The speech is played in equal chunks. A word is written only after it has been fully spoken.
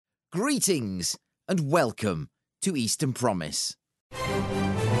Greetings and welcome to Eastern Promise.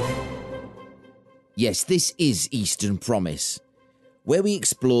 Yes, this is Eastern Promise, where we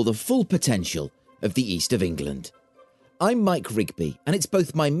explore the full potential of the East of England. I'm Mike Rigby, and it's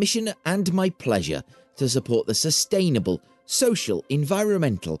both my mission and my pleasure to support the sustainable, social,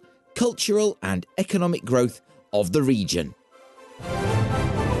 environmental, cultural and economic growth of the region.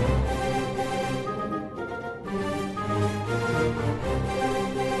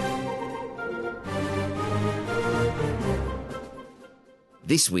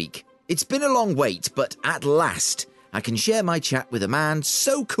 This week, it's been a long wait, but at last, I can share my chat with a man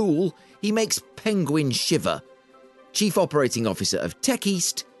so cool, he makes penguins shiver. Chief Operating Officer of Tech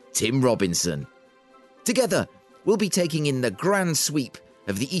East, Tim Robinson. Together, we'll be taking in the grand sweep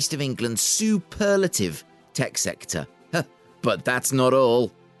of the East of England's superlative tech sector. But that's not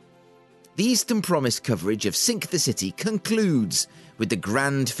all. The Eastern Promise coverage of Sync the City concludes with the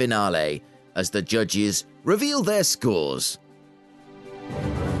grand finale as the judges reveal their scores.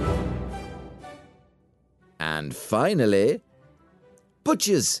 And finally,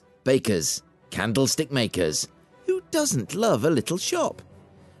 butchers, bakers, candlestick makers. Who doesn't love a little shop?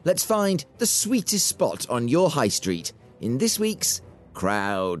 Let's find the sweetest spot on your high street in this week's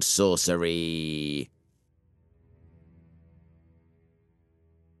Crowd Sorcery.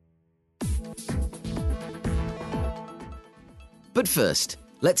 But first,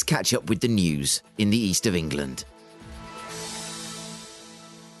 let's catch up with the news in the East of England.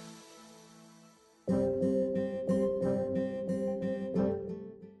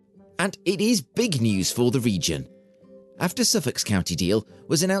 And it is big news for the region. After Suffolk's county deal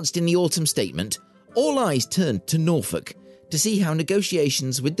was announced in the autumn statement, all eyes turned to Norfolk to see how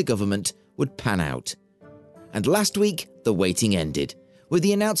negotiations with the government would pan out. And last week, the waiting ended, with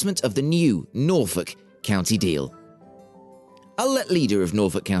the announcement of the new Norfolk county deal. I'll let leader of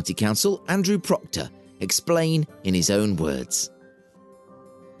Norfolk County Council, Andrew Proctor, explain in his own words.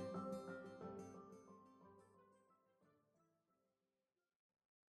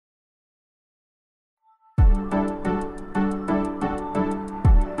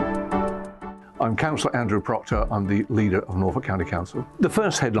 I'm Councillor Andrew Proctor. I'm the leader of Norfolk County Council. The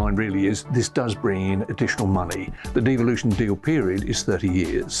first headline really is this does bring in additional money. The devolution deal period is 30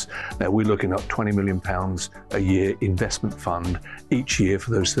 years. Now we're looking at £20 million a year investment fund each year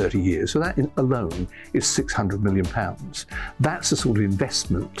for those 30 years. So that alone is £600 million. That's the sort of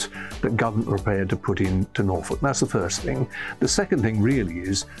investment that government are prepared to put into Norfolk. That's the first thing. The second thing really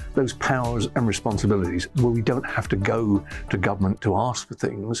is those powers and responsibilities where we don't have to go to government to ask for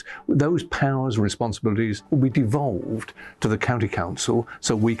things. Those powers and responsibilities will be devolved to the county council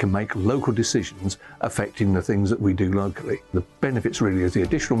so we can make local decisions affecting the things that we do locally. The benefits really is the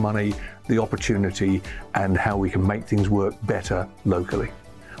additional money, the opportunity, and how we can make things work better locally.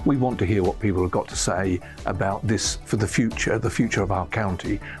 We want to hear what people have got to say about this for the future of our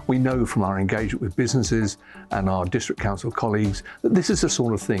county. We know from our engagement with businesses and our district council colleagues that this is the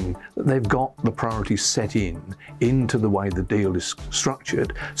sort of thing that they've got the priorities set into the way the deal is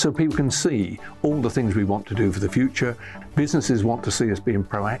structured so people can see all the things we want to do for the future. Businesses want to see us being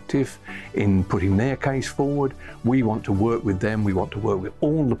proactive in putting their case forward. We want to work with them. We want to work with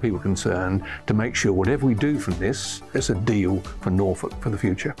all the people concerned to make sure whatever we do from this is a deal for Norfolk for the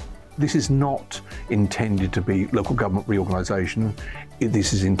future. This is not intended to be local government reorganisation.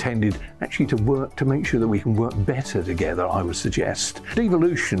 This is intended actually to work to make sure that we can work better together, I would suggest.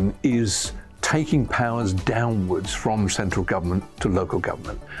 Devolution is taking powers downwards from central government to local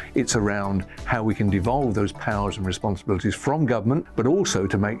government. It's around how we can devolve those powers and responsibilities from government, but also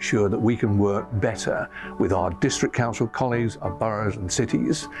to make sure that we can work better with our district council colleagues, our boroughs and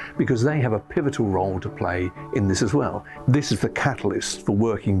cities, because they have a pivotal role to play in this as well. This is the catalyst for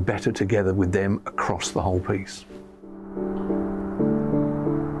working better together with them across the whole piece.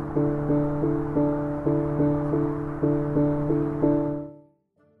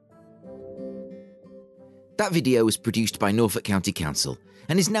 That video was produced by Norfolk County Council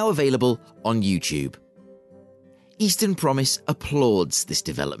and is now available on YouTube. Eastern Promise applauds this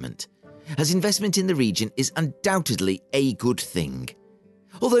development, as investment in the region is undoubtedly a good thing.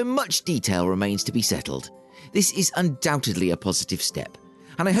 Although much detail remains to be settled, this is undoubtedly a positive step,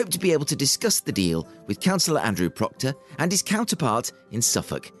 and I hope to be able to discuss the deal with Councillor Andrew Proctor and his counterpart in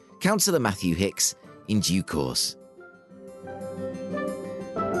Suffolk, Councillor Matthew Hicks, in due course.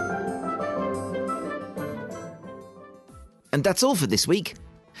 And that's all for this week.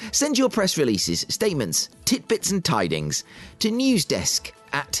 Send your press releases, statements, titbits and tidings to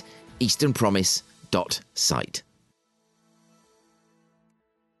newsdesk@easternpromise.site.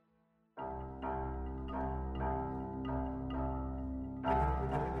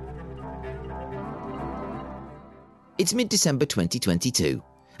 It's mid-December 2022,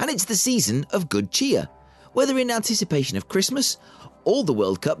 and it's the season of good cheer, whether in anticipation of Christmas or the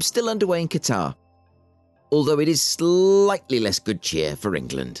World Cup still underway in Qatar. Although it is slightly less good cheer for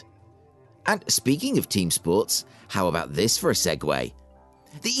England. And speaking of team sports, how about this for a segue?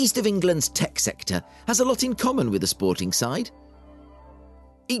 The East of England's tech sector has a lot in common with the sporting side.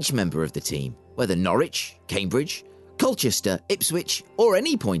 Each member of the team, whether Norwich, Cambridge, Colchester, Ipswich, or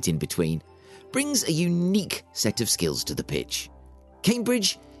any point in between, brings a unique set of skills to the pitch.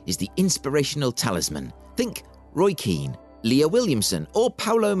 Cambridge is the inspirational talisman. Think Roy Keane, Leah Williamson, or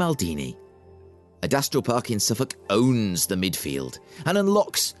Paolo Maldini. Adastral Park in Suffolk owns the midfield and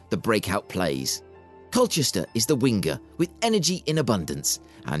unlocks the breakout plays. Colchester is the winger with energy in abundance,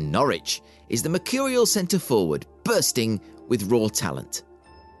 and Norwich is the mercurial centre forward bursting with raw talent.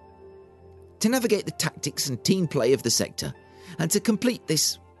 To navigate the tactics and team play of the sector, and to complete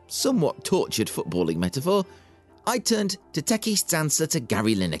this somewhat tortured footballing metaphor, I turned to Tech East's answer to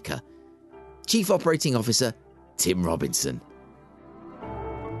Gary Lineker, Chief Operating Officer Tim Robinson.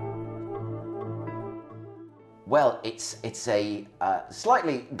 Well, it's a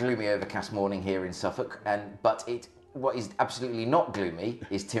slightly gloomy, overcast morning here in Suffolk, but what is absolutely not gloomy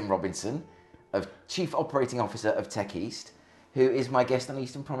is Tim Robinson, Chief Operating Officer of Tech East, who is my guest on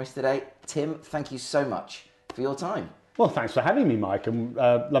Eastern Promise today. Tim, thank you so much for your time. Well, thanks for having me, Mike, and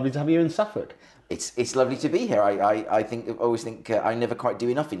lovely to have you in Suffolk. It's lovely to be here. I always think I never quite do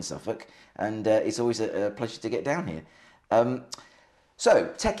enough in Suffolk, and it's always a pleasure to get down here.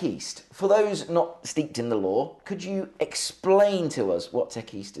 So, Tech East, for those not steeped in the law, could you explain to us what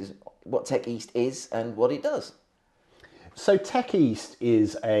Tech East is and what it does? So Tech East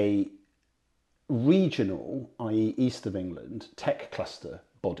is a regional, i.e. East of England, tech cluster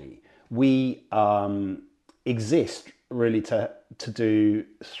body. We exist really to do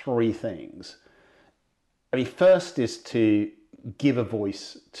three things. I mean, first is to give a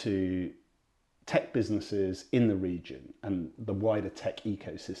voice to tech businesses in the region and the wider tech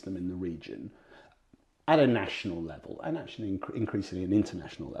ecosystem in the region at a national level and actually increasingly an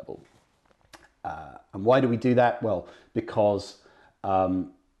international level. And why do we do that? Well, because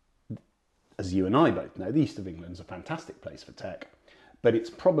as you and I both know, the East of England is a fantastic place for tech, but it's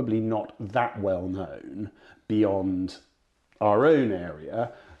probably not that well known beyond our own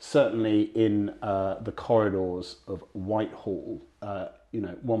area. Certainly in the corridors of Whitehall,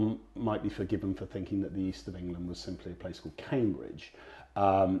 one might be forgiven for thinking that the East of England was simply a place called Cambridge.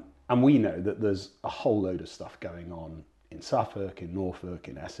 And we know that there's a whole load of stuff going on in Suffolk, in Norfolk,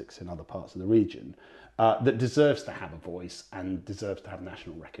 in Essex, in other parts of the region that deserves to have a voice and deserves to have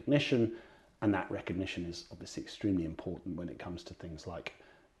national recognition. And that recognition is obviously extremely important when it comes to things like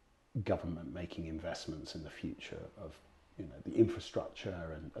government making investments in the future of the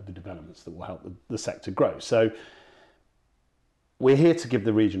infrastructure and the developments that will help the sector grow. So we're here to give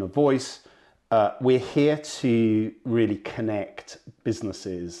the region a voice. We're here to really connect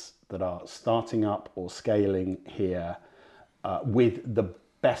businesses that are starting up or scaling here with the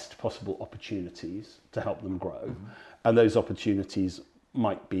best possible opportunities to help them grow. Mm-hmm. And those opportunities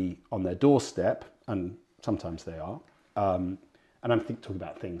might be on their doorstep, and sometimes they are. And I'm talking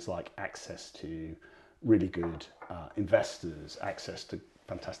about things like access to really good investors, access to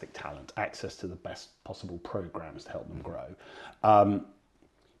fantastic talent, access to the best possible programs to help them grow.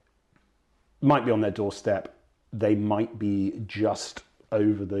 Might be on their doorstep. They might be just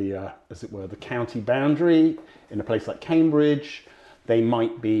over the, as it were, the county boundary in a place like Cambridge. They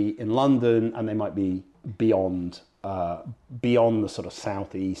might be in London, and they might be beyond the sort of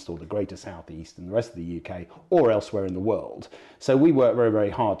southeast or the greater southeast in the rest of the UK or elsewhere in the world. So we work very, very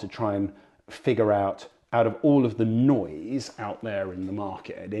hard to try and figure out of all of the noise out there in the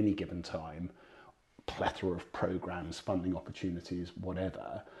market at any given time, plethora of programs, funding opportunities,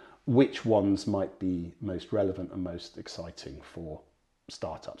 whatever, which ones might be most relevant and most exciting for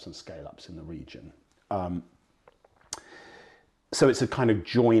startups and scale-ups in the region. So it's a kind of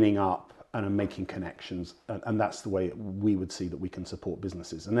joining up and making connections, and that's the way we would see that we can support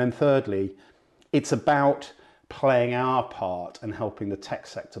businesses. And then thirdly, it's about playing our part and helping the tech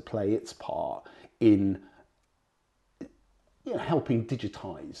sector play its part in helping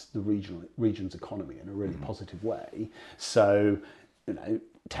digitize the region's economy in a really positive way. So,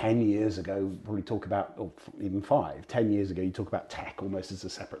 10 years ago, probably talk about, or even 10 years ago, you talk about tech almost as a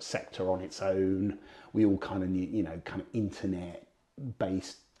separate sector on its own. We all kind of knew, kind of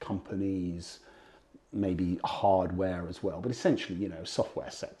internet-based companies, maybe hardware as well, but essentially, software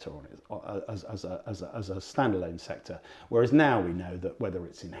sector on it as a standalone sector. Whereas now we know that whether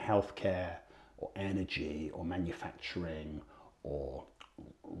it's in healthcare or energy or manufacturing or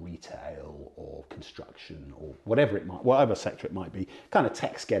retail or construction or whatever sector it might be, kind of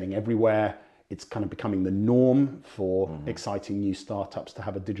tech's getting everywhere. It's kind of becoming the norm for exciting new startups to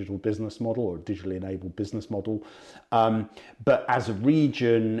have a digital business model or a digitally enabled business model. But as a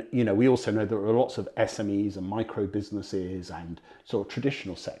region, we also know there are lots of SMEs and micro businesses and sort of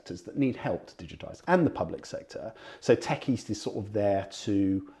traditional sectors that need help to digitize, and the public sector. So Tech East is sort of there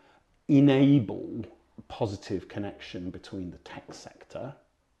to enable positive connection between the tech sector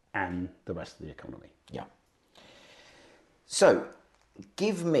and the rest of the economy. Yeah. So,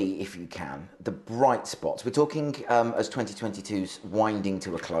 give me, if you can, the bright spots. We're talking as 2022's winding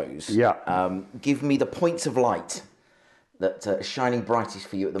to a close. Yeah. Give me the points of light that are shining brightest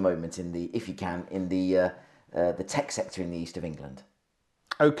for you at the moment in the tech sector in the east of England.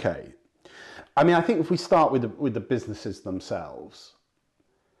 Okay. I mean, I think if we start with the businesses themselves,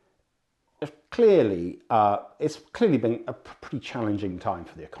 it's clearly been a pretty challenging time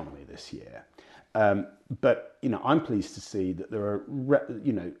for the economy this year. But I'm pleased to see that there are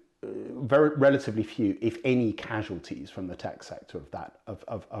very relatively few, if any, casualties from the tech sector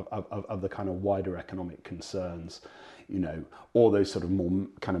of the kind of wider economic concerns, all those sort of more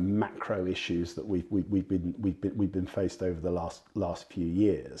kind of macro issues that we've been faced over the last few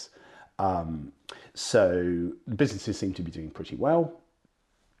years. So businesses seem to be doing pretty well.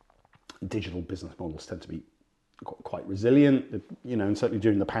 Digital business models tend to be quite resilient, and certainly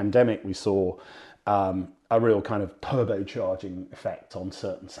during the pandemic we saw a real kind of turbocharging effect on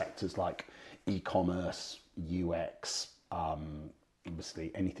certain sectors like e-commerce, UX,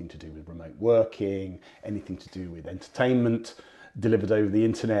 obviously anything to do with remote working, anything to do with entertainment delivered over the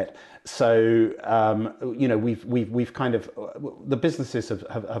internet. So we've kind of, the businesses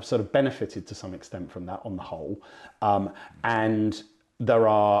have sort of benefited to some extent from that on the whole, and there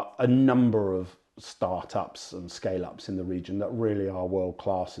are a number of startups and scale-ups in the region that really are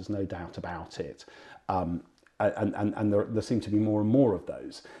world-class, there's no doubt about it. And there seem to be more and more of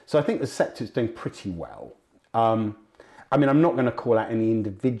those. So I think the sector is doing pretty well. I mean, I'm not going to call out any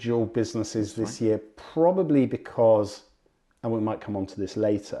individual businesses this year, probably because, and we might come on to this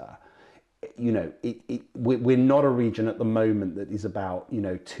later, we're not a region at the moment that is about,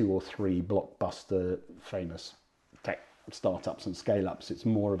 2 or 3 blockbuster famous tech startups and scale-ups. It's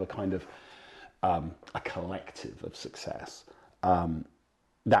more of a kind of a collective of success.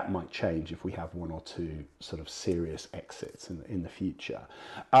 That might change if we have 1 or 2 sort of serious exits in the future.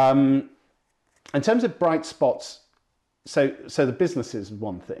 In terms of bright spots, so the business is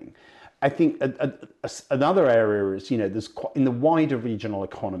one thing. I think another area is, there's in the wider regional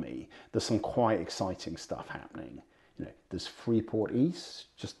economy, there's some quite exciting stuff happening. There's Freeport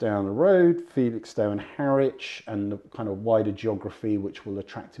East, just down the road, Felixstowe and Harwich, and the kind of wider geography, which will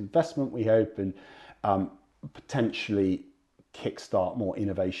attract investment, we hope, and potentially kickstart more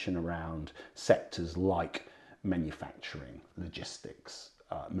innovation around sectors like manufacturing, logistics,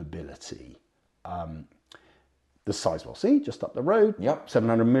 mobility. The Sizewell C, just up the road,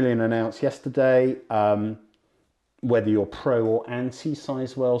 700 million announced yesterday. Whether you're pro or anti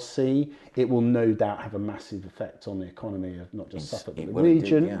Sizewell C, it will no doubt have a massive effect on the economy of not just Suffolk, but the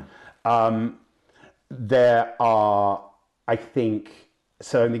region. There are, I think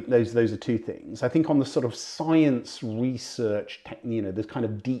those are 2 things. I think on the sort of science research, the kind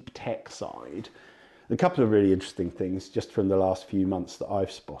of deep tech side, a couple of really interesting things just from the last few months that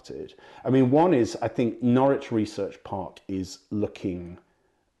I've spotted. I mean, one is, I think Norwich Research Park is looking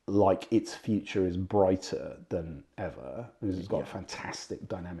like its future is brighter than ever. It's got a fantastic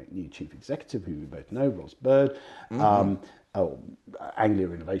dynamic new chief executive who we both know, Ros Bird. Anglia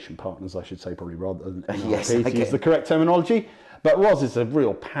Innovation Partners, I should say, probably rather than NRP, to use the correct terminology. But Ros is a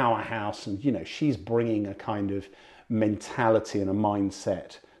real powerhouse, and she's bringing a kind of mentality and a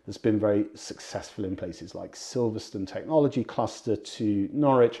mindset that's been very successful in places like Silverstone Technology Cluster to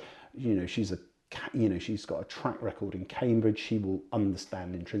Norwich. She's got a track record in Cambridge. She will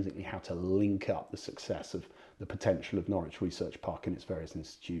understand intrinsically how to link up the success of the potential of Norwich Research Park and its various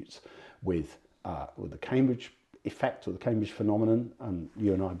institutes with the Cambridge effect or the Cambridge phenomenon. And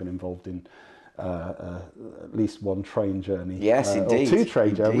you and I have been involved in at least 1 train journey. Yes, indeed. Or 2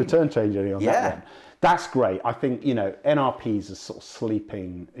 train journey, return train journey on that one. That's great. I think, NRP is a sort of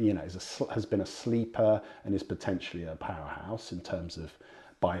sleeping, has been a sleeper and is potentially a powerhouse in terms of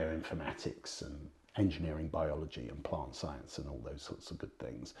bioinformatics and engineering, biology and plant science and all those sorts of good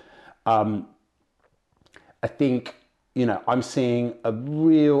things. I think, I'm seeing a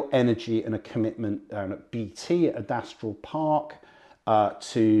real energy and a commitment down at BT at Adastral Park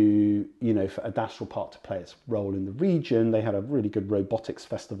for Adastral Park to play its role in the region. They had a really good robotics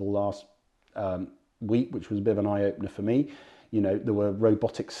festival last week, which was a bit of an eye-opener for me. There were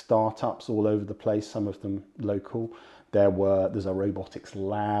robotic startups all over the place, some of them local. There's a robotics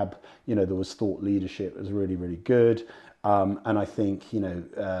lab. There was thought leadership. It was really, really good. And I think,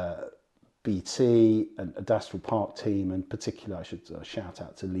 BT and Adastral Park team, in particular, I should shout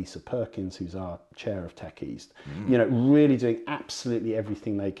out to Lisa Perkins, who's our chair of Tech East, really doing absolutely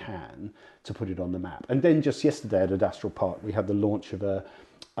everything they can to put it on the map. And then just yesterday at Adastral Park, we had the launch of a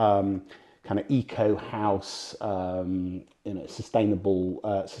kind of eco house,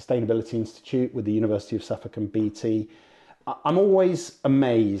 sustainability institute with the University of Suffolk and BT. I'm always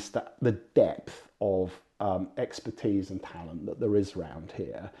amazed at the depth of expertise and talent that there is around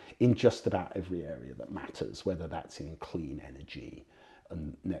here in just about every area that matters, whether that's in clean energy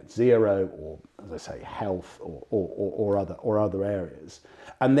and net zero, or, as I say, health, or other areas.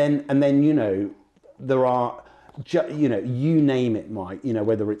 And then there are, you name it, Mike.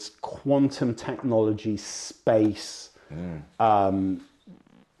 Whether it's quantum technology, space,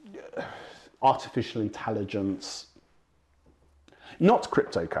 artificial intelligence. Not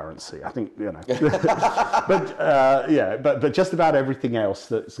cryptocurrency, I think, but just about everything else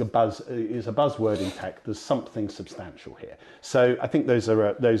that's is a buzzword in tech. There's something substantial here. So I think those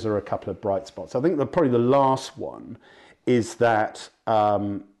are a couple of bright spots. I think probably the last one is that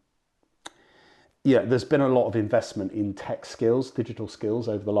there's been a lot of investment in tech skills, digital skills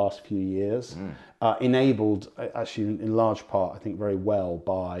over the last few years, enabled actually in large part, I think, very well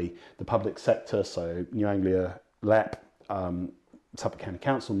by the public sector. So New Anglia LEP. Suffolk County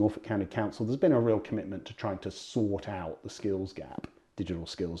Council, Norfolk County Council, there's been a real commitment to trying to sort out the skills gap, digital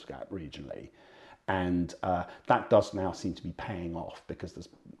skills gap regionally. And that does now seem to be paying off, because there's,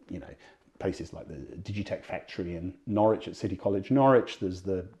 places like the Digitech Factory in Norwich at City College Norwich, there's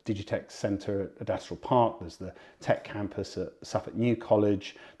the Digitech Centre at Adastral Park, there's the Tech Campus at Suffolk New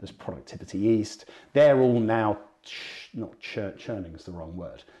College, there's Productivity East. They're all now, churning is the wrong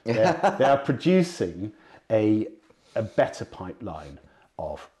word, they are producing a better pipeline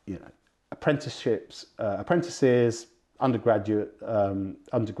of apprenticeships, apprentices,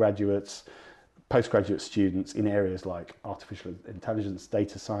 undergraduates, postgraduate students in areas like artificial intelligence,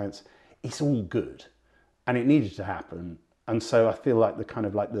 data science. It's all good, and it needed to happen. And so I feel like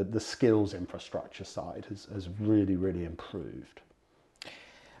the skills infrastructure side has really, really improved.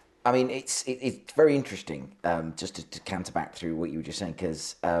 I mean, it's very interesting, just to canter back through what you were just saying,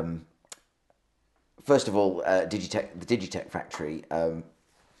 because first of all, the Digitech Factory,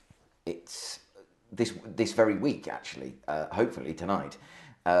 it's this very week, actually, hopefully tonight,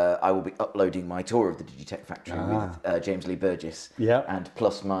 I will be uploading my tour of the Digitech Factory with James Lee Burgess, and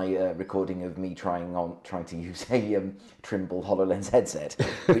plus my recording of me trying to use a Trimble HoloLens headset,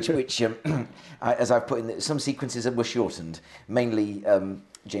 which as I've put in, some sequences were shortened, mainly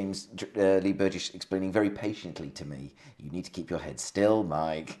James Lee Burgess explaining very patiently to me, you need to keep your head still,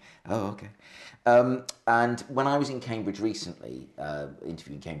 Mike. Oh, okay. And when I was in Cambridge recently,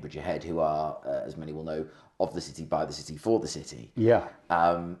 interviewing Cambridge Ahead, who are, as many will know, of the city, by the city, for the city. Yeah.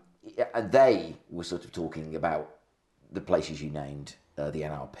 And they were sort of talking about the places you named, the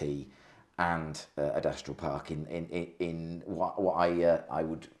NRP and Adastral Park in what I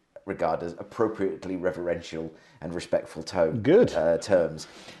would regard as appropriately reverential and respectful terms.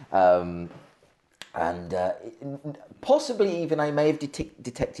 And possibly even I may have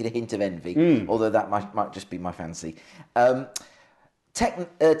detected a hint of envy, although that might just be my fancy.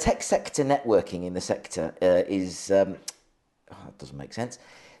 Tech sector networking in the sector is... that doesn't make sense.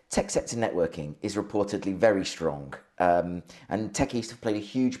 Tech sector networking is reportedly very strong, and Tech East have played a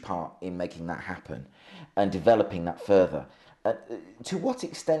huge part in making that happen and developing that further. To what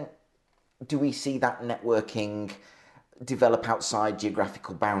extent do we see that networking develop outside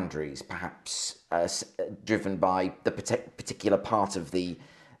geographical boundaries, perhaps driven by the particular part of the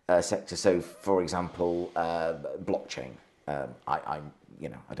sector? So, for example, blockchain. I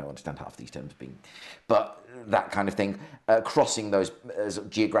don't understand half these terms but that kind of thing, crossing those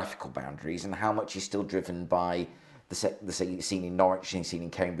geographical boundaries, and how much is still driven by the scene in Norwich, scene in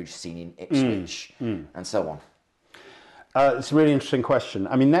Cambridge, scene in Ipswich, and so on. It's a really interesting question.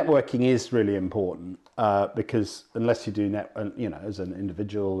 I mean, networking is really important because unless you do as an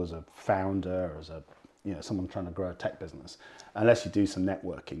individual, as a founder, as a someone trying to grow a tech business, unless you do some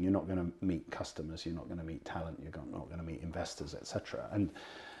networking, you're not going to meet customers, you're not going to meet talent, you're not going to meet investors, etc. And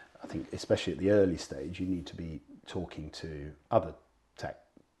I think especially at the early stage, you need to be talking to other tech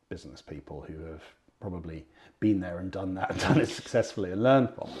business people who have probably been there and done that and done it successfully and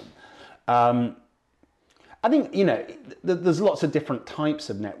learned from them. I think, there's lots of different types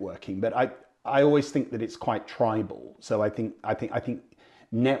of networking, but I always think that it's quite tribal. So I think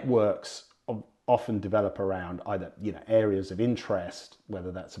networks often develop around either, you know, areas of interest,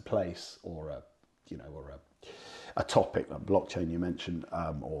 whether that's a place or a, you know, or a topic like blockchain you mentioned,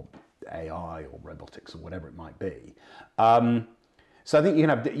 or AI or robotics or whatever it might be. So I think you can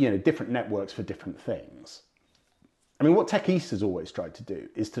have, you know, different networks for different things. I mean, what Tech East has always tried to do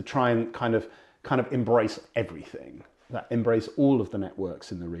is to try and kind of embrace everything, that embrace all of the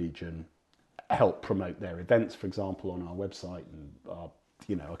networks in the region, help promote their events, for example, on our website and our,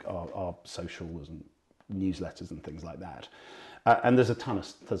 you know, our socials and newsletters and things like that. And there's a ton of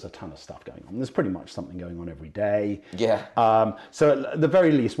stuff going on. There's pretty much something going on every day. Yeah. So at the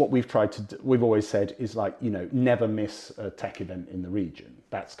very least, what we've tried to do, we've always said is like, you know, never miss a tech event in the region.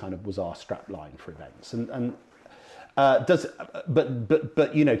 That's kind of was our strap line for events.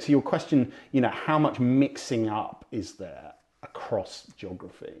 But you know, to your question, you know, how much mixing up is there across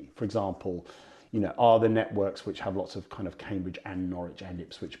geography? For example, you know, are there networks which have lots of kind of Cambridge and Norwich and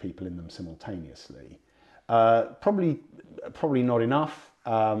Ipswich people in them simultaneously? Probably not enough.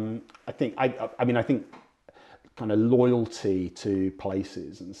 I think kind of loyalty to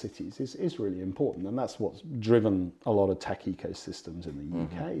places and cities is really important, and that's what's driven a lot of tech ecosystems in the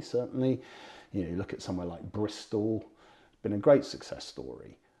UK. Certainly, you know, you look at somewhere like Bristol, been a great success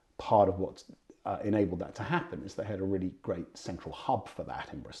story. Part of what's enabled that to happen is they had a really great central hub for that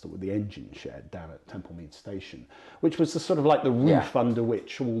in Bristol with the engine shed down at Templemead Station, which was the sort of like the roof under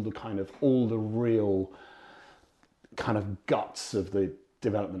which all the real kind of guts of the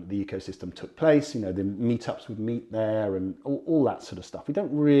development of the ecosystem took place. You know, the meetups would meet there and all that sort of stuff. We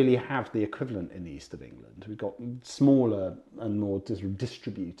don't really have the equivalent in the east of England. We've got smaller and more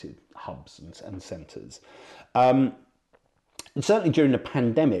distributed hubs and centres. And certainly during the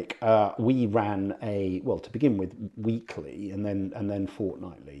pandemic, we ran to begin with, weekly and then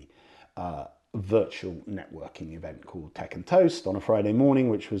fortnightly virtual networking event called Tech and Toast on a Friday morning,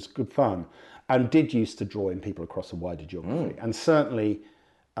 which was good fun and did used to draw in people across a wider geography. And certainly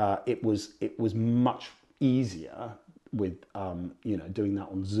it was much easier with you know, doing that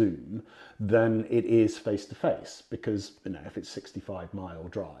on Zoom than it is face to face, because, you know, if it's 65-mile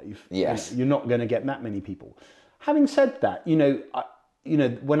drive, yes, you know, you're not going to get that many people. Having said that, you know,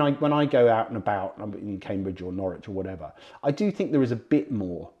 when I go out and about in Cambridge or Norwich or whatever, I do think there is a bit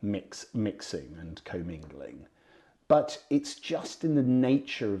more mixing and commingling. But it's just in the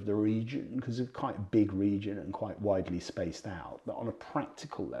nature of the region, because it's quite a big region and quite widely spaced out, that on a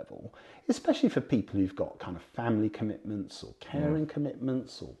practical level, especially for people who've got kind of family commitments or caring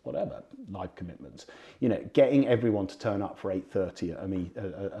commitments or whatever, life commitments, you know, getting everyone to turn up for 8:30 at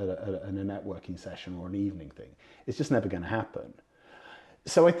a networking session or an evening thing, it's just never going to happen.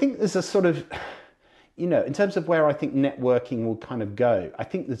 So I think there's a sort of, you know, in terms of where I think networking will kind of go, I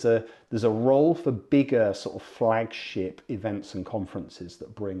think there's a role for bigger sort of flagship events and conferences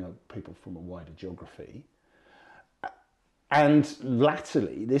that bring people from a wider geography. And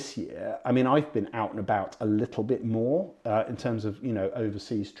latterly this year, I mean, I've been out and about a little bit more in terms of, you know,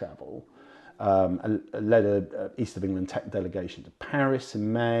 overseas travel. I led a East of England tech delegation to Paris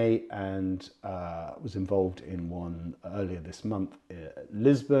in May, and was involved in one earlier this month at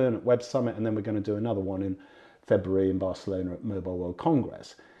Lisbon at Web Summit, and then we're going to do another one in February in Barcelona at Mobile World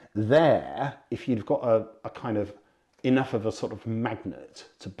Congress. There, if you've got a kind of enough of a sort of magnet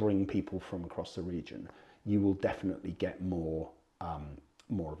to bring people from across the region, you will definitely get more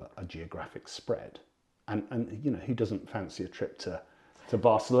of a geographic spread. And you know, who doesn't fancy a trip to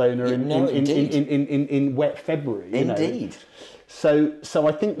Barcelona in wet February? You indeed. Know? So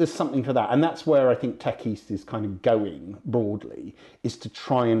I think there's something for that, and that's where I think Tech East is kind of going broadly, is to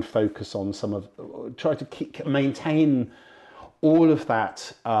try and focus on try to maintain all of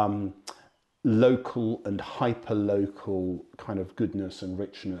that local and hyper-local kind of goodness and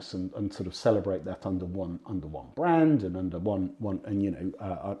richness, and sort of celebrate that under one brand and under one and, you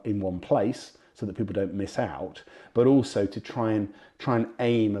know, in one place, so that people don't miss out, but also to try and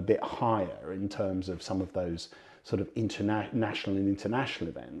aim a bit higher in terms of some of those sort of national and international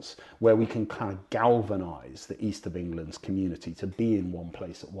events where we can kind of galvanise the East of England's community to be in one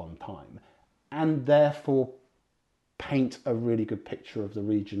place at one time, and therefore paint a really good picture of the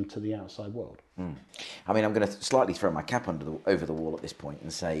region to the outside world. I mean, I'm going to slightly throw my cap over the wall at this point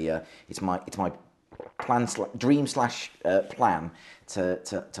and say it's my plan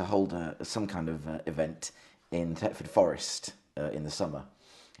to hold some kind of event in Thetford Forest in the summer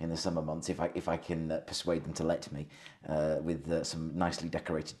months, if I can persuade them to let me, with some nicely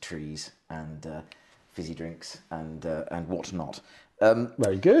decorated trees and fizzy drinks and whatnot.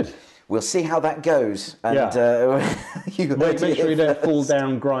 Very good. We'll see how that goes. And you Make sure you don't fall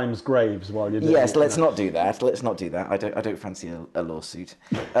down Grimes' graves while you're doing Yes, it. let's not do that. Let's not do that. I don't fancy a lawsuit.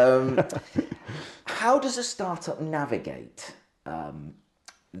 How does a startup navigate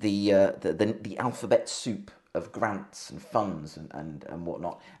the alphabet soup of grants and funds and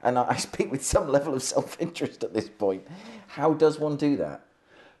whatnot? And I speak with some level of self-interest at this point. How does one do that?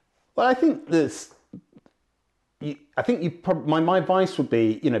 Well, I think my advice would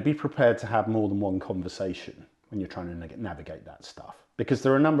be, be prepared to have more than one conversation when you're trying to navigate that stuff, because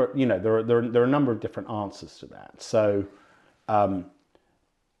there are a number, there are a number of different answers to that. So, for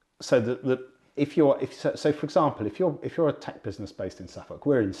example, if you're a tech business based in Suffolk,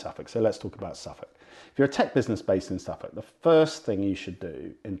 we're in Suffolk, so let's talk about Suffolk. If you're a tech business based in Suffolk, the first thing you should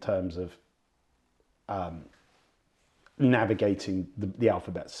do in terms of navigating the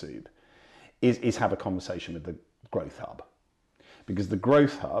alphabet soup is have a conversation with the Growth Hub, because the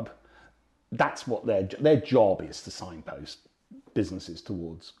Growth Hub, that's what their job is, to signpost businesses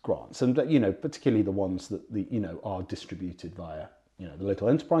towards grants, and particularly the ones that are distributed via the Little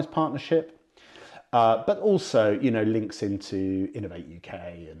Enterprise Partnership, but also links into Innovate UK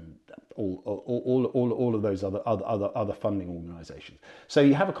and all of those other funding organisations. So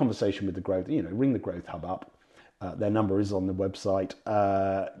you have a conversation with the Growth, ring the Growth Hub up. Their number is on the website.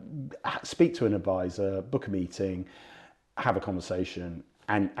 Speak to an advisor, book a meeting, have a conversation,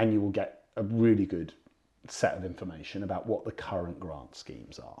 and you will get a really good set of information about what the current grant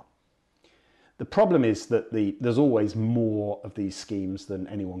schemes are. The problem is that there's always more of these schemes than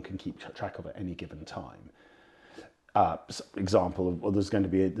anyone can keep track of at any given time. Example, there's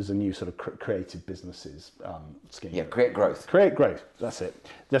a new sort of creative businesses scheme. Yeah, Create Growth. Create Growth. That's it.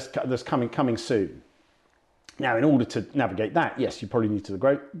 That's coming soon. Now, in order to navigate that, yes, you probably need to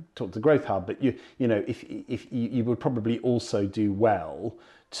talk to the Growth Hub, but if you would probably also do well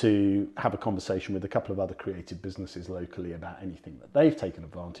to have a conversation with a couple of other creative businesses locally about anything that they've taken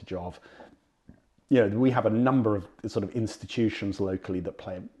advantage of. We have a number of sort of institutions locally that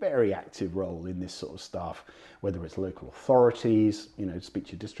play a very active role in this sort of stuff, whether it's local authorities, speak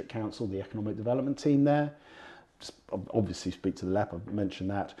to your district council, the economic development team there, obviously speak to the LEP, I've mentioned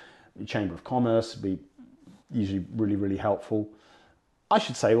that, the Chamber of Commerce would be usually really, really helpful. I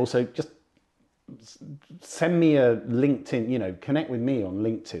should say also, just send me a LinkedIn, connect with me on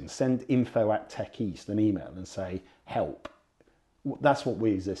LinkedIn, send info@TechEast an email and say, help. That's what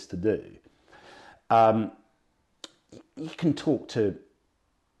we exist to do. You can talk to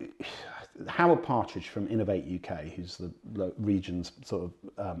Howard Partridge from Innovate UK, who's the region's sort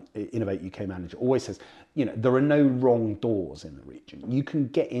of Innovate UK manager, always says, there are no wrong doors in the region. You can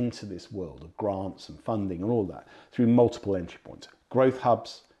get into this world of grants and funding and all that through multiple entry points. Growth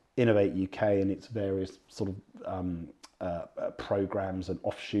Hubs, Innovate UK and its various sort of programs and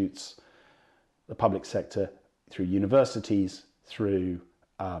offshoots, the public sector, through universities, through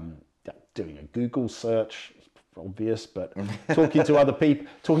doing a Google search, obvious, but talking to other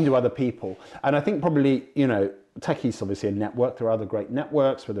people. And I think probably, TechEast obviously a network. There are other great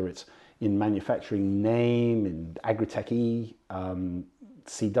networks, whether it's in manufacturing, NAME, in Agritech,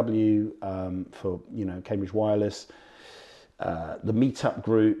 CW, for, Cambridge Wireless, the meetup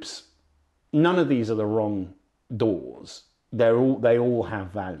groups. None of these are the wrong doors. They all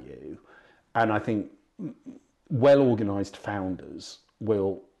have value. And I think well-organized founders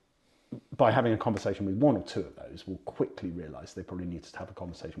will, by having a conversation with one or two of those, will quickly realize they probably need to have a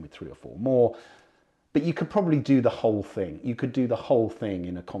conversation with 3 or 4 more. But you could probably do the whole thing. You could do the whole thing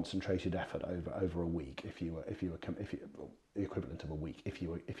in a concentrated effort over a week if you were the equivalent of a week if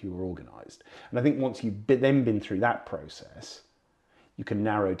you were organized. And I think once you've then been through that process, you can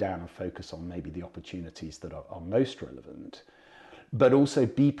narrow down and focus on maybe the opportunities that are most relevant. But also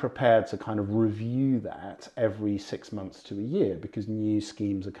be prepared to kind of review that every 6 months to a year, because new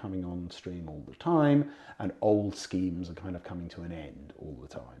schemes are coming on stream all the time and old schemes are kind of coming to an end all the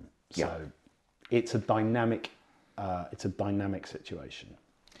time. Yeah. So it's a dynamic situation.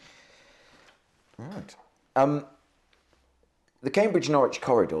 Right. The Cambridge-Norwich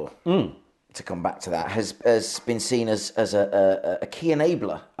corridor, to come back to that, has been seen as a key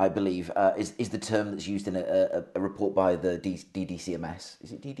enabler, I believe, is the term that's used in a report by the DDCMS.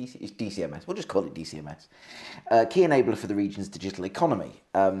 Is it DDC? It's DCMS. We'll just call it DCMS. Key enabler for the region's digital economy,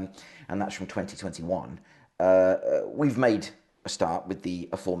 and that's from 2021. We've made a start with the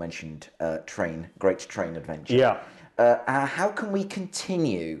aforementioned Great Train Adventure. Yeah. How can we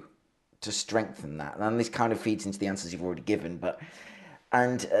continue to strengthen that? And this kind of feeds into the answers you've already given, but...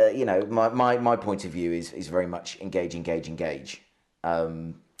 And, my point of view is very much engage.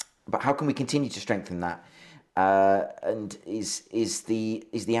 But how can we continue to strengthen that and is the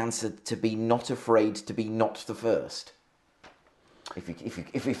answer to be not afraid to be not the first?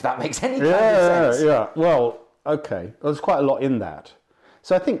 If that makes any kind of sense. Yeah. Well, okay. There's quite a lot in that.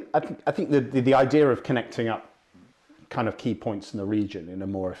 So I think the idea of connecting up kind of key points in the region in a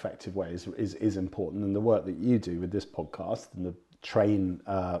more effective way is important, and the work that you do with this podcast and the train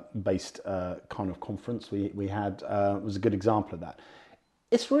based kind of conference we had was a good example of that.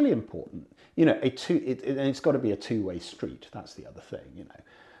 It's really important, and it's got to be a two-way street. That's the other thing,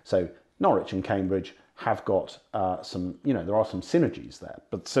 So Norwich and Cambridge have got some, there are some synergies there,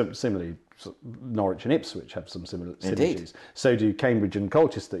 but similarly, Norwich and Ipswich have some similar synergies. Indeed. So do Cambridge and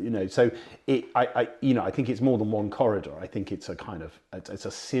Colchester, So I think it's more than one corridor. I think it's it's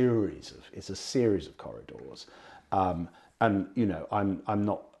a series of corridors, and I'm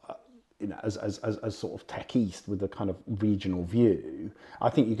not. As sort of Tech East with a kind of regional view, I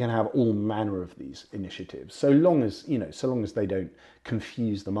think you can have all manner of these initiatives, so long as they don't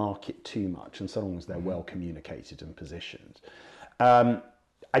confuse the market too much, and so long as they're well communicated and positioned.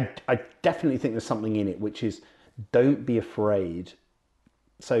 I definitely think there's something in it, which is don't be afraid.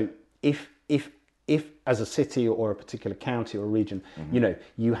 So if as a city or a particular county or region,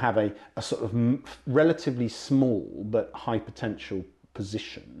 you have a sort of relatively small but high potential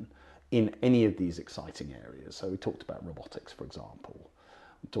position in any of these exciting areas. So we talked about robotics, for example.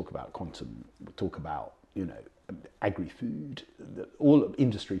 We talk about quantum. We talk about agri-food, all of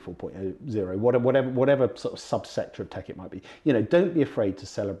Industry 4.0, whatever sort of subsector of tech it might be. Don't be afraid to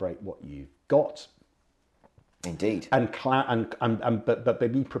celebrate what you've got. Indeed. But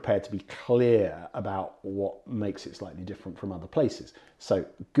be prepared to be clear about what makes it slightly different from other places. So a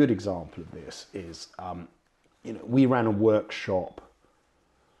good example of this is, we ran a workshop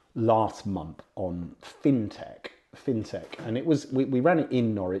last month on fintech, and it was we ran it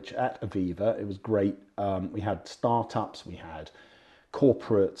in Norwich at Aviva. It was great. We had startups, we had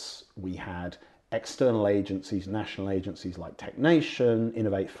corporates, we had external agencies, national agencies like TechNation,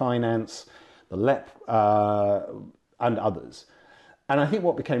 Innovate Finance, the LEP, and others. And I think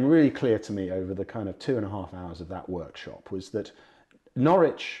what became really clear to me over the kind of 2.5 hours of that workshop was that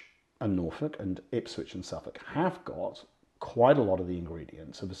Norwich and Norfolk and Ipswich and Suffolk have got quite a lot of the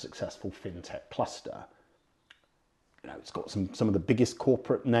ingredients of a successful fintech cluster. It's got some of the biggest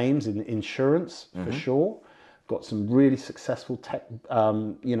corporate names in insurance, for sure. Got some really successful tech,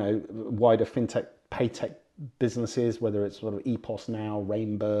 wider fintech, paytech businesses, whether it's sort of EPOS now,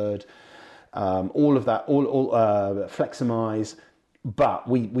 Rainbird, all of that, Fleximize. But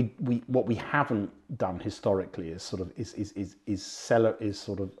what we haven't done historically is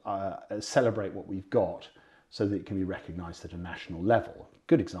celebrate what we've got, so that it can be recognised at a national level.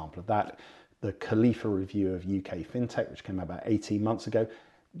 Good example of that, the Khalifa review of UK fintech, which came out about 18 months ago,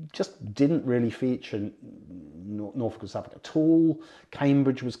 just didn't really feature Norfolk or Suffolk at all.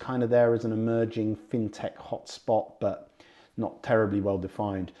 Cambridge was kind of there as an emerging fintech hotspot, but not terribly well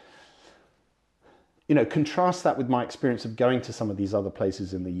defined. Contrast that with my experience of going to some of these other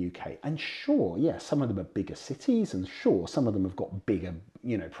places in the UK. And sure, yes, some of them are bigger cities, and sure, some of them have got bigger,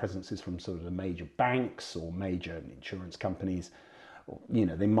 presences from sort of the major banks or major insurance companies.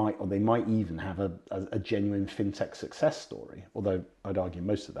 They might even have a genuine fintech success story. Although I'd argue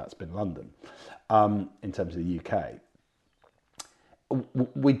most of that's been London, in terms of the UK.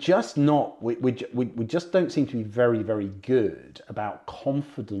 We just don't seem to be very, very good about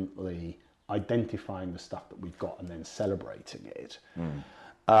confidently identifying the stuff that we've got and then celebrating it.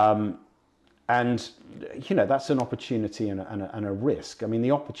 And that's an opportunity and a risk. I mean,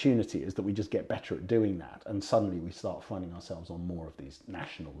 the opportunity is that we just get better at doing that, and suddenly we start finding ourselves on more of these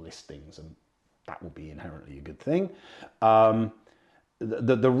national listings, and that will be inherently a good thing.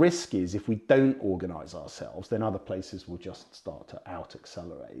 The risk is, if we don't organise ourselves, then other places will just start to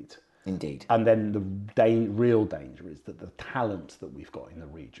out-accelerate. Indeed. And then the real danger is that the talent that we've got in the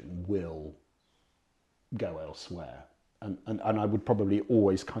region will go elsewhere. And I would probably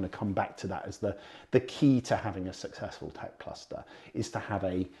always kind of come back to that as the key to having a successful tech cluster is to have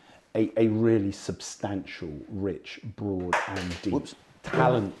a really substantial, rich, broad and deep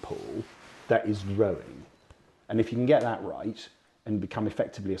talent pool that is growing. And if you can get that right and become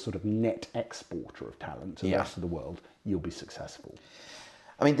effectively a sort of net exporter of talent to the rest of the world, you'll be successful.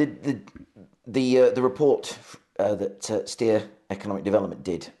 I mean, the report that Steer Economic Development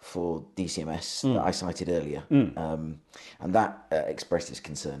did for DCMS that I cited earlier, and that expresses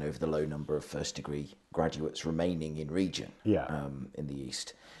concern over the low number of first-degree graduates remaining in region in the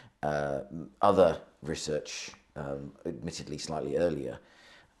East. Other research, admittedly slightly earlier,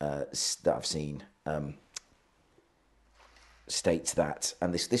 that I've seen states that,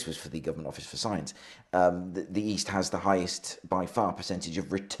 and this was for the Government Office for Science, the East has the highest by far percentage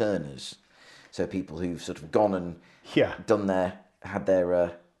of returners. So people who've sort of gone and done had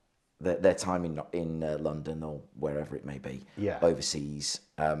their time in London or wherever it may be, overseas.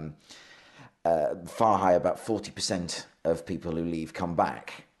 Far higher, about 40% of people who leave come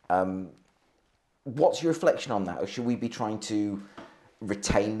back. What's your reflection on that? Or should we be trying to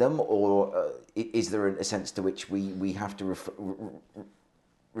retain them, or is there a sense to which we have to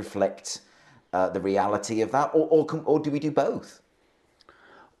reflect the reality of that, or do we do both?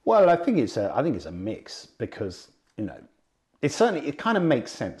 Well, I think it's a mix, because it kind of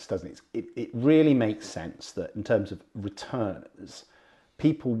makes sense, doesn't it? It really makes sense that in terms of returners,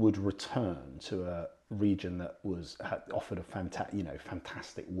 people would return to a region that had offered a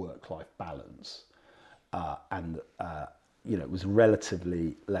fantastic work-life balance, and it was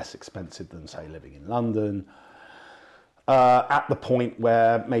relatively less expensive than, say, living in London. At the point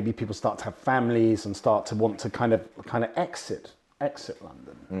where maybe people start to have families and start to want to kind of exit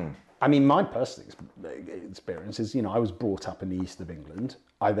London. I mean, my personal experience is, I was brought up in the east of England.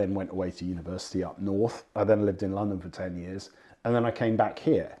 I then went away to university up north. I then lived in London for 10 years, and then I came back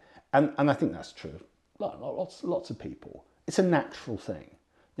here. And I think that's true. Lots of people. It's a natural thing.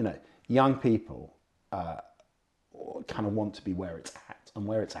 Young people kind of want to be where it's at, and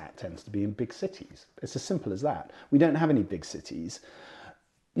where it's at tends to be in big cities. It's as simple as that. We don't have any big cities.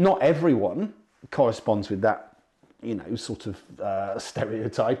 Not everyone corresponds with that, sort of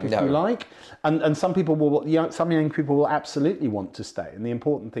stereotype, if you like. And some people some young people will absolutely want to stay. And the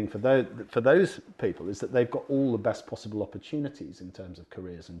important thing for those people is that they've got all the best possible opportunities in terms of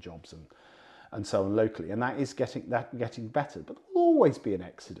careers and jobs and so on locally. And that is getting better. But there will always be an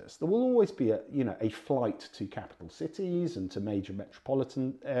exodus. There will always be a flight to capital cities and to major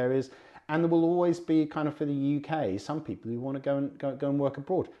metropolitan areas. And there will always be, kind of for the UK, some people who want to go and work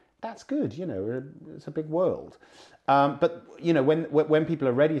abroad. That's good, it's a big world. But, when people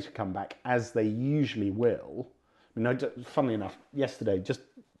are ready to come back, as they usually will, funnily enough, yesterday,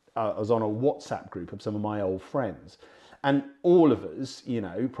 I was on a WhatsApp group of some of my old friends, and all of us,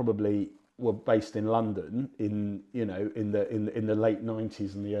 probably were based in London in the late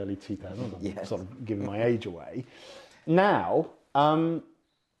 90s and the early 2000s. I'm sort of giving my age away. Now, only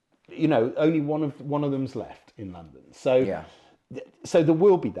one of them's left in London. So there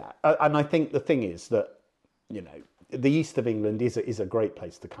will be that, and I think the thing is that the east of England is a great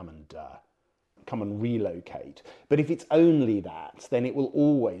place to come and relocate. But if it's only that, then it will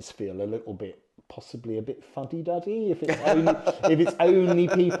always feel a little bit, possibly a bit fuddy-duddy. If it's only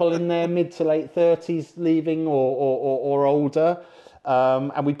people in their mid to late 30s leaving or older,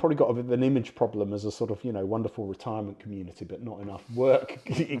 and we've probably got a bit of an image problem as a sort of wonderful retirement community, but not enough work,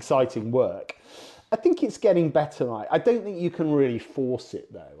 exciting work. I think it's getting better. I don't think you can really force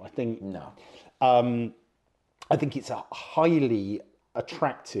it, though. I think no. I think it's a highly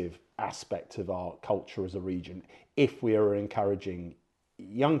attractive aspect of our culture as a region if we are encouraging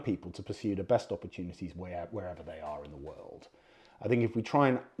young people to pursue the best opportunities wherever they are in the world. I think if we try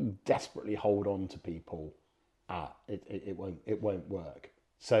and desperately hold on to people, it won't work.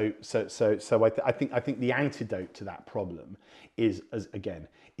 So I think the antidote to that problem is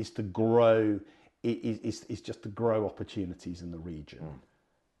to grow. Is just to grow opportunities in the region,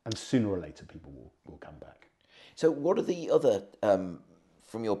 and sooner or later people will come back. So what are the other,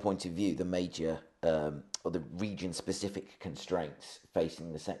 from your point of view, the major or the region-specific constraints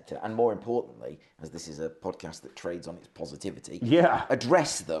facing the sector? And more importantly, as this is a podcast that trades on its positivity,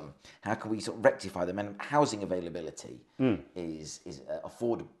 address them. How can we sort of rectify them? And housing availability is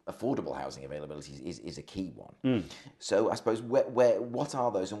affordable housing availability is a key one. So I suppose what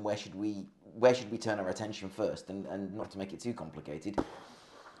are those, and where should we turn our attention first? And not to make it too complicated,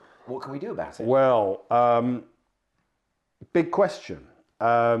 what can we do about it? Well, big question.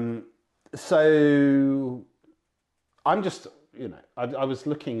 So I'm just, I was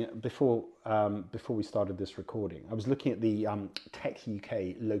looking before we started this recording. I was looking at the Tech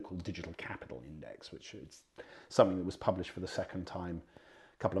UK Local Digital Capital Index, which is something that was published for the second time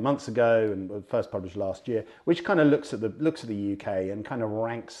a couple of months ago and first published last year, which kind of looks at the UK and kind of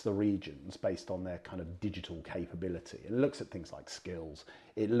ranks the regions based on their kind of digital capability. It looks at things like skills.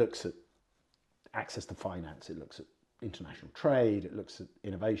 It looks at access to finance. It looks at international trade. It looks at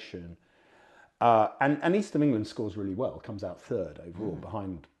innovation. And East of England scores really well, comes out third overall,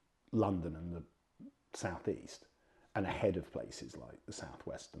 behind London and the southeast, and ahead of places like the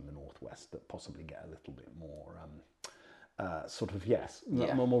southwest and the northwest that possibly get a little bit more sort of, yes,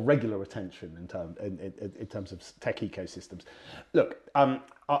 Yeah. more regular attention in terms of tech ecosystems. Look,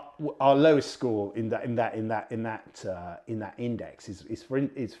 our lowest score in that index is for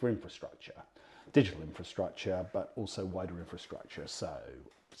infrastructure, digital infrastructure, but also wider infrastructure. So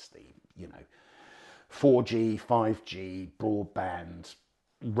it's the 4G, 5G, broadband,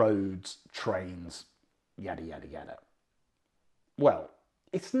 roads, trains, yada yada yada. Well,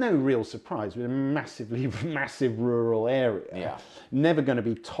 it's no real surprise with a massive rural area. Yeah. Never going to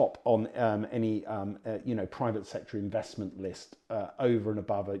be top on any private sector investment list over and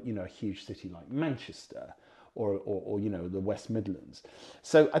above a huge city like Manchester or the West Midlands.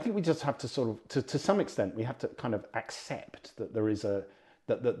 So I think we just have to sort of to some extent we have to kind of accept that there is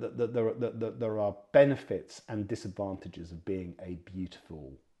that there are benefits and disadvantages of being a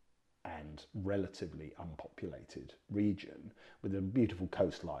beautiful and relatively unpopulated region with a beautiful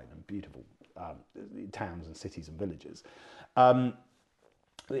coastline and beautiful towns and cities and villages.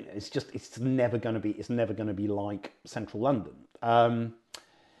 It's never going to be like central London.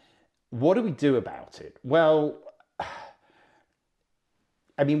 What do we do about it? Well,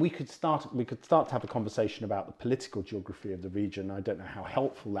 I mean, we could start to have a conversation about the political geography of the region. I don't know how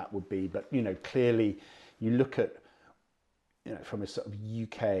helpful that would be, but clearly, you look at from a sort of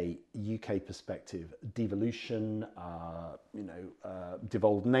UK perspective, devolution,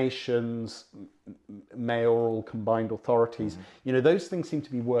 devolved nations, mayoral combined authorities. Those things seem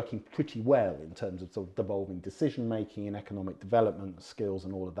to be working pretty well in terms of sort of devolving decision making and economic development skills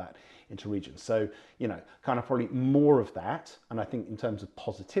and all of that into regions. So kind of probably more of that. And I think in terms of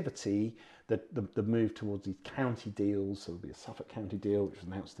positivity, the move towards these county deals. So there'll be a Suffolk County deal, which was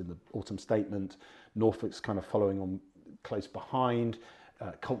announced in the autumn statement. Norfolk's kind of following on close behind.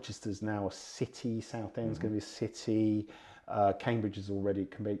 Colchester's now a city. Southend's going to be a city. Cambridge and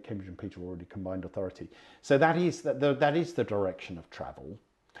Peterborough already combined authority. So that is the direction of travel.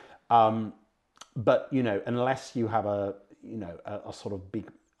 But unless you have a sort of big,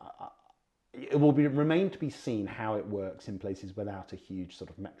 it will remain to be seen how it works in places without a huge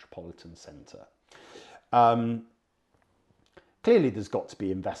sort of metropolitan centre. Clearly, there's got to be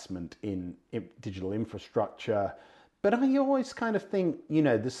investment in digital infrastructure. But I always kind of think,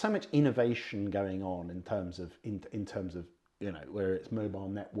 there's so much innovation going on in terms of where it's mobile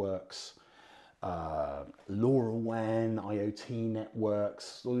networks, LoRaWAN, IoT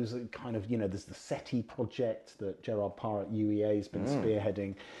networks. Those are kind of, there's the SETI project that Gerard Parr at UEA has been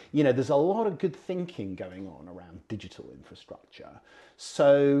spearheading. There's a lot of good thinking going on around digital infrastructure.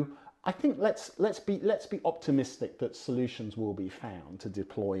 So I think let's be optimistic that solutions will be found to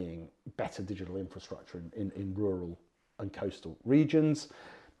deploying better digital infrastructure in rural and coastal regions.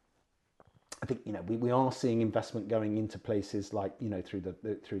 I think we are seeing investment going into places like through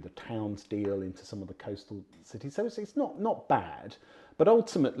the Towns deal into some of the coastal cities. So it's not bad, but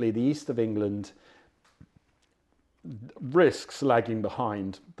ultimately the east of England risks lagging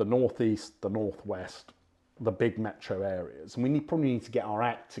behind the northeast, the northwest, the big metro areas, and we probably need to get our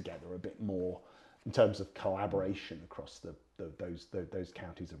act together a bit more in terms of collaboration across those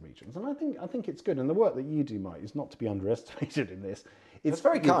counties and regions. And I think it's good. And the work that you do, Mike, is not to be underestimated in this. It's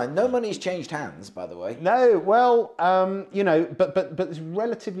very kind. No money's changed hands, by the way. No, well, but it's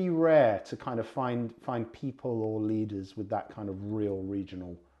relatively rare to kind of find people or leaders with that kind of real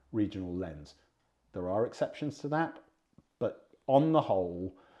regional lens. There are exceptions to that, but on the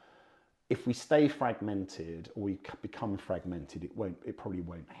whole, if we stay fragmented or we become fragmented, it probably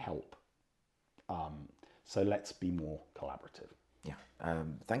won't help. So let's be more collaborative. Yeah,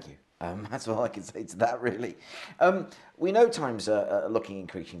 thank you. That's all I can say to that, really. We know times are looking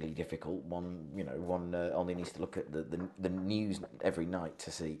increasingly difficult. One only needs to look at the news every night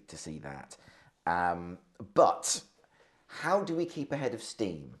to see that. But how do we keep ahead of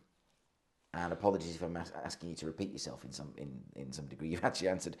steam? And apologies if I'm asking you to repeat yourself in some degree. You've actually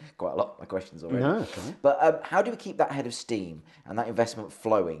answered quite a lot of my questions already. No, okay. But how do we keep that head of steam and that investment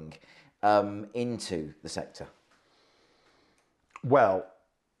flowing into the sector? Well,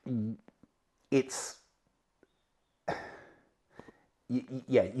 it's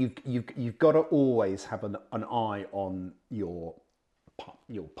you've got to always have an eye on your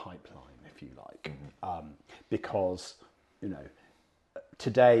pipeline, if you like, because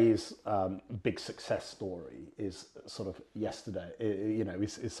today's big success story is sort of yesterday.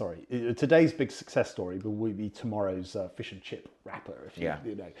 Today's big success story will be tomorrow's fish and chip wrapper.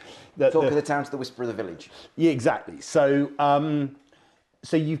 Talk of the town to the whisper of the village. Yeah, exactly. So,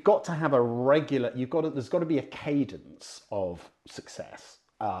 so you've got to have there's got to be a cadence of success.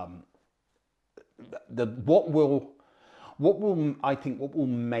 What I think what will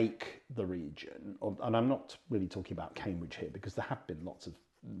make the region, and I'm not really talking about Cambridge here, because there have been lots of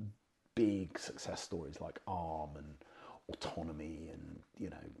big success stories like Arm and Autonomy, and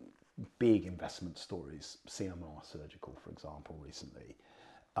big investment stories, CMR Surgical, for example, recently,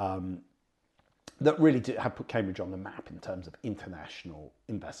 that really have put Cambridge on the map in terms of international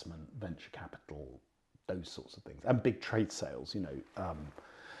investment, venture capital, those sorts of things, and big trade sales.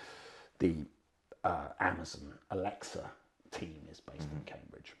 The Amazon Alexa team is based in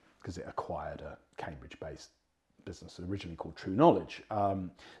Cambridge because it acquired a Cambridge-based business originally called True Knowledge.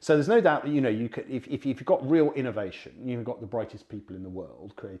 So there's no doubt that you could, if you've got real innovation, you've got the brightest people in the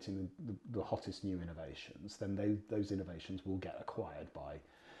world creating the hottest new innovations, then those innovations will get acquired by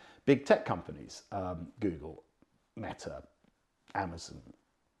big tech companies, Google, Meta, Amazon,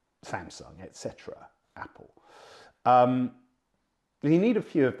 Samsung, etc., Apple. You need a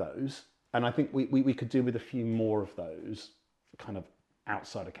few of those, and I think we could do with a few more of those kind of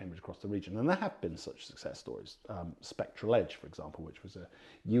outside of Cambridge across the region. And there have been such success stories. Spectral Edge, for example, which was a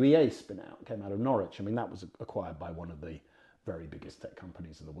UEA spin out, came out of Norwich. I mean, that was acquired by one of the very biggest tech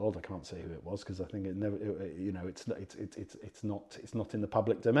companies in the world. I can't say who it was because I think it's not in the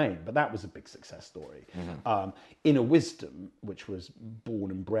public domain. But that was a big success story. Inner Wisdom, which was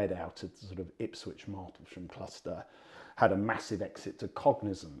born and bred out of the sort of Ipswich Martlesham cluster, had a massive exit to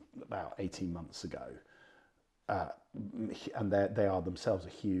Cognizant about 18 months ago. And they are themselves a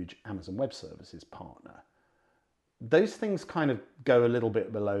huge Amazon Web Services partner. Those things kind of go a little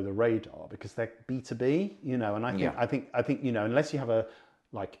bit below the radar because they're B2B, and I think unless you have a,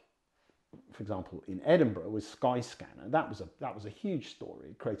 like, for example, in Edinburgh with Skyscanner, that was a huge story.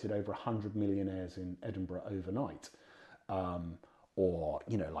 It created over 100 millionaires in Edinburgh overnight, or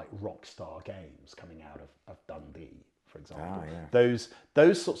like Rockstar Games coming out of Dundee, for example. Those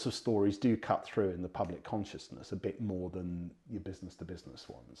sorts of stories do cut through in the public consciousness a bit more than your business to business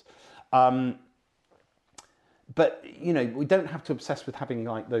ones. But we don't have to obsess with having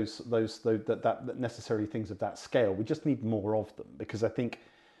like those that necessarily things of that scale. We just need more of them, because I think,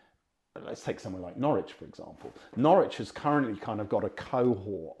 let's take somewhere like Norwich, for example. Norwich has currently kind of got a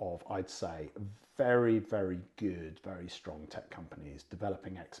cohort of, I'd say, very, very good, very strong tech companies,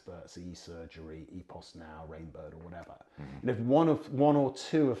 developing experts, eSurgery, EPOS Now, Rainbird, or whatever. And if one or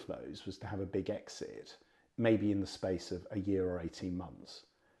two of those was to have a big exit, maybe in the space of a year or 18 months,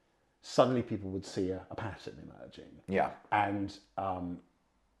 suddenly people would see a pattern emerging. Yeah. And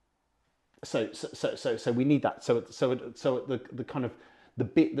so we need that. So the kind of the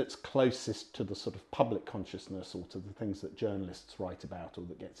bit that's closest to the sort of public consciousness, or to the things that journalists write about, or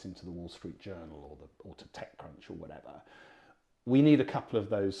that gets into the Wall Street Journal or to TechCrunch or whatever, we need a couple of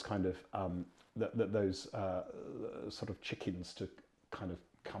those kind of those sort of chickens to kind of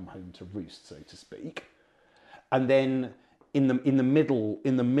come home to roost, so to speak. And then in the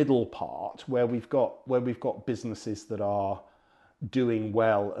middle part, where we've got businesses that are doing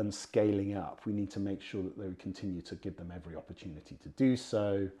well and scaling up, we need to make sure that we continue to give them every opportunity to do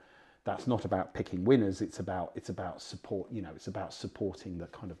so. That's not about picking winners. It's about support. It's about supporting the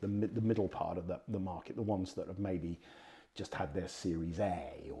kind of the middle part of the market, the ones that have maybe just had their Series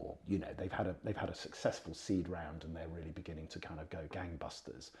A, or they've had a successful seed round and they're really beginning to kind of go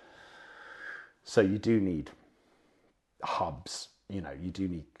gangbusters. So you do need hubs. You do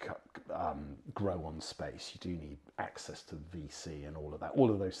need grow on space. You do need access to VC and all of that. All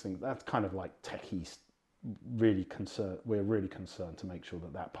of those things. That's kind of like Tech East. We're really concerned to make sure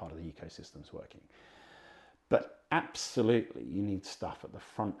that part of the ecosystem is working. But absolutely, you need stuff at the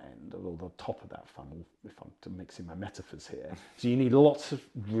front end or the top of that funnel, if I'm mixing my metaphors here. So you need lots of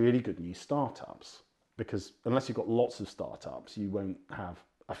really good new startups, because unless you've got lots of startups, you won't have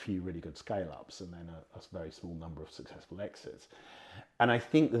a few really good scale-ups and then a very small number of successful exits. And I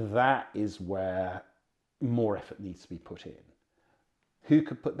think that is where more effort needs to be put in. Who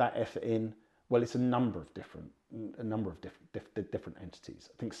could put that effort in? Well, it's a number of different entities.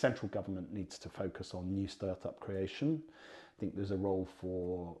 I think central government needs to focus on new startup creation. I think there's a role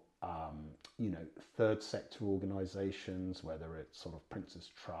for third sector organisations, whether it's sort of Prince's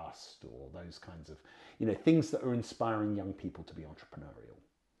Trust or those kinds of things that are inspiring young people to be entrepreneurial.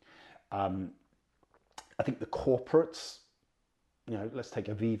 I think the corporates, let's take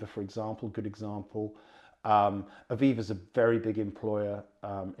Aviva, for example, good example. Aviva is a very big employer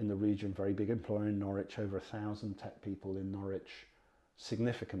in the region, very big employer in Norwich, over 1,000 tech people in Norwich,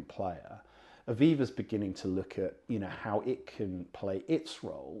 significant player. Aviva's beginning to look at, how it can play its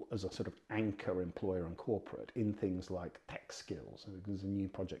role as a sort of anchor employer and corporate in things like tech skills. And there's a new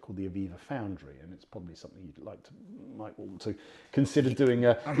project called the Aviva Foundry, and it's probably something you'd might want to consider doing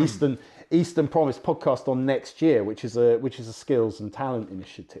a Eastern Promise podcast on next year, which is a skills and talent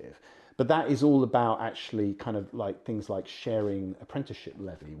initiative. But that is all about actually kind of like things like sharing apprenticeship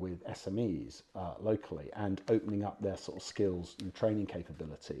levy with SMEs locally and opening up their sort of skills and training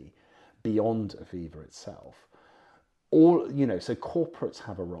capability beyond Aviva itself. So corporates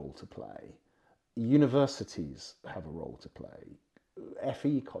have a role to play, universities have a role to play,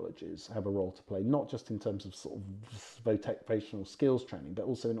 FE colleges have a role to play, not just in terms of sort of vocational skills training, but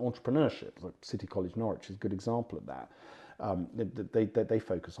also in entrepreneurship. Like City College Norwich is a good example of that. They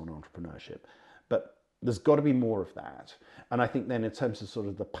focus on entrepreneurship, but there's got to be more of that. And I think then in terms of sort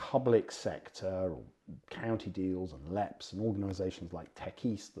of the public sector or county deals and LEPs and organisations like Tech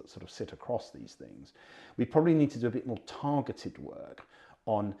East that sort of sit across these things, we probably need to do a bit more targeted work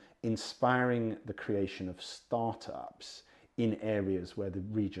on inspiring the creation of startups in areas where the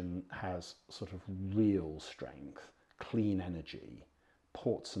region has sort of real strength: clean energy,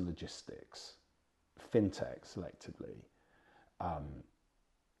 ports and logistics, fintech selectively,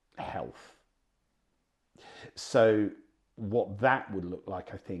 health. So what that would look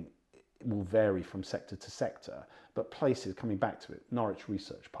like, I think, will vary from sector to sector, but places, coming back to it, Norwich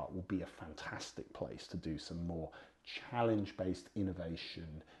Research Park will be a fantastic place to do some more challenge-based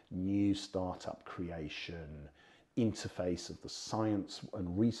innovation, new startup creation, interface of the science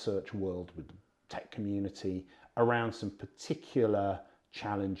and research world with the tech community around some particular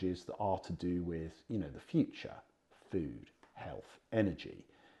challenges that are to do with, the future: food, health, energy.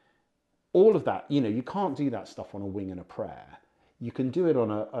 All of that, you can't do that stuff on a wing and a prayer. You can do it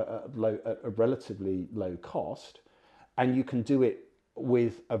on a relatively low cost, and you can do it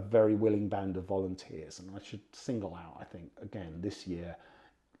with a very willing band of volunteers. And I should single out, I think, again, this year,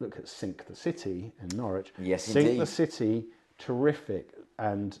 look at Sync the City in Norwich. Yes, Sync indeed. the City, terrific.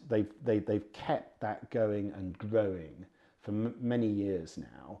 And they've kept that going and growing for many years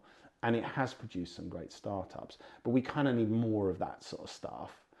now. And it has produced some great startups. But we kind of need more of that sort of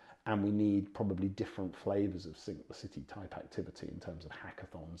stuff. And we need probably different flavours of Sync the City type activity in terms of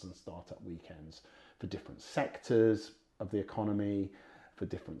hackathons and startup weekends for different sectors of the economy, for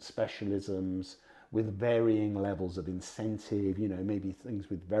different specialisms, with varying levels of incentive, maybe things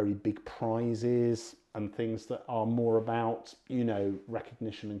with very big prizes and things that are more about,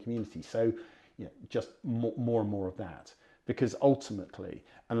 recognition and community. So, just more and more of that. Because ultimately,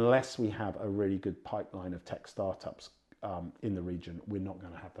 unless we have a really good pipeline of tech startups in the region, we're not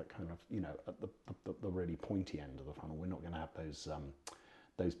going to have that kind of, at the really pointy end of the funnel. We're not going to have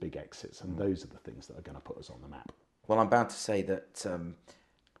those big exits, and those are the things that are going to put us on the map. Well, I'm about to say that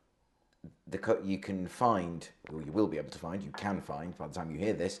you can find, or you will be able to find, you can find by the time you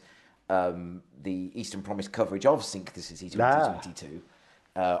hear this, the Eastern Promise coverage of Sync the City 2022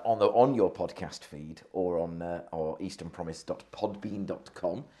 on your podcast feed or on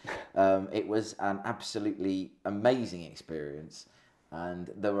easternpromise.podbean.com. It was an absolutely amazing experience,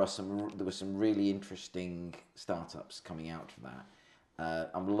 and there were some really interesting startups coming out from that.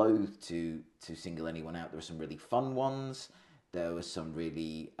 I'm loath to single anyone out. There were some really fun ones. There were some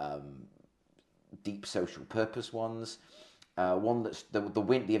really deep social purpose ones. One that's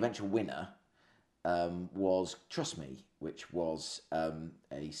the eventual winner was Trust Me, which was a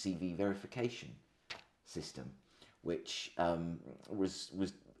CV verification system, which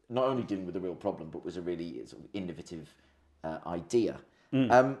was not only dealing with a real problem, but was a really sort of innovative idea.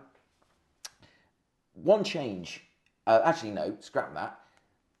 One change, actually no, scrap that.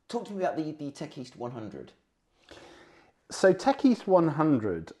 Talk to me about the Tech East 100. So Tech East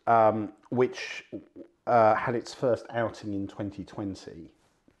 100, which had its first outing in 2020.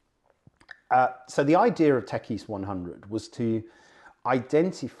 So the idea of Tech East 100 was to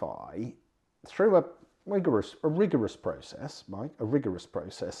identify, through a rigorous process, Mike, a rigorous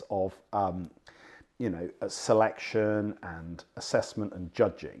process of a selection and assessment and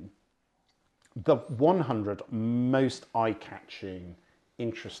judging, the 100 most eye-catching,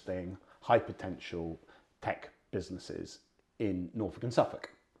 interesting, high potential tech businesses in Norfolk and Suffolk.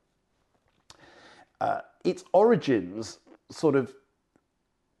 Its origins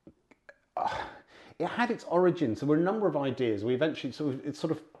it had its origins. There were a number of ideas. We eventually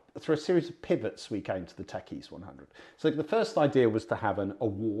through a series of pivots, we came to the Tech East 100. So the first idea was to have an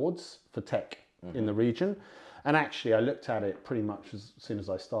awards for tech in the region. And actually, I looked at it pretty much as soon as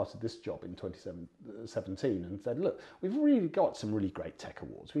I started this job in 2017 and said, look, we've really got some really great tech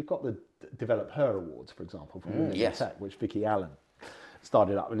awards. We've got the Develop Her Awards, for example, from Women in Tech, which Vicky Allen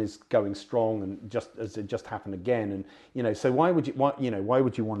started up and is going strong, and just as it just happened again. And so why would you want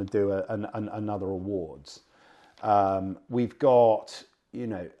to do another awards? We've got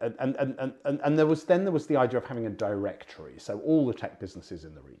and there was the idea of having a directory, so all the tech businesses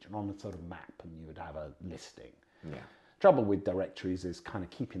in the region on a sort of map, and you would have a listing. Yeah. Trouble with directories is kind of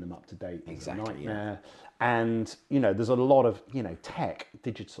keeping them up to date. Exactly, is a nightmare. And there's a lot of tech,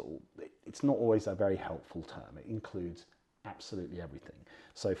 digital. It's not always a very helpful term. It includes absolutely everything.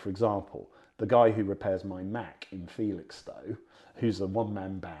 So, for example, the guy who repairs my Mac in Felixstowe, who's a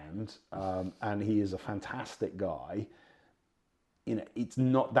one-man band, and he is a fantastic guy.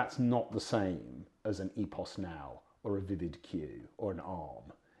 That's not the same as an EPOS Now or a Vivid Q or an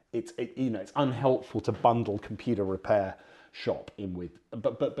ARM. It's unhelpful to bundle computer repair shop in with,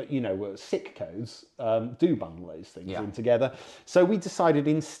 but SIC codes do bundle those things in together. So we decided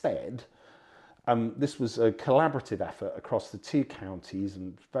instead, this was a collaborative effort across the two counties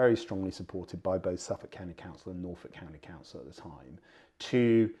and very strongly supported by both Suffolk County Council and Norfolk County Council at the time,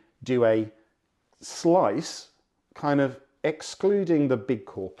 to do a slice, kind of excluding the big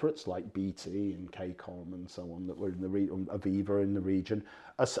corporates like BT and KCOM and so on that were in the Aviva in the region,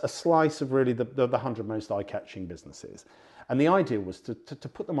 a slice of really the 100 most eye-catching businesses. And the idea was to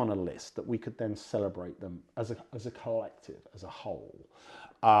put them on a list that we could then celebrate them as a collective, as a whole,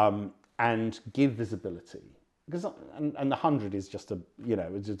 and give visibility. Because and the 100 is just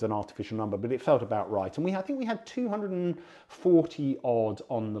it's just an artificial number, but it felt about right. And I think we had 240 odd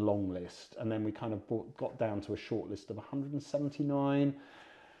on the long list, and then we kind of got down to a short list of 179.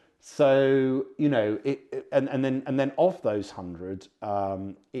 So and then of those 100,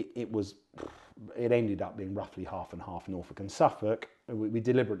 it ended up being roughly half and half Norfolk and Suffolk. We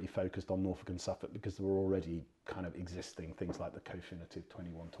deliberately focused on Norfolk and Suffolk because there were already kind of existing things like the Cofinitiv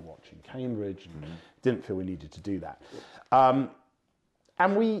 21 to watch in Cambridge, and didn't feel we needed to do that. And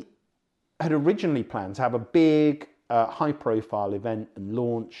we had originally planned to have a big high-profile event and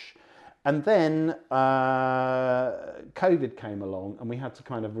launch, and then COVID came along and we had to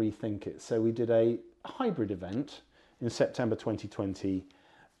kind of rethink it. So we did a hybrid event in September 2020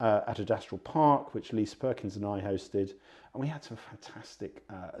 at Adastral Park, which Lisa Perkins and I hosted. And we had some fantastic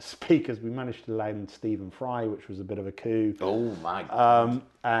speakers. We managed to land Stephen Fry, which was a bit of a coup. Oh my God.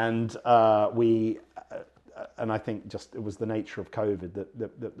 And I think just it was the nature of COVID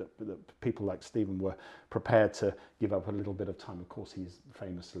that people like Stephen were prepared to give up a little bit of time. Of course, he's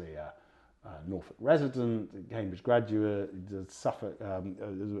famously a Norfolk resident, Cambridge graduate, Suffolk,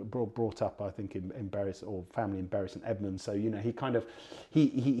 brought up, I think, in Bury, or family in Bury St Edmunds. So he kind of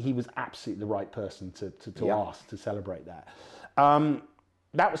he was absolutely the right person to ask to celebrate that.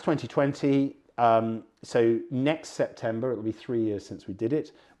 That was 2020. So next September, it'll be 3 years since we did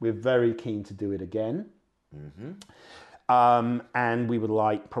it. We're very keen to do it again. And we would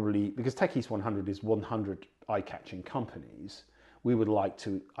like, probably, because Tech East 100 is 100 eye-catching companies, we would like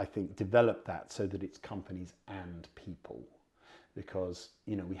to, I think, develop that so that it's companies and people, because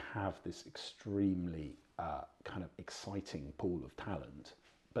we have this extremely kind of exciting pool of talent,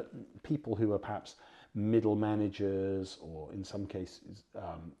 but people who are perhaps middle managers, or in some cases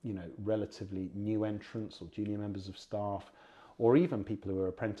relatively new entrants or junior members of staff, or even people who are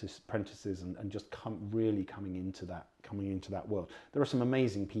apprentices and just really coming into that world. There are some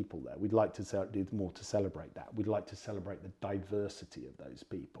amazing people there. We'd like to do more to celebrate that. We'd like to celebrate the diversity of those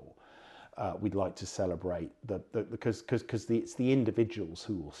people. We'd like to celebrate because it's the individuals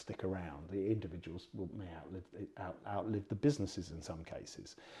who will stick around. The individuals may outlive the businesses in some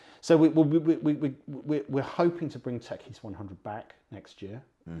cases. So we're hoping to bring Tech East 100 back next year.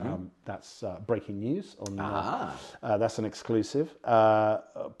 That's breaking news. That's an exclusive,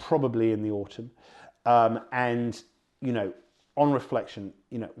 probably in the autumn. And on reflection,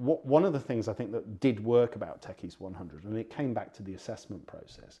 one of the things I think that did work about Tech East 100, and it came back to the assessment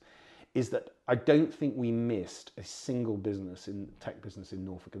process, is that I don't think we missed a single tech business in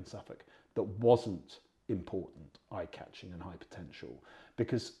Norfolk and Suffolk that wasn't important, eye-catching and high potential,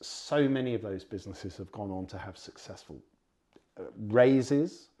 because so many of those businesses have gone on to have successful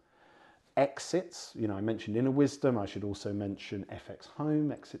raises, exits. I mentioned Inner Wisdom. I should also mention FX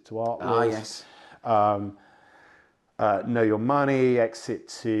Home, exit to Artlist. Yes. Know Your Money, exit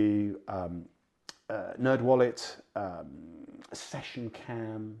to NerdWallet, Session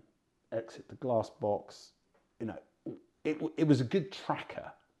Cam, exit to Glassbox. It was a good tracker.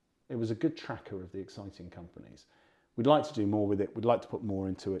 It was a good tracker of the exciting companies. We'd like to do more with it. We'd like to put more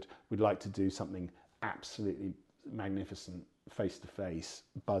into it. We'd like to do something absolutely magnificent, face-to-face,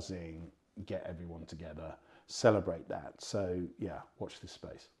 buzzing, get everyone together, celebrate that. So, yeah, watch this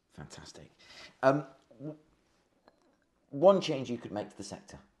space. Fantastic. one change you could make to the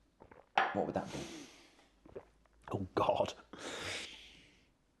sector, what would that be? Oh God.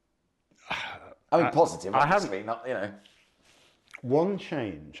 I mean, positive, obviously, not, you know. One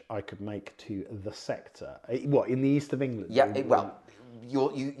change I could make to the sector. What, in the east of England? Yeah,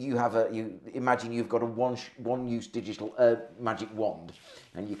 you imagine you've got a one use digital magic wand,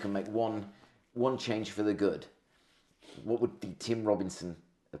 and you can make one change for the good. What would the Tim Robinson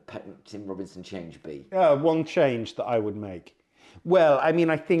change be? One change that I would make. Well, I mean,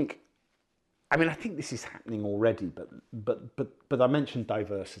 I think this is happening already, but I mentioned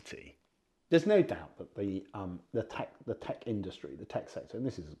diversity. There's no doubt that the tech industry, the tech sector, and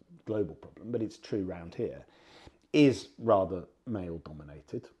this is a global problem, but it's true round here, is rather male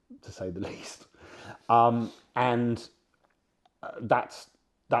dominated, to say the least, and that's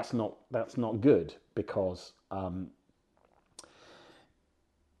not good, because I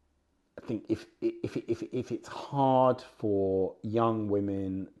think if it's harder for young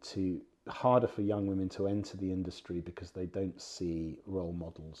women to enter the industry because they don't see role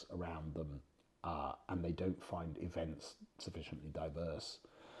models around them, and they don't find events sufficiently diverse,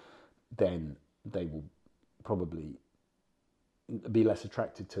 then they will probably be less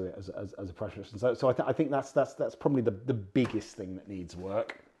attracted to it as a profession. So I think that's probably the biggest thing that needs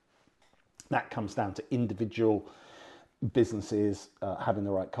work. That comes down to individual businesses having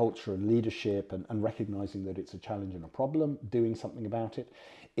the right culture and leadership, and recognizing that it's a challenge and a problem, doing something about it.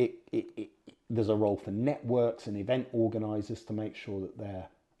 There's a role for networks and event organizers to make sure that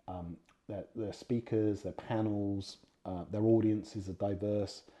their speakers, their panels, their audiences are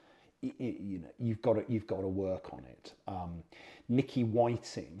diverse. You've got to work on it. Nikki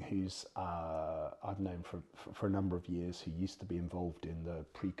Whiting, who's I've known for a number of years, who used to be involved in the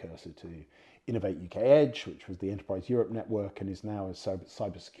precursor to Innovate UK Edge, which was the Enterprise Europe network, and is now a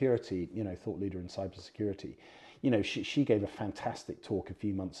cybersecurity, thought leader in cybersecurity. She gave a fantastic talk a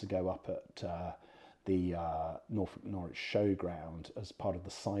few months ago up at the Norfolk-Norwich Showground as part of the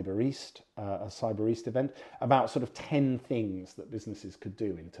Cyber East event, about sort of 10 things that businesses could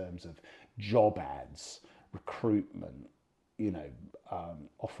do in terms of job ads, recruitment,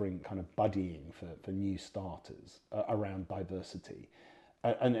 offering kind of buddying for new starters around diversity.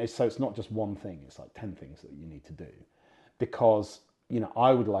 And so it's not just one thing, it's like 10 things that you need to do. Because,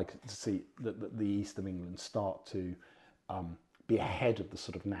 I would like to see that the East of England start to be ahead of the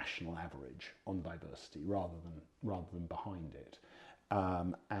sort of national average on diversity rather than behind it.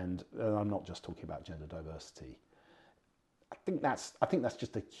 And I'm not just talking about gender diversity. I think that's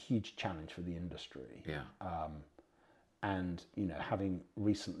just a huge challenge for the industry. Yeah. And having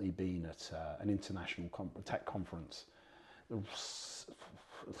recently been at an international tech conference, there was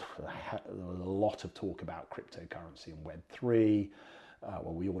a lot of talk about cryptocurrency and Web3.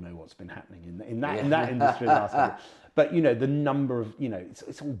 Well, we all know what's been happening in that industry last year. But the number of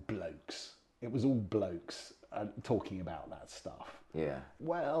it's all blokes. It was all blokes talking about that stuff. Yeah.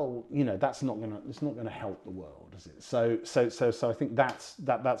 Well, it's not gonna help the world, is it? So I think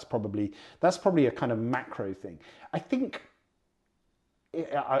that's probably a kind of macro thing. I think,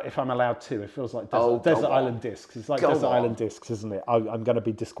 if I'm allowed to, it feels like Desert Island Discs. It's like Desert Island Discs, isn't it? I'm going to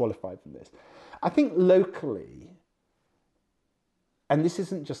be disqualified from this. I think locally, and this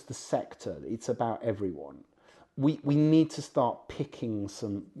isn't just the sector, it's about everyone. We need to start picking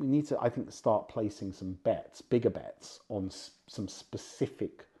some. We need to, I think, start placing some bets, bigger bets, on some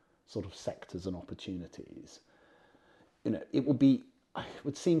specific sort of sectors and opportunities. It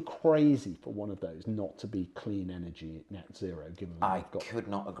would seem crazy for one of those not to be clean energy net zero, given that I could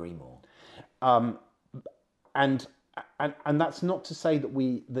not agree more. And that's not to say that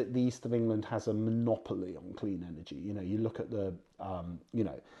the East of England has a monopoly on clean energy. You look at the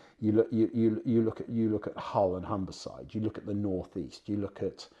you look at Hull and Humberside. You look at the northeast. You look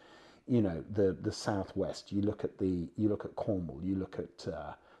at the southwest. You look at Cornwall. You look at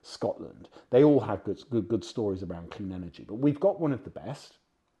Scotland. They all have good stories around clean energy, but we've got one of the best.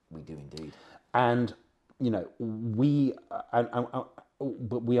 We do indeed. And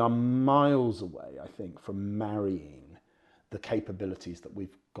but we are miles away, I think, from marrying the capabilities that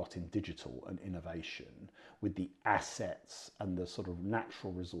we've got in digital and innovation with the assets and the sort of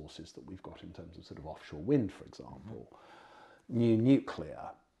natural resources that we've got in terms of sort of offshore wind, for example, new nuclear,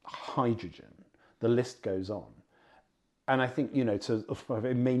 hydrogen. The list goes on. And I think,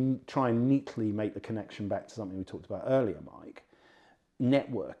 it may try and neatly make the connection back to something we talked about earlier, Mike,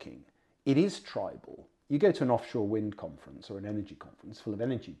 networking. It is tribal. You go to an offshore wind conference or an energy conference full of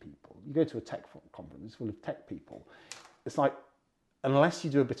energy people. You go to a tech conference full of tech people. It's like, unless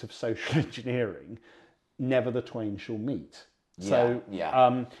you do a bit of social engineering, never the twain shall meet. So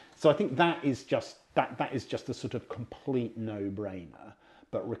I think that is just that is just a sort of complete no-brainer,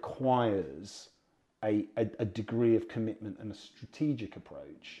 but requires a degree of commitment and a strategic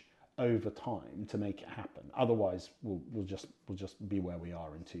approach over time to make it happen. Otherwise, we'll just be where we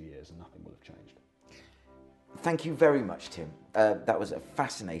are in 2 years and nothing will have changed. Thank you very much, Tim. That was a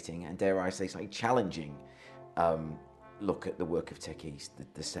fascinating and, dare I say, slightly challenging look at the work of Tech East,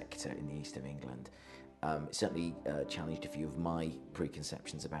 the sector in the east of England. It certainly challenged a few of my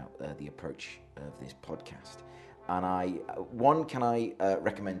preconceptions about the approach of this podcast. And can I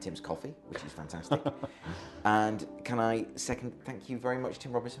recommend Tim's coffee, which is fantastic. And can I second, thank you very much,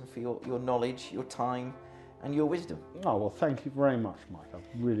 Tim Robinson, for your knowledge, your time, and your wisdom. Oh, well, thank you very much, Mike. I've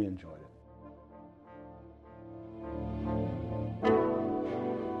really enjoyed it.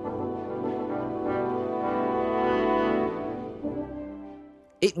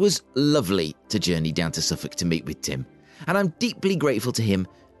 It was lovely to journey down to Suffolk to meet with Tim, and I'm deeply grateful to him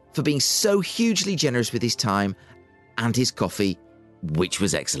for being so hugely generous with his time and his coffee, which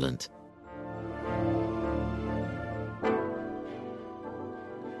was excellent.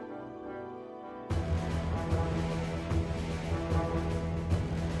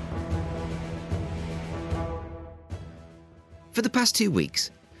 For the past 2 weeks,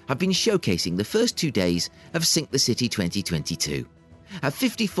 I've been showcasing the first 2 days of Sync the City 2022, a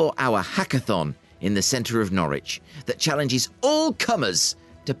 54-hour hackathon in the centre of Norwich that challenges all comers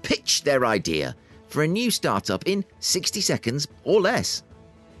to pitch their idea for a new startup in 60 seconds or less.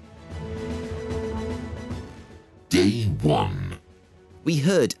 Day 1. We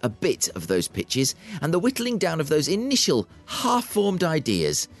heard a bit of those pitches and the whittling down of those initial half-formed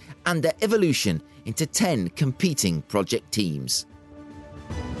ideas and their evolution into 10 competing project teams.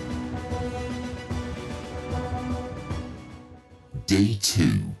 Day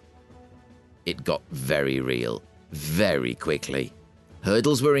 2. It got very real, very quickly.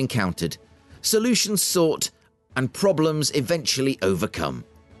 Hurdles were encountered, solutions sought, and problems eventually overcome.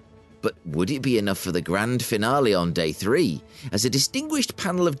 But would it be enough for the grand finale on day 3, as a distinguished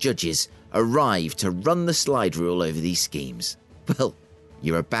panel of judges arrived to run the slide rule over these schemes? Well,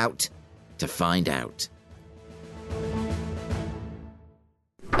 you're about to find out.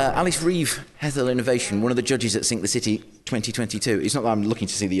 Alice Reeve, Hethel Innovation, one of the judges at Sync the City 2022. It's not that I'm looking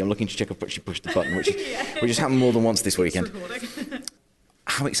to see I'm looking to check if she pushed the button, which has happened more than once this weekend.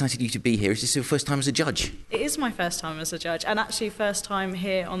 How excited are you to be here? Is this your first time as a judge? It is my first time as a judge, and actually first time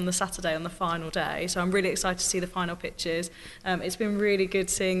here on the Saturday, on the final day. So I'm really excited to see the final pictures. It's been really good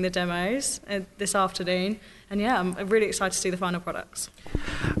seeing the demos this afternoon. And yeah, I'm really excited to see the final products.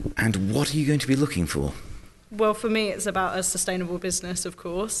 And what are you going to be looking for? Well, for me, it's about a sustainable business, of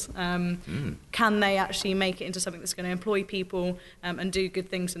course. Can they actually make it into something that's going to employ people and do good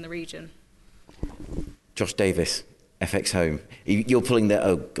things in the region? Josh Davis, FX Home. You're pulling the,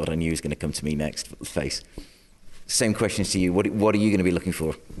 oh God, I knew he was going to come to me next, face. Same questions to you. What are you going to be looking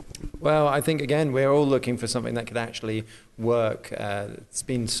for? Well, I think, again, we're all looking for something that could actually work. It's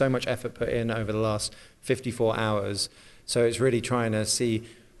been so much effort put in over the last 54 hours. So it's really trying to see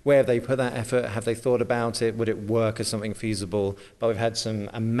where have they put that effort, have they thought about it, would it work as something feasible? But we've had some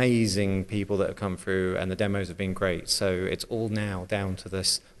amazing people that have come through and the demos have been great. So it's all now down to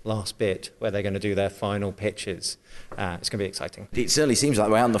this last bit where they're going to do their final pitches. It's going to be exciting. It certainly seems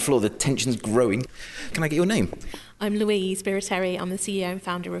like we're out on the floor, the tension's growing. Can I get your name? I'm Louise Biriteri. I'm the CEO and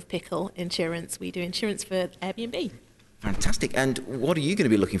founder of Pickle Insurance. We do insurance for Airbnb. Fantastic. And what are you going to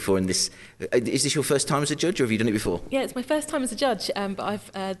be looking for in this? Is this your first time as a judge, or have you done it before? Yeah, it's my first time as a judge, but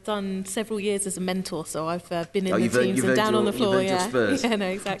I've done several years as a mentor, so I've been in the teams and down on the floor. Yeah, yeah, no,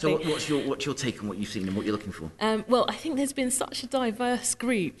 exactly. So what's your take on what you've seen and what you're looking for? Well, I think there's been such a diverse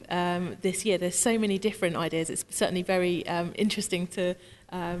group this year. There's so many different ideas. It's certainly very interesting to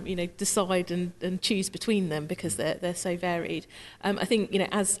decide and choose between them because they're so varied. I think,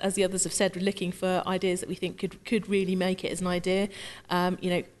 as the others have said, we're looking for ideas that we think could really make it as an idea.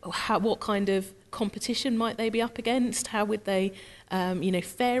 What kind of competition might they be up against? How would they,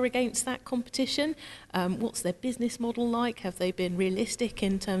 fare against that competition? What's their business model like? Have they been realistic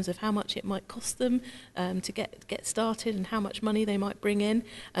in terms of how much it might cost them to get started and how much money they might bring in?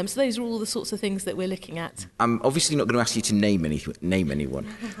 So those are all the sorts of things that we're looking at. I'm obviously not going to ask you to name anyone,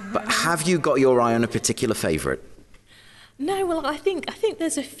 but have you got your eye on a particular favourite? No, well, I think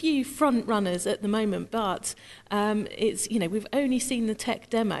there's a few front runners at the moment, but it's we've only seen the tech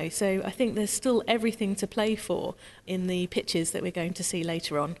demo, so I think there's still everything to play for in the pitches that we're going to see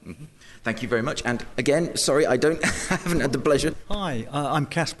later on. Mm-hmm. Thank you very much. And again, sorry, I haven't had the pleasure. Hi, I'm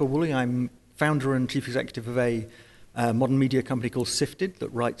Caspar Woolley. I'm founder and chief executive of a modern media company called Sifted that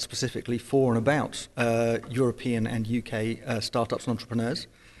writes specifically for and about European and UK startups and entrepreneurs.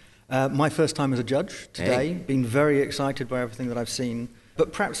 My first time as a judge today, been very excited by everything that I've seen.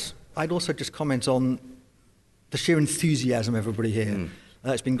 But perhaps I'd also just comment on the sheer enthusiasm of everybody here.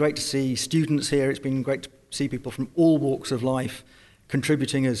 It's been great to see students here. It's been great to see people from all walks of life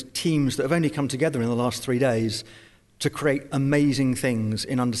contributing as teams that have only come together in the last 3 days to create amazing things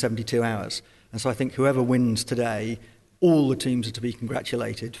in under 72 hours. And so I think whoever wins today, all the teams are to be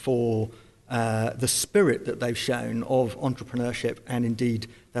congratulated for the spirit that they've shown of entrepreneurship and indeed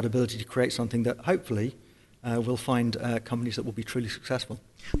that ability to create something that hopefully will find companies that will be truly successful.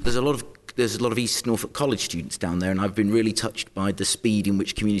 There's a lot of East Norfolk College students down there, and I've been really touched by the speed in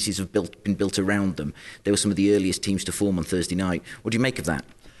which communities have been built around them. They were some of the earliest teams to form on Thursday night. What do you make of that?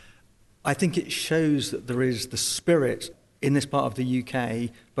 I think it shows that there is the spirit in this part of the UK,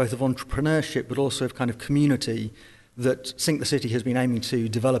 both of entrepreneurship but also of kind of community, that Sync the City has been aiming to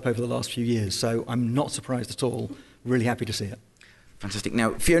develop over the last few years. So I'm not surprised at all. Really happy to see it. Fantastic.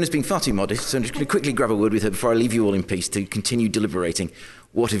 Now, Fiona's been far too modest, so I'm just going to quickly grab a word with her before I leave you all in peace to continue deliberating.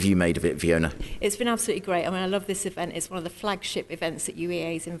 What have you made of it, Fiona? It's been absolutely great. I mean, I love this event. It's one of the flagship events that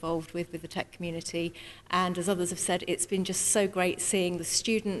UEA is involved with the tech community. And as others have said, it's been just so great seeing the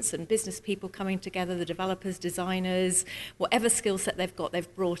students and business people coming together, the developers, designers, whatever skill set they've got,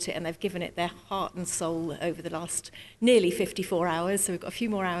 they've brought it and they've given it their heart and soul over the last nearly 54 hours. So we've got a few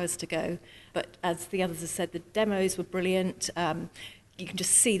more hours to go. But as the others have said, the demos were brilliant. You can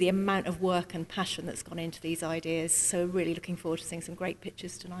just see the amount of work and passion that's gone into these ideas. So really looking forward to seeing some great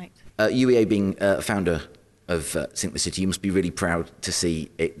pictures tonight. UEA being a founder of Sync the City, you must be really proud to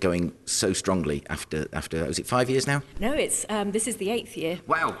see it going so strongly after was it 5 years now? No, it's this is the 8th year.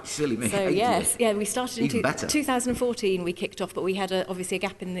 Wow, silly me. So yes, yeah, we started in 2014. We kicked off, but we had obviously a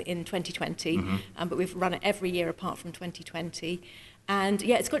gap in 2020. But we've run it every year apart from 2020. And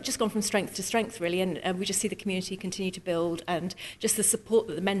yeah, it's just gone from strength to strength, really, and we just see the community continue to build, and just the support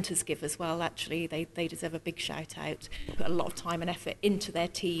that the mentors give as well. Actually, they deserve a big shout out. Put a lot of time and effort into their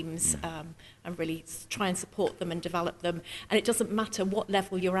teams, and really try and support them and develop them. And it doesn't matter what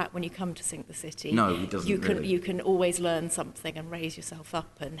level you're at when you come to Sync the City. No, it doesn't. You can always learn something and raise yourself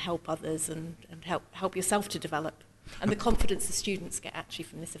up and help others and help yourself to develop. And the confidence the students get actually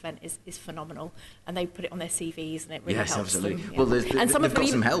from this event is phenomenal, and they put it on their CVs, and it really helps absolutely. them. Yeah. Well, they've got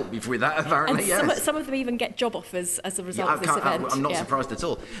some help with that, apparently. And some of them even get job offers as a result of this event. I'm not surprised at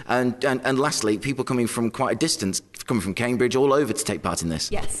all. And lastly, people coming from quite a distance, coming from Cambridge, all over to take part in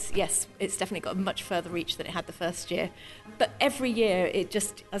this. Yes, it's definitely got a much further reach than it had the first year. But every year, it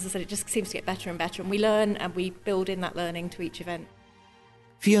just, as I said, it just seems to get better and better, and we learn and we build in that learning to each event.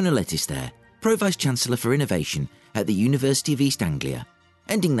 Fiona Lettis there, Pro Vice-Chancellor for Innovation at the University of East Anglia,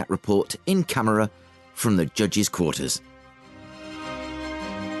 ending that report in camera from the judges' quarters.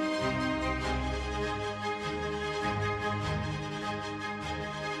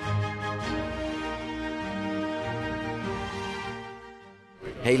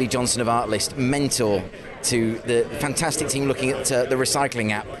 Hayley Johnson of Artlist, mentor to the fantastic team looking at the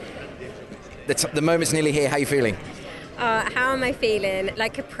recycling app. The moment's nearly here. How are you feeling? How am I feeling?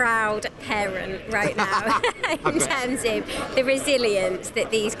 Like a proud parent right now in terms of the resilience that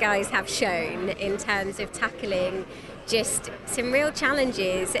these guys have shown in terms of tackling just some real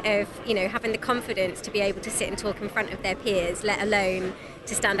challenges of, having the confidence to be able to sit and talk in front of their peers, let alone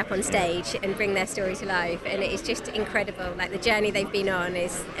to stand up on stage and bring their story to life. And it is just incredible. Like, the journey they've been on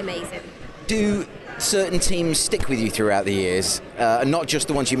is amazing. Do certain teams stick with you throughout the years, and not just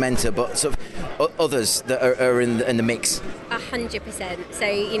the ones you mentor, but sort of others that are in the mix? 100%. So,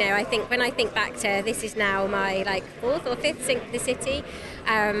 I think when I think back to this is now my 4th or 5th Sync the City,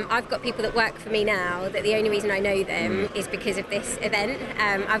 I've got people that work for me now that the only reason I know them is because of this event.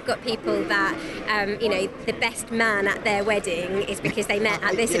 I've got people that, the best man at their wedding is because they met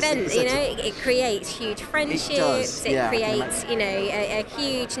at this event. It creates huge friendships. It creates, a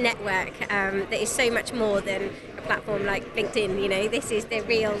huge network that is so much more than a platform like LinkedIn. This is the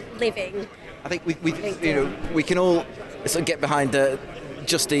real living. I think we can all sort of get behind the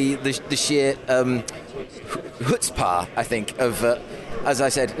sheer chutzpah, I think, of as I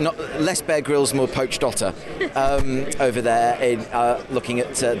said, not less Bear Grylls, more poached otter over there in looking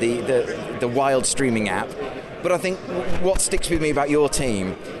at the wild streaming app. But I think what sticks with me about your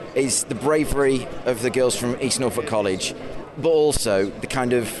team is the bravery of the girls from East Norfolk College, but also the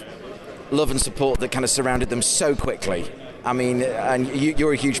kind of love and support that kind of surrounded them so quickly. I mean, and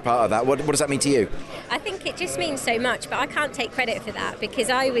you're a huge part of that. What does that mean to you? I think it just means so much, but I can't take credit for that because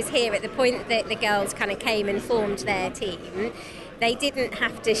I was here at the point that the girls kind of came and formed their team. They didn't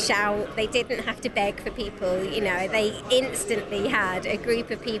have to shout, they didn't have to beg for people, they instantly had a group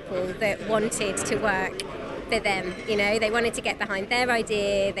of people that wanted to work for them. You know, they wanted to get behind their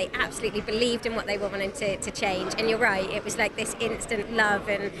idea. They absolutely believed in what they were wanting to change. And you're right, it was like this instant love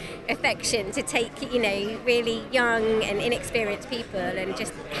and affection to take, you know, really young and inexperienced people and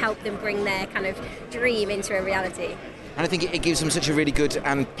just help them bring their kind of dream into a reality. And I think it gives them such a really good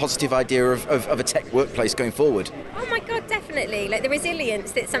and positive idea of a tech workplace going forward. Oh my God, definitely. Like the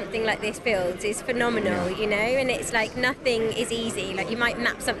resilience that something like this builds is phenomenal, you know, and it's like nothing is easy. Like you might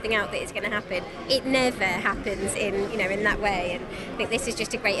map something out that it's going to happen. It never happens in, you know, in that way. And I think this is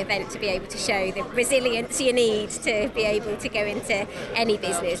just a great event to be able to show the resilience you need to be able to go into any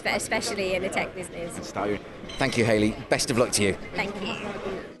business, but especially in a tech business. Thank you, Hayley. Best of luck to you. Thank you.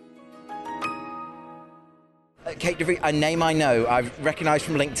 Kate de Vries, a name I know, I've recognised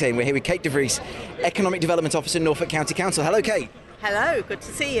from LinkedIn. We're here with Kate de Vries, Economic Development Officer, Norfolk County Council. Hello, Kate. Hello, good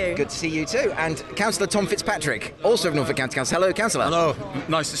to see you. Good to see you too. And Councillor Tom Fitzpatrick, also of Norfolk County Council. Hello, Councillor. Hello,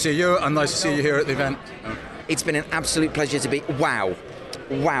 nice to see you and nice to see you here at the event. It's been an absolute pleasure to be... Wow,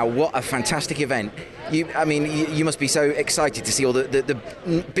 what a fantastic event. You must be so excited to see all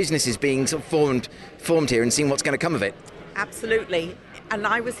the businesses being sort of formed here and seeing what's going to come of it. Absolutely. And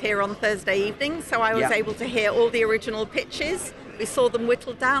I was here on Thursday evening, so I was able to hear all the original pitches. We saw them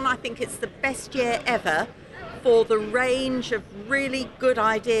whittled down. I think it's the best year ever for the range of really good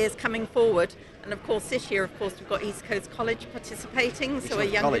ideas coming forward. And of course, this year, we've got East Coast College participating, so a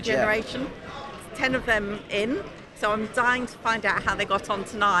younger generation. 10 of them in. So I'm dying to find out how they got on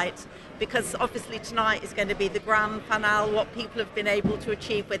tonight, because obviously tonight is going to be the grand finale, what people have been able to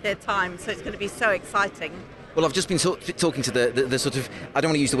achieve with their time. So it's going to be so exciting. Well, I've just been talking to the sort of, I don't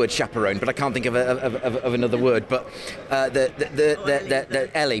want to use the word chaperone, but I can't think of another word, but the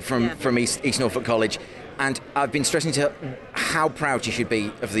Ellie from East Norfolk College, and I've been stressing to her how proud she should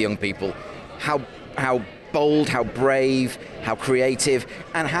be of the young people, how bold, how brave, how creative,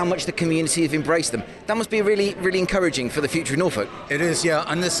 and how much the community have embraced them. That must be really, really encouraging for the future of Norfolk. It is, yeah,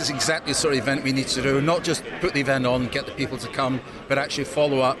 and this is exactly the sort of event we need to do. Not just put the event on, get the people to come, but actually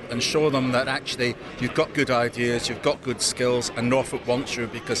follow up and show them that actually you've got good ideas, you've got good skills, and Norfolk wants you,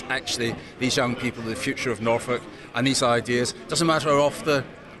 because actually these young people are the future of Norfolk, and these ideas, doesn't matter off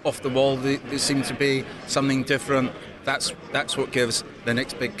the wall, they seem to be something different. That's what gives the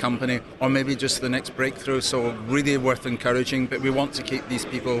next big company, or maybe just the next breakthrough. So really worth encouraging. But we want to keep these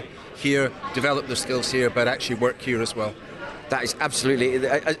people here, develop their skills here, but actually work here as well. That is absolutely,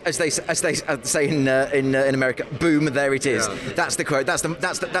 as they say in America, boom, there it is. Yeah. That's the quote. That's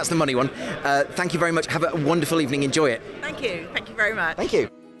the money one. Thank you very much. Have a wonderful evening. Enjoy it. Thank you. Thank you very much. Thank you.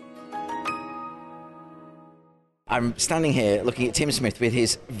 I'm standing here looking at Tim Smith with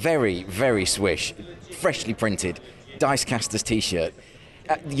his very, very swish, freshly printed Dicecasters t-shirt.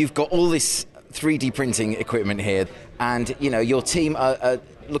 You've got all this 3D printing equipment here, and your team are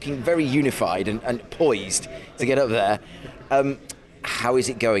looking very unified and poised to get up there. How is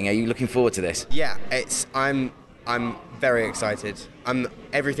it going? Are you looking forward to this? Yeah, I'm very excited.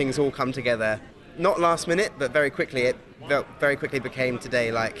 Everything's all come together, not last minute, but very quickly. It very quickly became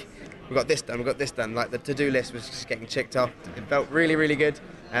today. Like, we got this done. Like, the to-do list was just getting checked off. It felt really, really good.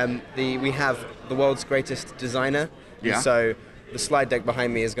 We have the world's greatest designer. Yeah. So the slide deck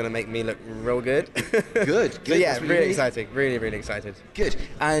behind me is going to make me look real good. Good. So yeah, really exciting. Really, really excited. Good.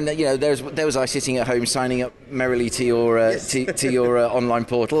 And there was I sitting at home signing up merrily to your to your online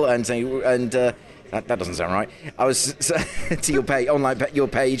portal and saying that doesn't sound right. I was to your page, your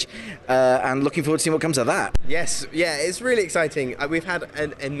page, and looking forward to seeing what comes of that. Yes, yeah, it's really exciting. We've had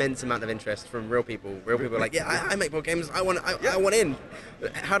an immense amount of interest from real people. Real people are like, yeah, I make board games. I want in.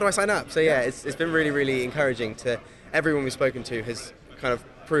 How do I sign up? So yeah, it's been really, really encouraging to everyone we've spoken to has kind of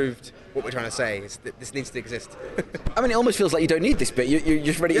proved what we're trying to say. This needs to exist. I mean, it almost feels like you don't need this bit. You're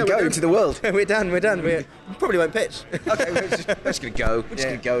just ready to go into the world. We're done. We probably won't pitch. Okay, we're just going to go. We're just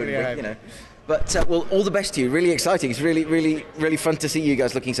going to go. And, But well, all the best to you. Really exciting. It's really, really, really fun to see you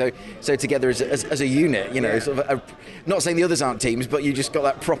guys looking so together as a unit. Sort of not saying the others aren't teams, but you just got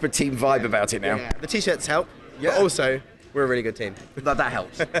that proper team vibe about it now. Yeah. The t-shirts help, but also we're a really good team. That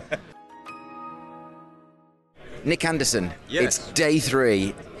helps. Nick Anderson. Yes. It's day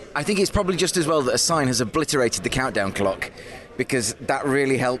 3. I think it's probably just as well that a sign has obliterated the countdown clock, because that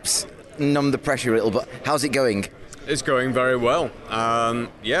really helps numb the pressure a little. But how's it going? It's going very well. I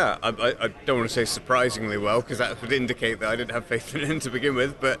don't want to say surprisingly well, because that would indicate that I didn't have faith in it to begin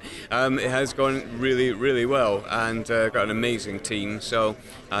with, but it has gone really, really well, and got an amazing team, so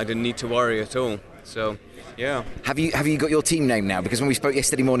I didn't need to worry at all. So, yeah. Have you got your team name now? Because when we spoke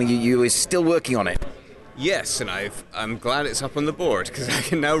yesterday morning, you were still working on it. Yes, and I'm glad it's up on the board, because I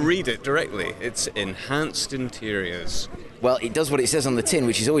can now read it directly. It's Enhanced Interiors. Well, it does what it says on the tin,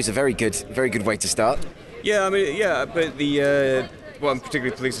 which is always a very good way to start. Yeah, I mean, yeah, but the what I'm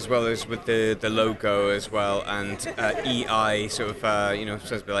particularly pleased as well is with the logo as well, and EI sort of supposed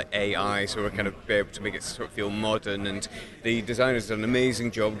to be like AI, so we're kind of be able to make it sort of feel modern, and the designers did an amazing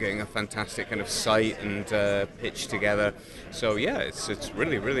job getting a fantastic kind of site and pitch together. So yeah, it's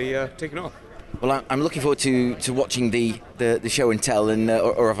really taken off. Well, I'm looking forward to watching the show and tell, and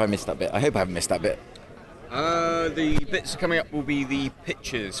or have I missed that bit? I hope I haven't missed that bit. The bits coming up will be the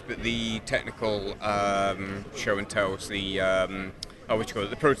pictures, but the technical show and tells, the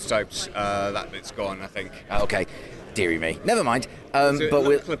the prototypes, that bit's gone, I think. Okay, dearie me. Never mind. There's but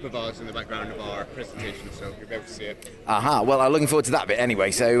a clip of ours in the background of our presentation, so you'll be able to see it. Aha. Well, I'm looking forward to that bit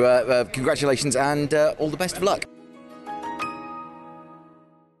anyway. So, congratulations and all the best of luck.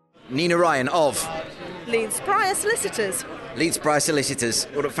 Nina Ryan of Leeds Prior Solicitors. Leeds Prior Solicitors.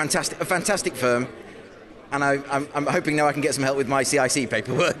 What a fantastic firm. And I'm hoping now I can get some help with my CIC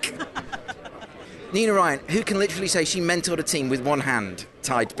paperwork. Nina Ryan, who can literally say she mentored a team with one hand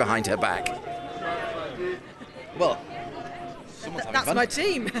tied behind her back? Well, someone's having That's fun. my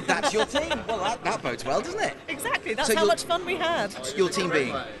team. That's your team. Well, that bodes well, doesn't it? Exactly. That's So how you'll- much fun we had. Your team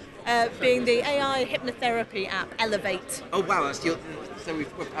being? Being the AI hypnotherapy app Elevate. Oh wow, that's your. So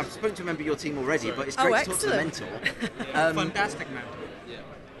I've spoken to a member of your team already, but it's great to talk to the mentor. Fantastic mentor.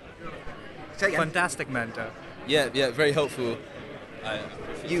 Say again. Fantastic mentor. Yeah, very helpful.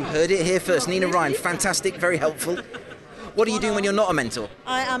 You heard it here first. Nina Ryan, fantastic, very helpful. What are you doing when you're not a mentor?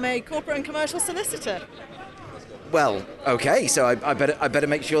 I am a corporate and commercial solicitor. Well, okay, so I better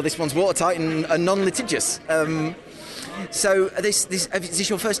make sure this one's watertight and non-litigious. So is this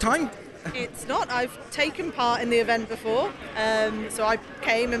your first time? It's not. I've taken part in the event before. So I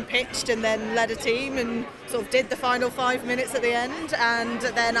came and pitched and then led a team and sort of did the final 5 minutes at the end, and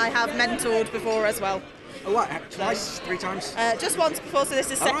then I have mentored before as well. Oh, what? Twice? 3 times? Just once before, so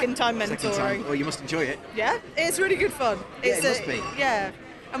this is second time mentoring. Second time. Oh, you must enjoy it. Yeah, it's really good fun. Yeah, it must be. Yeah.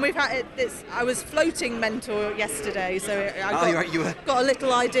 And we've had I was floating mentor yesterday, so I got a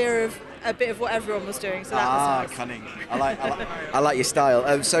little idea of a bit of what everyone was doing. So that was nice. Cunning. I like your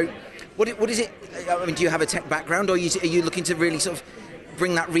style. So, what is it? I mean, do you have a tech background, or are you looking to really sort of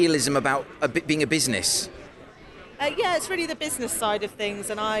bring that realism about being a business? Yeah, it's really the business side of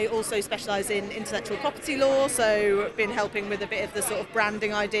things, and I also specialise in intellectual property law, so I've been helping with a bit of the sort of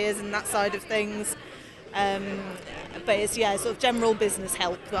branding ideas and that side of things. But it's sort of general business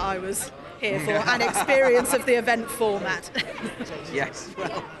help that I was here for, and experience of the event format. Yes,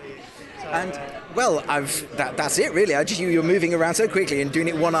 well, that's it really. You're moving around so quickly and doing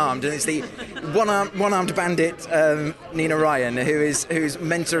it one-armed, and it's the one-armed bandit Nina Ryan who's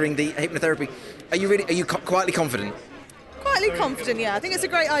mentoring the hypnotherapy. Are you quietly confident? Quietly confident, yeah. I think it's a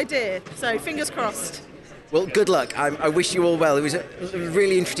great idea. So fingers crossed. Well, good luck. I wish you all well. It was a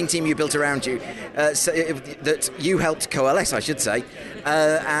really interesting team you built around you, that you helped coalesce, I should say.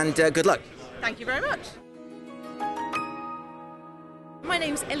 And good luck. Thank you very much. My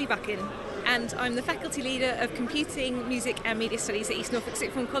name's Ellie Buckin, and I'm the faculty leader of Computing, Music and Media Studies at East Norfolk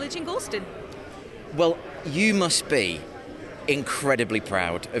Sixth Form College in Galston. Well, you must be incredibly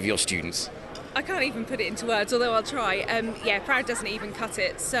proud of your students. I can't even put it into words, although I'll try. Proud doesn't even cut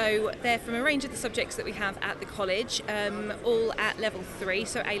it. So they're from a range of the subjects that we have at the college, all at level 3,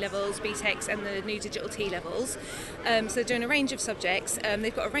 so A-levels, BTECs and the new digital T-levels. So they're doing a range of subjects.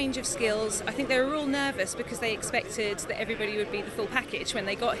 They've got a range of skills. I think they were all nervous because they expected that everybody would be the full package when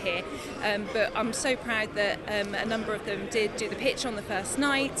they got here. But I'm so proud that a number of them did do the pitch on the first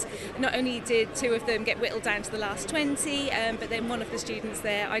night. Not only did 2 of them get whittled down to the last 20, but then one of the students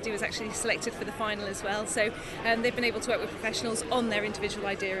there, IDU, was actually selected for the final as well. So they've been able to work with professionals on their individual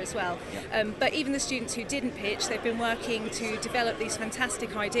idea as well. But even the students who didn't pitch, they've been working to develop these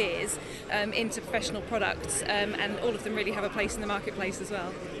fantastic ideas into professional products, and all of them really have a place in the marketplace as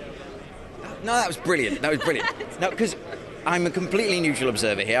well. No, that was brilliant. No, because I'm a completely neutral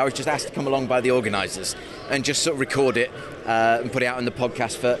observer here. I was just asked to come along by the organisers and just sort of record it and put it out on the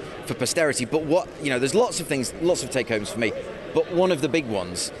podcast for posterity. But there's lots of things, lots of take-homes for me. But one of the big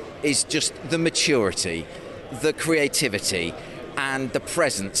ones is just the maturity, the creativity, and the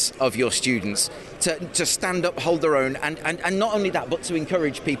presence of your students to stand up, hold their own, and not only that, but to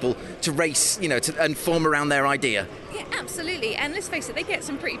encourage people to race, and form around their idea. Yeah, absolutely. And let's face it, they get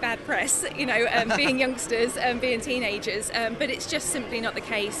some pretty bad press, being youngsters, being teenagers, but it's just simply not the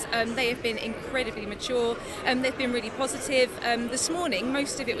case. They have been incredibly mature, they've been really positive. This morning,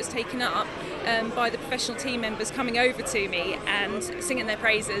 most of it was taken up by the professional team members coming over to me and singing their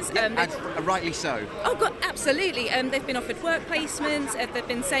praises. And rightly so. Oh, God, absolutely. They've been offered work placements, they've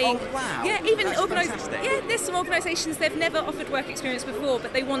been saying... Oh, wow. Yeah, even there's some organisations they've never offered work experience before,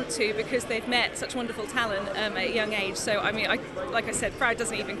 but they want to because they've met such wonderful talent at a young age. So I mean, like I said, Proud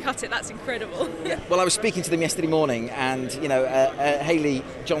doesn't even cut it. That's incredible. Yeah. Well, I was speaking to them yesterday morning, and Hayley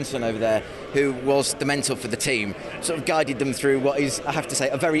Johnson over there, who was the mentor for the team, sort of guided them through what is, I have to say,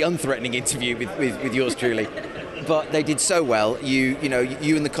 a very unthreatening interview with yours truly. But they did so well. You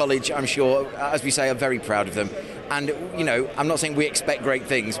and the college, I'm sure, as we say, are very proud of them. And, I'm not saying we expect great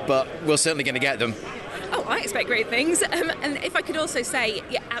things, but we're certainly going to get them. Oh, I expect great things. And if I could also say,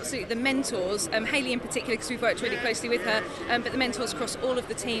 yeah, absolutely, the mentors, Hayley in particular, because we've worked really closely with her, but the mentors across all of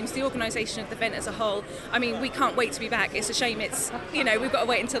the teams, the organisation of the event as a whole. I mean, we can't wait to be back. It's a shame it's, we've got to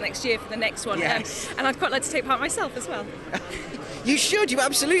wait until next year for the next one. Yes. And I'd quite like to take part myself as well. You should. You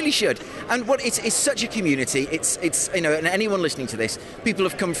absolutely should. And it's such a community. It's and anyone listening to this, people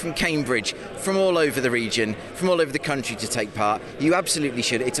have come from Cambridge, from all over the region, from all over the country to take part. You absolutely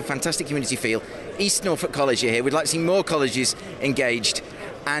should. It's a fantastic community feel. East Norfolk College are here. We'd like to see more colleges engaged.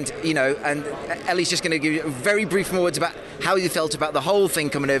 And and Ellie's just going to give you very brief words about how you felt about the whole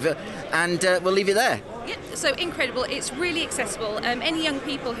thing coming over, and we'll leave it there. Yeah, so incredible. It's really accessible. Any young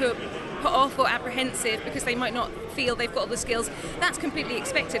people who are put off or apprehensive because they might not feel they've got all the skills, that's completely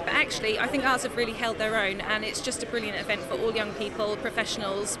expected, but actually I think ours have really held their own, and it's just a brilliant event for all young people,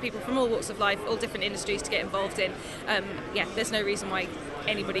 professionals, people from all walks of life, all different industries to get involved in. There's no reason why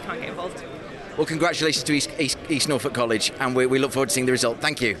anybody can't get involved. Well, congratulations to East Norfolk College, and we look forward to seeing the result.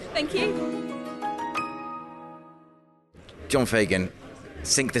 Thank you. Thank you. John Fagan,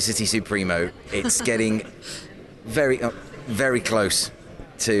 Sync the City Supremo. It's getting very, very close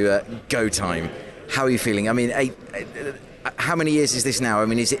to go time. How are you feeling? I mean, how many years is this now? I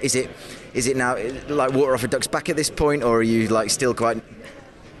mean, is it now like water off a duck's back at this point, or are you like still quite?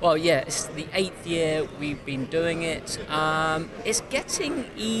 Well, yeah, it's the 8th year we've been doing it. It's getting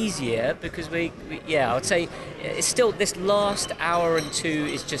easier because I would say it's still this last hour and two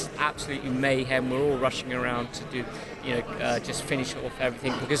is just absolutely mayhem. We're all rushing around to do, just finish off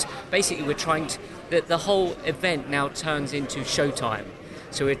everything because basically we're trying to. The whole event now turns into showtime.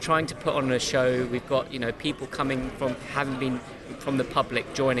 So we're trying to put on a show. We've got, people coming from the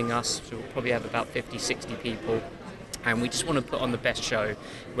public joining us. So we'll probably have about 50, 60 people. And we just want to put on the best show.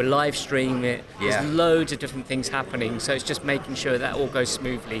 We're live streaming it. There's loads of different things happening. So it's just making sure that all goes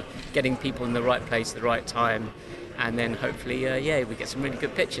smoothly, getting people in the right place at the right time. And then hopefully, we get some really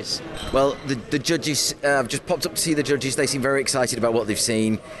good pictures. Well, the judges, I've just popped up to see the judges. They seem very excited about what they've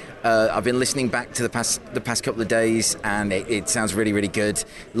seen. I've been listening back to the past couple of days, and it sounds really, really good.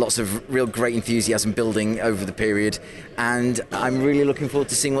 Lots of real great enthusiasm building over the period, and I'm really looking forward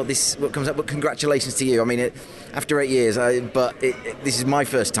to seeing what comes up. But congratulations to you. I mean, after 8 years, this is my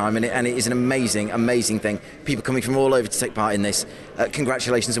first time, and it is an amazing, amazing thing. People coming from all over to take part in this.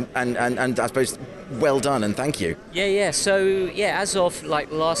 Congratulations, and I suppose well done, and thank you. Yeah. So as of like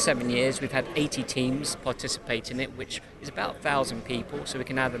the last 7 years, we've had 80 teams participate in it, which is about 1,000 people. So we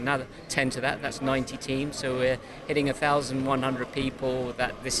can add another 10 to that. That's 90 teams. So we're hitting 1,100 people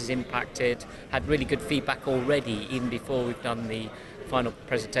that this has impacted. Had really good feedback already, even before we've done the final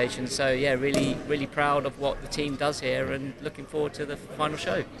presentation. So really, really proud of what the team does here, and looking forward to the final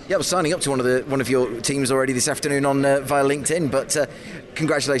show. Yeah, we're signing up to one of your teams already this afternoon on via LinkedIn. But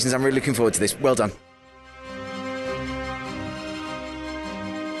congratulations! I'm really looking forward to this. Well done.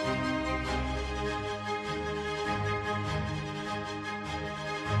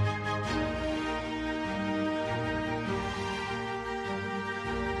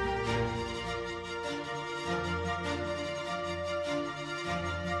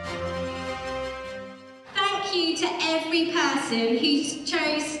 Who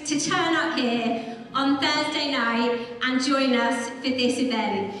chose to turn up here on Thursday night and join us for this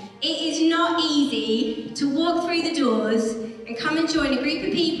event. It is not easy to walk through the doors and come and join a group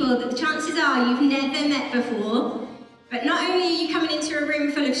of people that the chances are you've never met before, but not only are you coming into a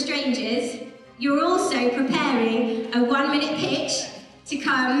room full of strangers, you're also preparing a 1-minute pitch to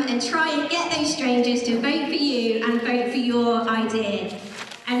come and try and get those strangers to vote for you and vote for your idea.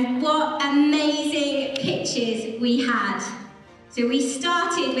 And what amazing pitches we had. So we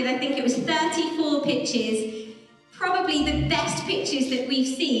started with, I think it was 34 pitches, probably the best pitches that we've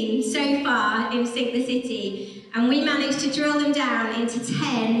seen so far in Sync the City. And we managed to drill them down into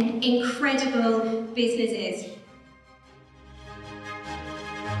 10 incredible businesses.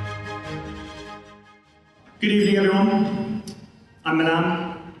 Good evening, everyone. I'm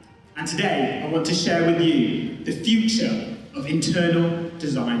Milan, and today I want to share with you the future of internal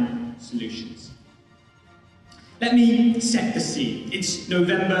design solutions. Let me set the scene. It's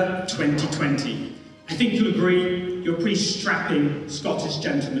November 2020. I think you'll agree you're pretty strapping Scottish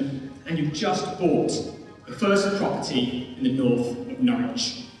gentlemen and you've just bought the first property in the north of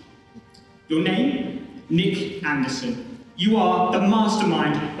Norwich. Your name? Nick Anderson. You are the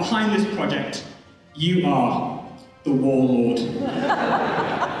mastermind behind this project. You are the warlord.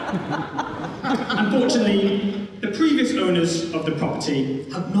 Unfortunately, the previous owners of the property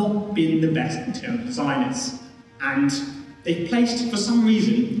have not been the best interior designers, and they've placed, for some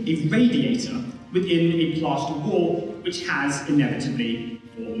reason, a radiator within a plaster wall which has inevitably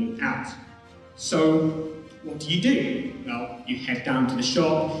fallen out. So, what do? Well, you head down to the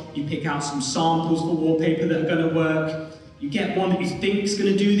shop, you pick out some samples for wallpaper that are going to work, you get one that you think is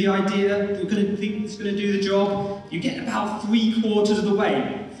going to do the idea, you're going to think it's going to do the job, you get about 3/4 of the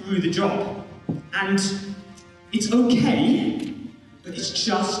way through the job. And it's okay, but it's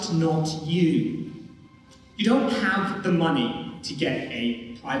just not you. You don't have the money to get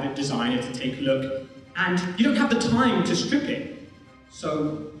a private designer to take a look, and you don't have the time to strip it.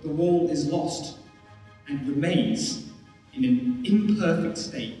 So the wall is lost and remains in an imperfect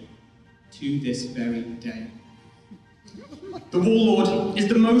state to this very day. The warlord is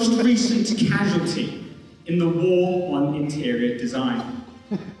the most recent casualty in the war on interior design.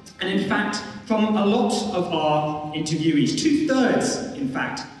 And in fact, from a lot of our interviewees, 2/3 in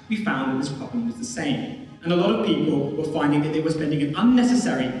fact, we found that this problem was the same. And a lot of people were finding that they were spending an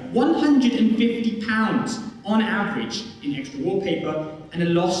unnecessary £150 on average in extra wallpaper and a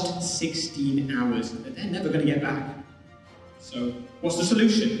lost 16 hours that they're never going to get back. So, what's the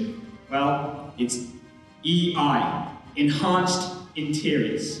solution? Well, it's EI, Enhanced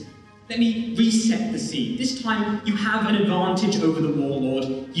Interiors. Let me reset the scene. This time, you have an advantage over the warlord.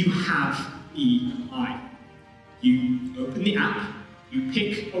 You have EI. You open the app, you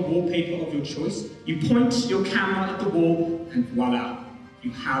pick a wallpaper of your choice, you point your camera at the wall, and voila,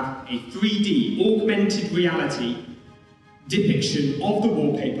 you have a 3D augmented reality depiction of the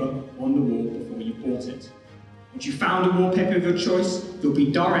wallpaper on the wall before you bought it. Once you found a wallpaper of your choice, you'll be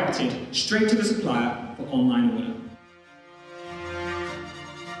directed straight to the supplier for online order.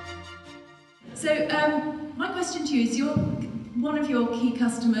 So, my question to you is, one of your key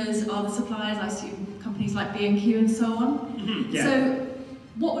customers are the suppliers, I assume, companies like B&Q and so on. Mm-hmm, yeah. So,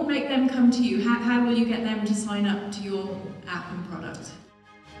 what would make them come to you? How will you get them to sign up to your app and product?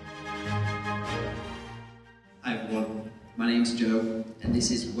 Hi everyone, my name's Joe, and this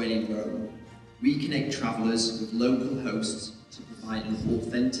is When in Rome. We connect travellers with local hosts to provide an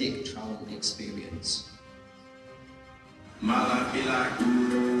authentic travel experience. My life be like,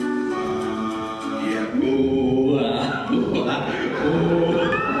 yeah, ooh,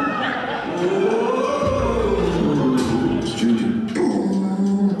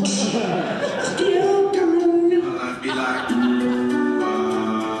 still coming. My life be like,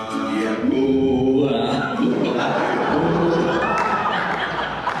 yeah,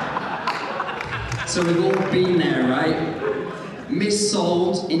 So we've all been there, right?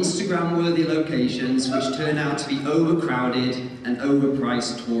 Missold, Instagram-worthy locations which turn out to be overcrowded and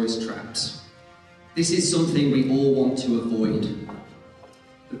overpriced tourist traps. This is something we all want to avoid.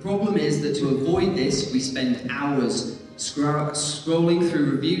 The problem is that to avoid this, we spend hours scrolling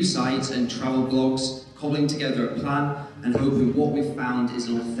through review sites and travel blogs, cobbling together a plan and hoping what we've found is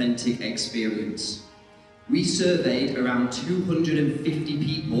an authentic experience. We surveyed around 250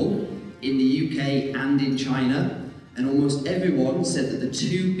 people in the UK and in China, and almost everyone said that the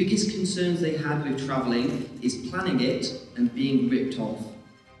two biggest concerns they had with travelling is planning it and being ripped off.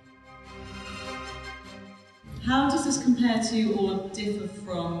 How does this compare to or differ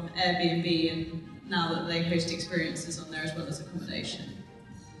from Airbnb and now that they host experiences on there as well as accommodation?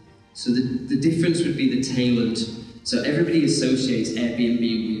 So the difference would be the tailored. So everybody associates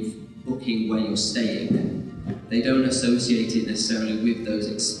Airbnb with booking where you're staying. They don't associate it necessarily with those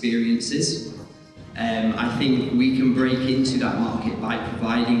experiences. I think we can break into that market by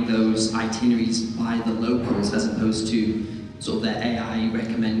providing those itineraries by the locals as opposed to sort of their AI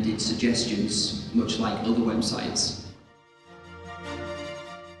recommended suggestions, much like other websites.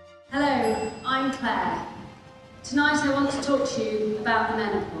 Hello, I'm Claire. Tonight I want to talk to you about the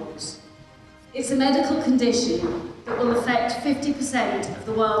menopause. It's a medical condition that will affect 50% of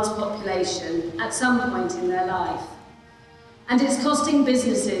the world's population at some point in their life. And it's costing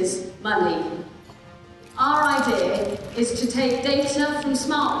businesses money. Our idea is to take data from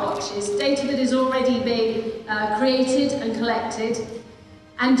smartwatches, data that is already being created and collected,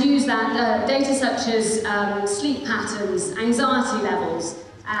 and use that data such as sleep patterns, anxiety levels,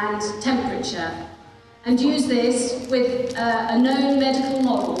 and temperature, and use this with a known medical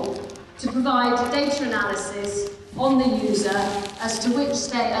model to provide data analysis on the user as to where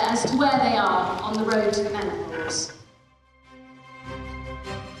they are on the road to menopause.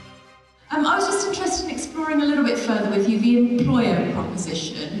 exploring a little bit further with you the employer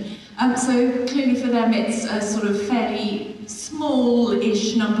proposition. So clearly for them it's a sort of fairly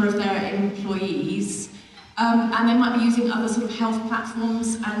small-ish number of their employees. And they might be using other sort of health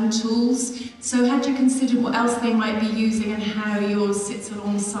platforms and tools. So had you considered what else they might be using and how yours sits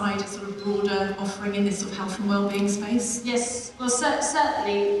alongside a sort of broader offering in this sort of health and wellbeing space? Yes, well,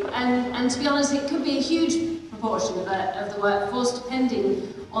 certainly. And to be honest, it could be a huge proportion of the workforce,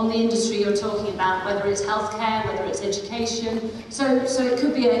 depending on the industry you're talking about, whether it's healthcare, whether it's education. So it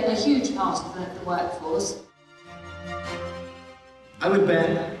could be a huge part of the workforce. I would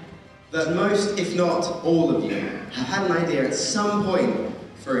bet that most, if not all of you, have had an idea at some point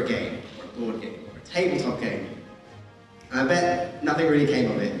for a game, or a board game, or a tabletop game. And I bet nothing really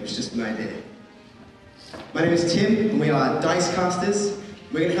came of it, it was just an idea. My name is Tim, and we are Dice Casters.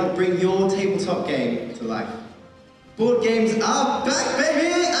 We're going to help bring your tabletop game to life. Board games are back,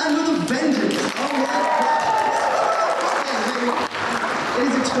 baby, and with a vengeance! Oh my God! It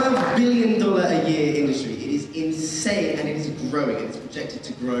is a $12 billion a year industry. It is insane, and it is growing. It's projected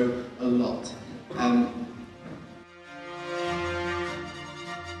to grow a lot.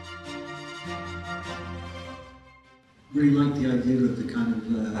 Really like the idea of the kind of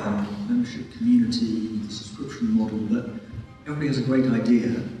membership community, the subscription model, but everybody has a great idea,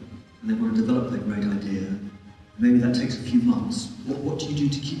 and they want to develop that great idea. Maybe that takes a few months. What do you do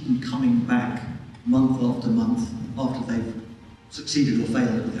to keep them coming back month after month after they've succeeded or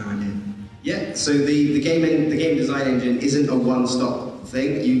failed with their idea? Yeah, so the game design engine isn't a one-stop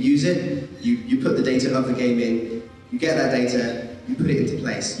thing. You use it, you put the data of the game in, you get that data, you put it into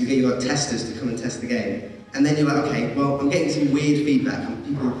place. You get your testers to come and test the game. And then you're like, okay, well, I'm getting some weird feedback.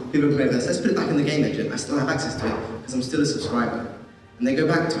 People are playing this, let's put it back in the game engine. I still have access to it because I'm still a subscriber. And they go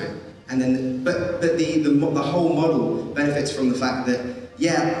back to it. And then, but the whole model benefits from the fact that,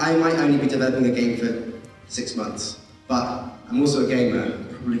 yeah, I might only be developing a game for 6 months, but I'm also a gamer. I'm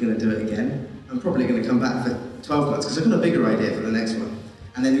probably going to do it again. I'm probably going to come back for 12 months because I've got a bigger idea for the next one.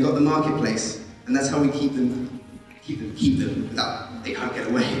 And then we've got the marketplace, and that's how we keep them without they can't get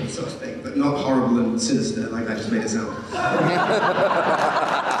away, sort of thing, but not horrible and sinister like I just made it sound.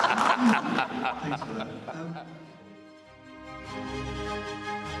 Thanks for that.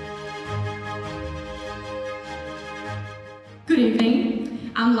 Good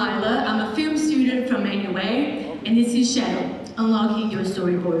evening, I'm Lila. I'm a film student from NUA, and this is Shadow, Unlocking Your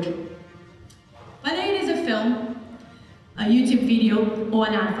Storyboard. Whether it is a film, a YouTube video, or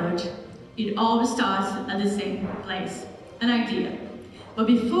an advert, it all starts at the same place, an idea. But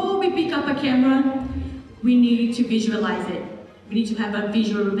before we pick up a camera, we need to visualize it. We need to have a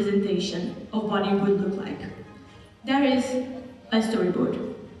visual representation of what it would look like. There is a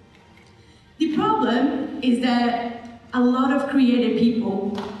storyboard. The problem is that a lot of creative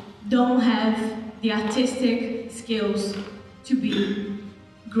people don't have the artistic skills to be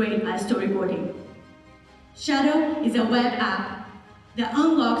great at storyboarding. Shadow is a web app that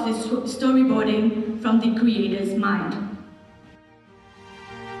unlocks the storyboarding from the creator's mind.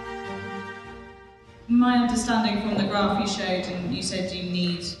 My understanding from the graph you showed, and you said you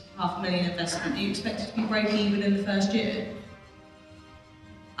need $500,000 investment, do you expect it to be break even in the first year?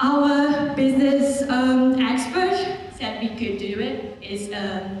 Our business expert said we could do it. It's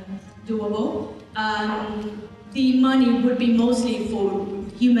doable. The money would be mostly for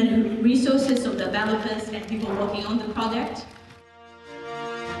human resources, so developers and people working on the product.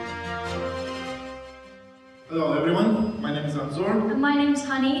 Hello everyone, my name is Anzor. And my name's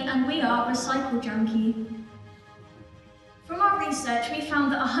Honey, and we are Recycle Junkie. From our research, we found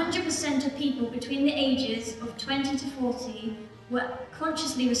that 100% of people between the ages of 20 to 40 were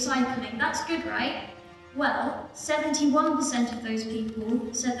consciously recycling. That's good, right? Well, 71% of those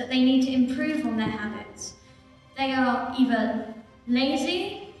people said that they need to improve on their habits. They are either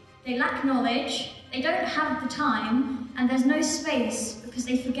lazy, they lack knowledge, they don't have the time, and there's no space because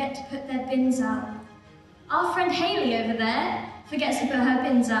they forget to put their bins out. Our friend Hayley over there forgets to put her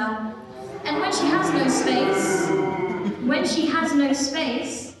bins out. And when she has no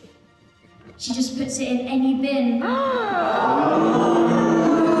space, she just puts it in any bin.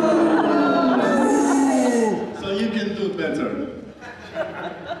 So you can do better.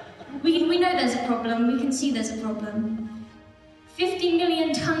 We know there's a problem, we can see there's a problem. 50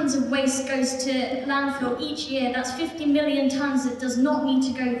 million tons of waste goes to landfill each year. That's 50 million tons that does not need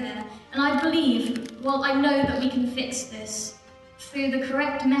to go there. And I believe, well, I know that we can fix this through the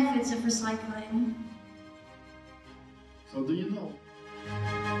correct methods of recycling. So do you know?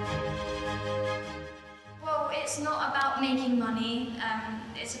 Well, it's not about making money,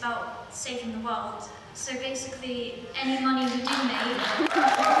 it's about saving the world. So basically, any money we do make...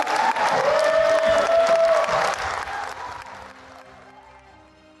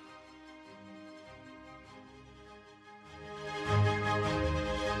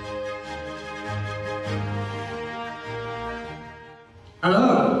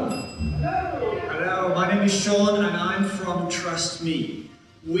 name is Sean and I'm from Trust Me.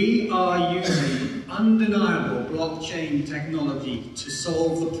 We are using undeniable blockchain technology to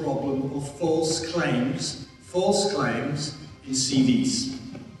solve the problem of false claims in CVs.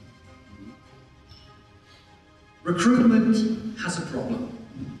 Recruitment has a problem.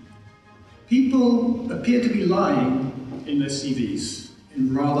 People appear to be lying in their CVs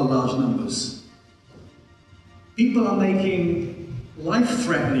in rather large numbers. People are making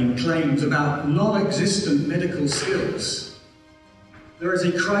life-threatening claims about non-existent medical skills. There is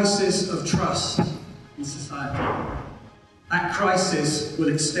a crisis of trust in society. That crisis will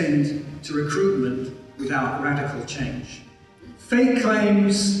extend to recruitment without radical change. Fake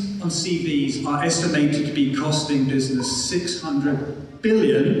claims on CVs are estimated to be costing business $600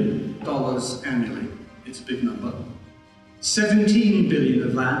 billion annually. It's a big number. 17 billion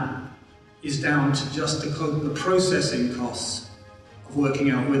of that is down to just the processing costs of working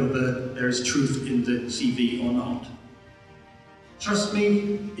out whether there is truth in the CV or not. Trust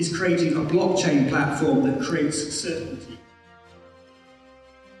Me is creating a blockchain platform that creates certainty.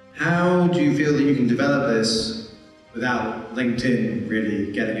 How do you feel that you can develop this without LinkedIn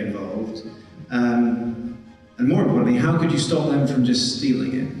really getting involved? And more importantly, how could you stop them from just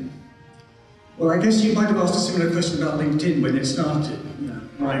stealing it? Well, I guess you might have asked a similar question about LinkedIn when it started.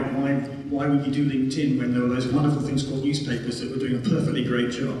 Why would you do LinkedIn when there were those wonderful things called newspapers that were doing a perfectly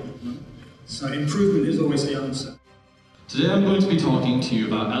great job? So improvement is always the answer. Today I'm going to be talking to you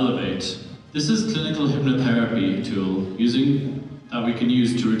about Elevate. This is a clinical hypnotherapy tool that we can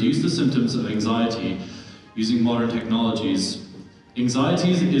use to reduce the symptoms of anxiety using modern technologies.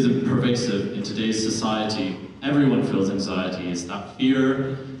 Anxiety is pervasive in today's society. Everyone feels anxiety. It's that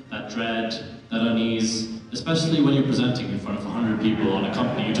fear, that dread, that unease, especially when you're presenting in front of 100 people on a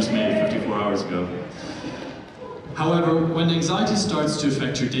company you just made 54 hours ago. However, when anxiety starts to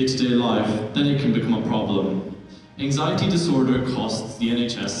affect your day-to-day life, then it can become a problem. Anxiety disorder costs the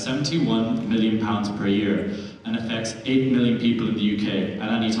NHS £71 million per year and affects 8 million people in the UK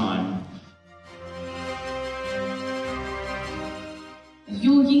at any time.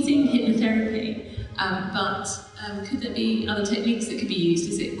 You're using hypnotherapy, but could there be other techniques that could be used?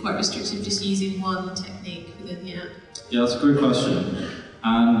 Is it quite restrictive just using one technique within the app? Yeah, that's a great question.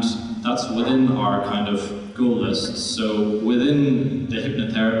 And that's within our kind of goal list. So within the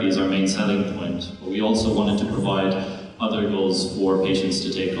hypnotherapy is our main selling point, but we also wanted to provide other goals for patients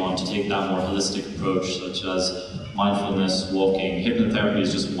to take that more holistic approach, such as mindfulness, walking. Hypnotherapy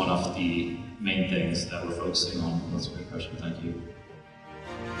is just one of the main things that we're focusing on. That's a great question, thank you.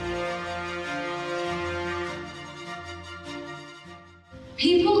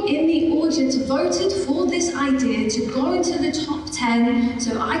 People in the audience voted for this idea to go into the top 10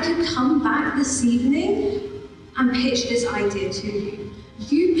 so I could come back this evening and pitch this idea to you.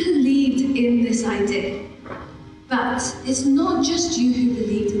 You believed in this idea. But it's not just you who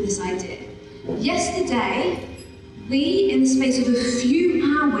believed in this idea. Yesterday, we, in the space of a few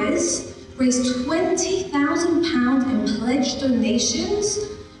hours, raised £20,000 in pledged donations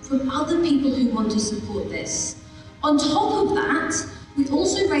from other people who want to support this. On top of that, we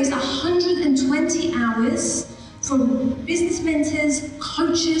also raised 120 hours from business mentors,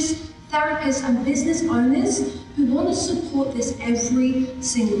 coaches, therapists, and business owners who want to support this every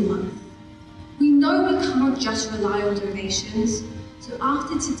single month. We know we can't just rely on donations, so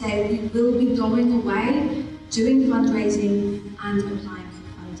after today we will be going away, doing fundraising and applying for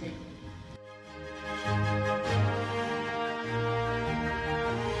funding.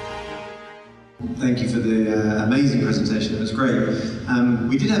 Thank you for the amazing presentation, it was great.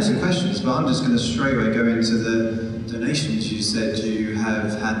 We did have some questions, but I'm just going to straight away go into the donations you said you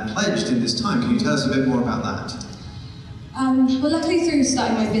have had pledged in this time. Can you tell us a bit more about that? Well, luckily through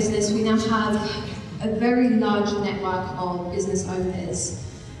starting my business, we now have a very large network of business owners,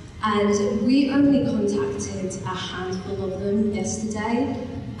 and we only contacted a handful of them yesterday,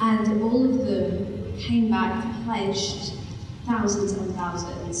 and all of them came back pledged thousands and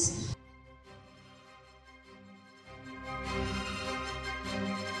thousands.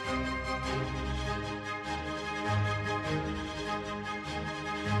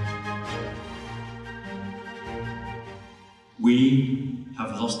 We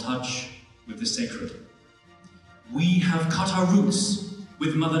have lost touch with the sacred. We have cut our roots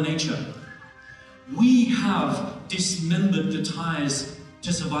with Mother Nature. We have dismembered the ties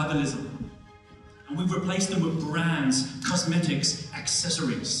to survivalism. And we've replaced them with brands, cosmetics,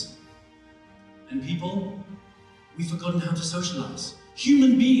 accessories. And people, we've forgotten how to socialize.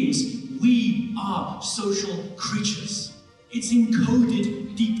 Human beings, we are social creatures. It's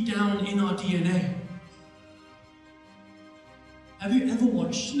encoded deep down in our DNA. Have you ever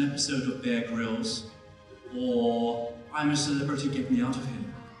watched an episode of Bear Grylls? or I'm a celebrity, get me out of here.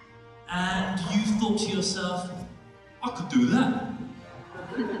 And you thought to yourself, I could do that.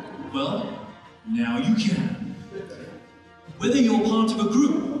 Well, now you can. Whether you're part of a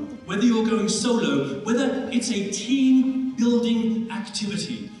group, whether you're going solo, whether it's a team-building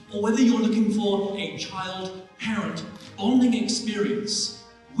activity, or whether you're looking for a child-parent bonding experience,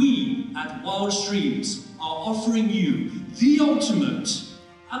 we at Wild Streams are offering you the ultimate,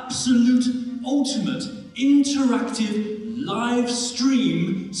 absolute ultimate, interactive live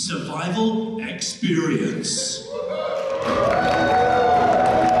stream survival experience.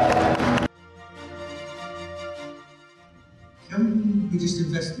 Can we just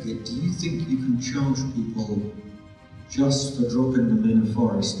investigate? Do you think you can charge people just for dropping them in a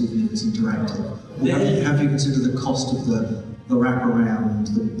forest, even if it's interactive? Or have you considered the cost of the wraparound,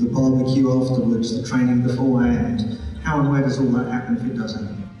 the barbecue afterwards, the training beforehand? How and where does all that happen if it does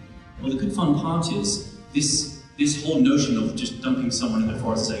happen? Well, the good fun part is this whole notion of just dumping someone in the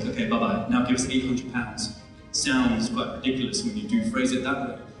forest saying, okay, bye-bye, now give us £800, sounds quite ridiculous when you do phrase it that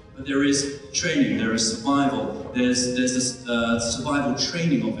way. But there is training, there is survival, there's this survival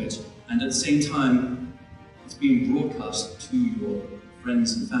training of it, and at the same time, it's being broadcast to your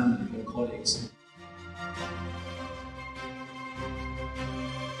friends and family, your colleagues.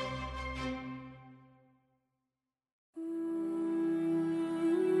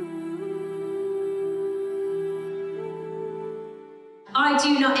 I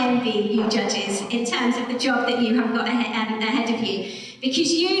do not envy you judges in terms of the job that you have got ahead of you,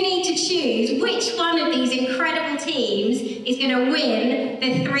 because you need to choose which one of these incredible teams is going to win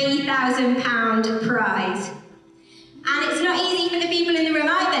the £3,000 prize. And it's not easy for the people in the room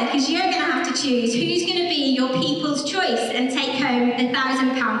either, because you're going to have to choose who's going to be your people's choice and take home the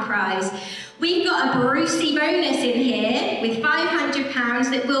 £1,000 prize. We've got a Brucey bonus in here with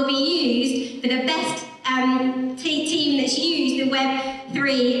 £500 that will be used for the best team that's used the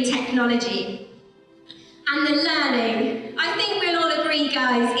Web3 technology. And the learning, I think we'll all agree,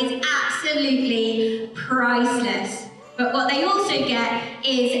 guys, is absolutely priceless. But what they also get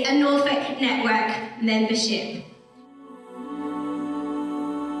is a Norfolk Network membership.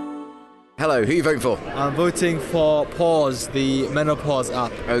 Hello, who are you voting for? I'm voting for Pause, the Menopause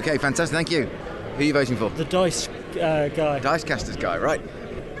app. Okay, fantastic, thank you. Who are you voting for? The Dice guy. Dicecasters guy, right.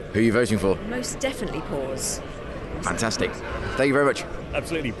 Who are you voting for? Most definitely Pause. Fantastic. Thank you very much.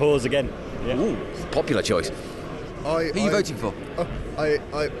 Absolutely, Pause again. Yeah. Ooh, popular choice. Who are you voting for? Or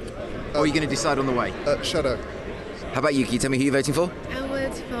are you going to decide on the way? Shadow. How about you? Can you tell me who you're voting for? I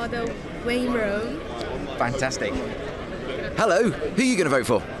vote for the Wayne Rome. Fantastic. Hello, who are you going to vote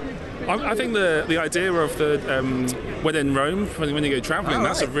for? I think the idea of the when in Rome, when you go travelling,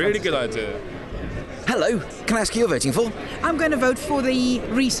 that's a really good idea. Hello, can I ask who you're voting for? I'm going to vote for the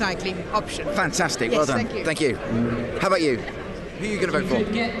recycling option. Fantastic, yes, well done. Thank you. How about you? Who are you going to vote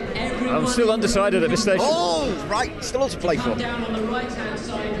for? I'm still undecided at this station. Oh, right, still lots to play for. Come down on the right-hand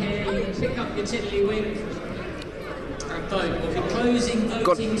side here, you pick up your tiddly wink and vote. We'll be closing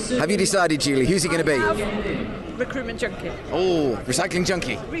voting soon. Have you decided, Julie, who's it going to be? Recruitment junkie. Oh, recycling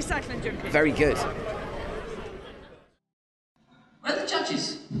junkie. Recycling junkie. Very good. Where are the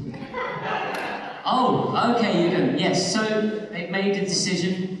judges? Oh, okay, you can. Yes, so they've made a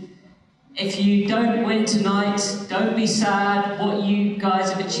decision. If you don't win tonight, don't be sad. What you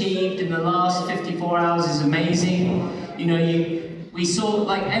guys have achieved in the last 54 hours is amazing. You know, we saw,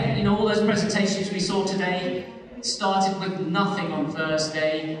 like, all those presentations we saw today started with nothing on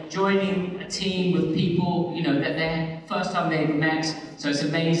Thursday, joining a team with people, that their first time they ever met. So it's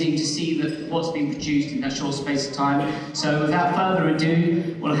amazing to see that what's been produced in that short space of time. So without further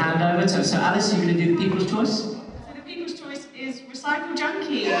ado, we'll hand over to, so Alice, you're going to do the People's Choice? So the People's Choice is Recycle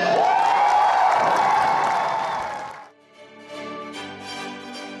Junkie.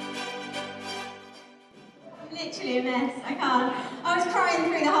 Literally a mess, I can't. I was crying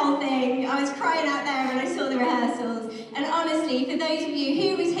through the whole thing. I was crying out there when I saw the rehearsals. And honestly, for those of you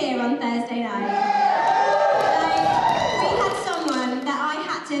who was here on Thursday night, we had someone that I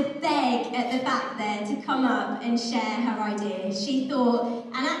had to beg at the back there to come up and share her idea. She thought,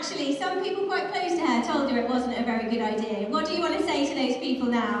 and actually some people quite close to her told her it wasn't a very good idea. What do you want to say to those people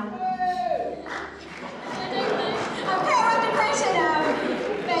now? I'm put her under pressure now.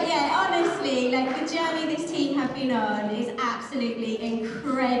 But yeah, honestly, the journey this team have been on is absolutely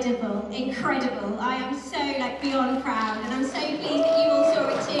incredible, incredible. I am so beyond proud, and I'm so pleased that you all saw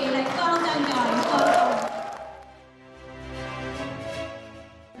it too. Well done, guys, well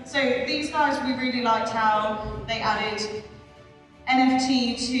done. So these guys, we really liked how they added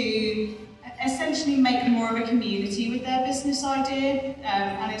NFT to essentially make more of a community with their business idea,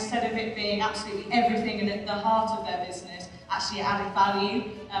 and instead of it being absolutely everything and at the heart of their business, actually added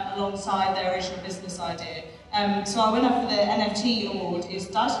value alongside their original business idea. So our winner for the NFT award is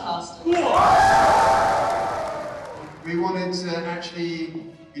Dicecasters. We wanted to actually,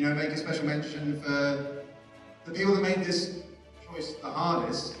 make a special mention for the people that made this choice the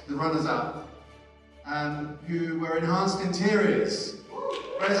hardest, the runners-up, who were Enhanced Interiors.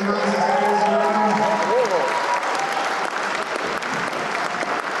 Where's Enhanced Interiors?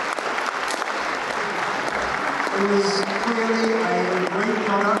 It was clearly a great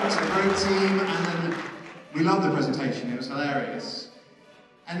product, a great team, and we loved the presentation, it was hilarious.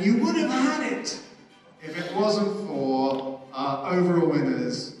 And you would have had it if it wasn't for our overall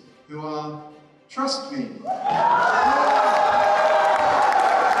winners, who are Trust Me.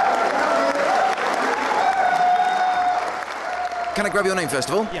 Can I grab your name first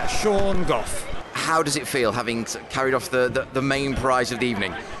of all? Yeah, Sean Goff. How does it feel having carried off the main prize of the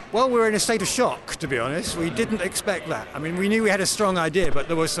evening? Well, we were in a state of shock, to be honest. We didn't expect that. I mean, we knew we had a strong idea, but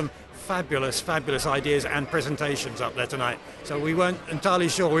there were some fabulous ideas and presentations up there tonight. So we weren't entirely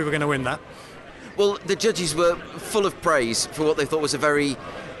sure we were going to win that. Well, the judges were full of praise for what they thought was a very,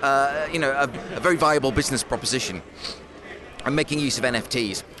 a very viable business proposition and making use of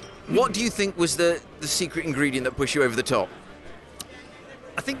NFTs. What do you think was the secret ingredient that pushed you over the top?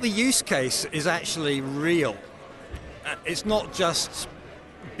 I think the use case is actually real. It's not just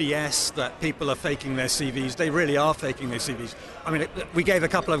BS that people are faking their CVs. They really are faking their CVs. I mean, we gave a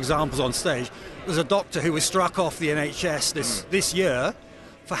couple of examples on stage. There's a doctor who was struck off the NHS this year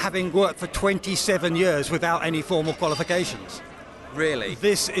for having worked for 27 years without any formal qualifications. Really?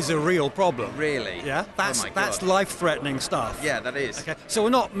 This is a real problem. Really? Yeah, that's life-threatening stuff. Yeah, that is. Okay, so we're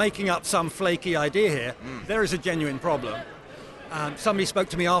not making up some flaky idea here. There is a genuine problem. Somebody spoke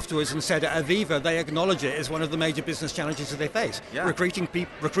to me afterwards and said at Aviva they acknowledge it as one of the major business challenges that they face. Yeah. Recruiting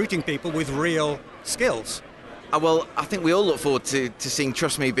people with real skills. Well, I think we all look forward to seeing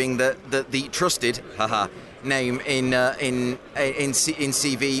Trust Me being the trusted name in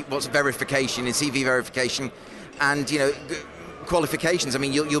CV verification, and qualifications. I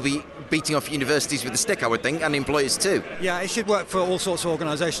mean, you'll be beating off universities with a stick, I would think, and employers too. Yeah, it should work for all sorts of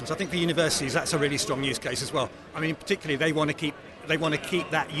organisations. I think for universities, that's a really strong use case as well. I mean, particularly they want to keep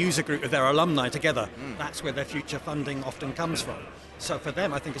that user group of their alumni together. That's where their future funding often comes from. So for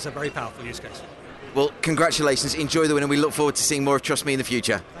them, I think it's a very powerful use case. Well, congratulations, enjoy the win, and we look forward to seeing more of Trust Me in the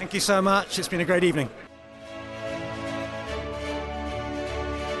future. Thank you so much. It's been a great evening.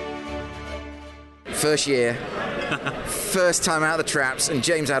 First year, first time out of the traps, and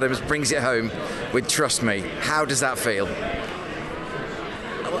James Adams brings it home with Trust Me. How does that feel?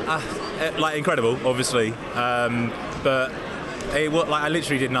 Incredible, obviously, but I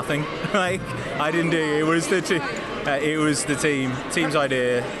literally did nothing. I didn't do it. It was the team's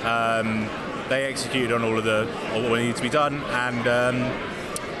idea. They executed on all what needed to be done, and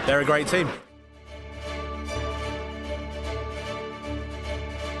they're a great team.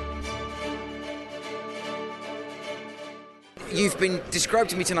 You've been described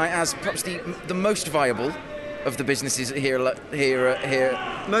to me tonight as perhaps the most viable of the businesses here.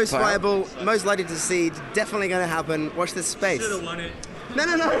 Most viable, most likely to succeed, definitely going to happen. Watch this space. Should have won it. No.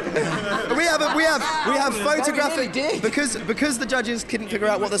 we have photographic because the judges couldn't figure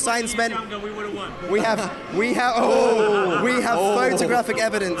out what the signs meant. We have photographic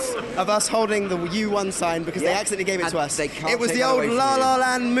evidence of us holding the U1 sign because they accidentally gave it to us. It was the old La La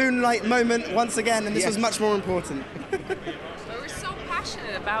Land moonlight moment once again, and this was much more important.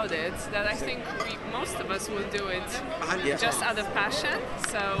 Passionate about it that I think most of us will do it just out of passion.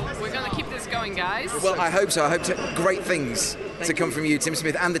 So we're going to keep this going, guys. Well, I hope so. I hope great things to come from you, Tim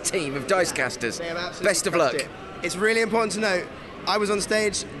Smith, and the team of Dicecasters. Best of luck. It's really important to note, I was on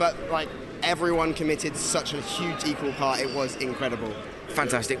stage, but everyone committed such a huge equal part. It was incredible.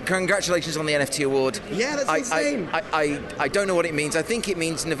 Fantastic. Congratulations on the NFT award. Yeah, that's insane. I don't know what it means. I think it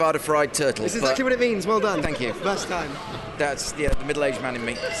means Nevada Fried Turtle. This is exactly what it means. Well done. Thank you. First time. That's the middle-aged man in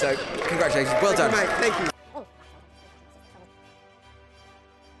me. So, congratulations. Well done. Thank you, mate. Thank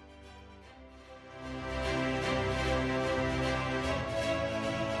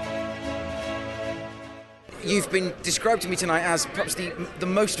you. You've been described to me tonight as perhaps the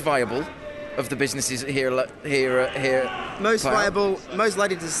most viable of the businesses here. Most viable, most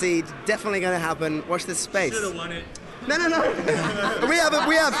likely to succeed, definitely going to happen. Watch this space. Should have won it. No. we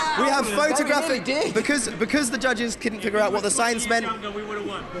have photographic because the judges couldn't figure out what the signs meant.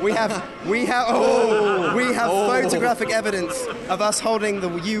 We have photographic evidence of us holding the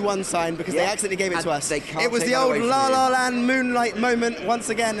U1 sign because they accidentally gave it to us. It was the old La La Land moonlight moment once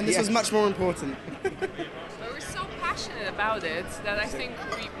again, and this was much more important. We're so passionate about it that I think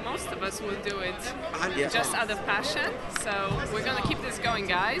most of us will do it just out of passion. So we're going to keep this going,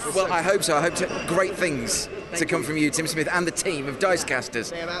 guys. Well, I hope so. I hope great things to come from you, Tim Smith, and the team of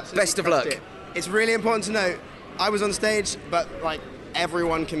Dicecasters. Best of luck. It's really important to note, I was on stage, but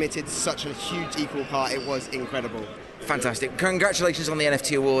everyone committed such a huge equal part. It was incredible. Fantastic. Congratulations on the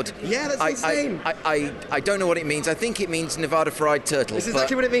NFT award. Yeah, that's insane. I don't know what it means. I think it means Nevada Fried Turtle. This is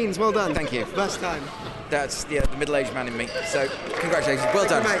exactly what it means. Well done. Thank you. First time. That's the middle-aged man in me. So, congratulations. Well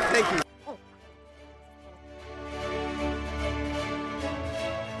done. Mate. Thank you.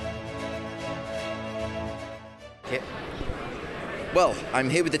 Well, I'm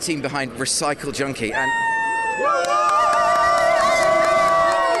here with the team behind Recycle Junkie, and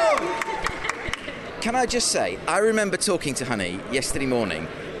can I just say, I remember talking to Honey yesterday morning,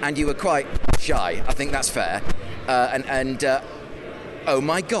 and you were quite shy. I think that's fair. Oh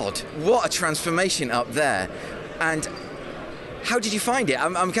my God, what a transformation up there! And how did you find it?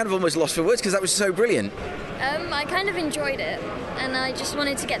 I'm kind of almost lost for words because that was so brilliant. I kind of enjoyed it, and I just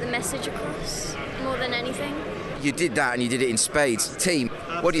wanted to get the message across more than anything. You did that, and you did it in spades. Team,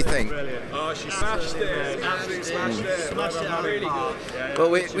 what do you think? Brilliant. Oh, she smashed it. Absolutely smashed it. Really good.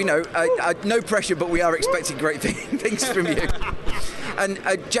 Well, we know, no pressure, but we are expecting great things from you. And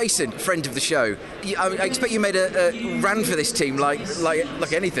Jason, friend of the show, I expect you made a ran for this team like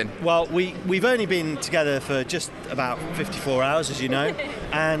anything. Well, we've only been together for just about 54 hours, as you know.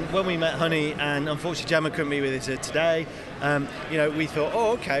 And when we met Honey, and unfortunately Gemma couldn't be with us today, we thought,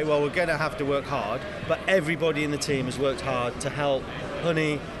 okay, well, we're going to have to work hard. But everybody in the team has worked hard to help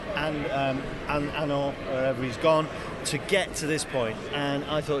Honey and Anil, wherever he's gone, to get to this point. And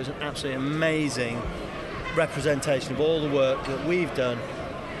I thought it was an absolutely amazing representation of all the work that we've done.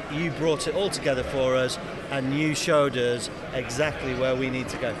 You brought it all together for us, and you showed us exactly where we need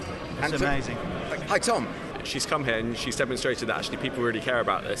to go. It's amazing. Hi, Tom. She's come here and she's demonstrated that actually people really care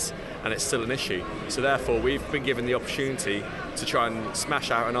about this, and it's still an issue. So therefore we've been given the opportunity to try and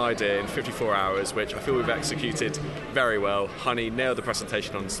smash out an idea in 54 hours, which I feel we've executed very well. Honey nailed the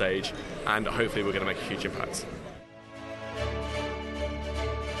presentation on stage, and hopefully we're going to make a huge impact.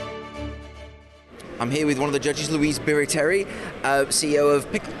 I'm here with one of the judges, Louise Biriteri, CEO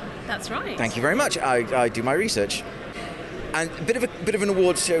of Pickle. That's right. Thank you very much. I do my research. And a bit of an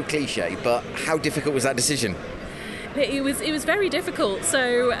awards show cliche, but how difficult was that decision? It was very difficult.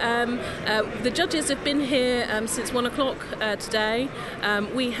 So the judges have been here since 1 o'clock today.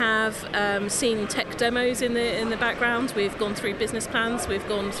 We have seen tech demos in the background. We've gone through business plans. We've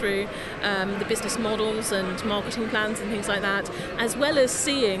gone through the business models and marketing plans and things like that, as well as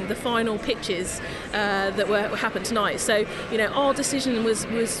seeing the final pitches that happened tonight. So our decision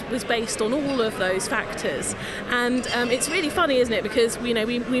was based on all of those factors, and it's really funny, isn't it? Because we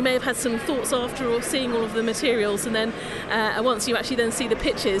may have had some thoughts after or seeing all of the materials, and then once you actually then see the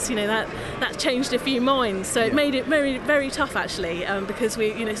pictures, that changed a few minds. So it made it very, very tough actually, because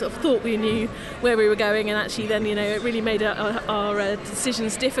we sort of thought we knew where we were going, and actually then it really made our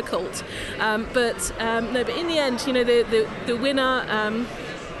decisions difficult. But in the end, the winner.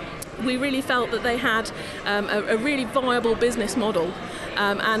 We really felt that they had a really viable business model,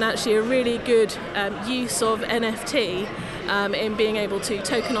 and actually a really good use of NFT in being able to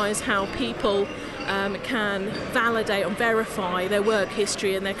tokenise how people can validate and verify their work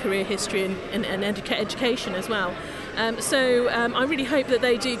history and their career history and education as well. So I really hope that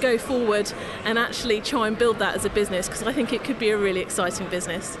they do go forward and actually try and build that as a business, because I think it could be a really exciting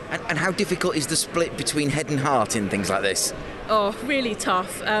business. And how difficult is the split between head and heart in things like this? Oh, really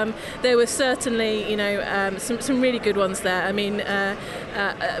tough. There were certainly, some really good ones there. I mean,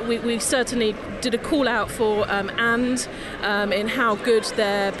 we certainly did a call out for and in how good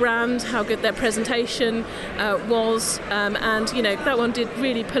their brand, how good their presentation was, and that one did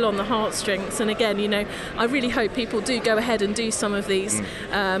really pull on the heartstrings. And again, I really hope people do go ahead and do some of these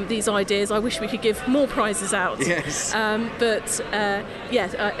ideas. I wish we could give more prizes out. Yes. In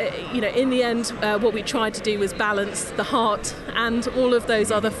the end, what we tried to do was balance the heart and all of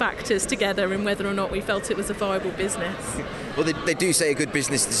those other factors together, and whether or not we felt it was a viable business. Well, they do say a good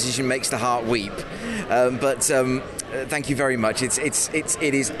business decision makes the heart weep, but thank you very much. It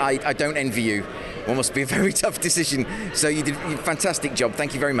is. I don't envy you. One must be a very tough decision. So you did a fantastic job.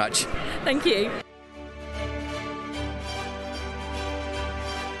 Thank you very much. Thank you.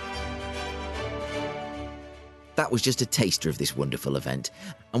 That that was just a taster of this wonderful event.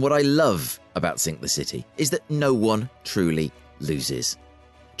 And what I love about Sync the City is that no one truly loses.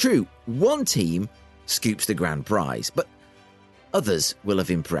 True, one team scoops the grand prize, but others will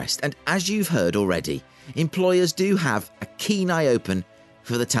have impressed. And as you've heard already, employers do have a keen eye open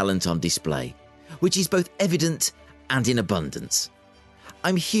for the talent on display, which is both evident and in abundance.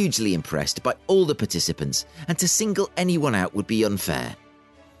 I'm hugely impressed by all the participants, and to single anyone out would be unfair.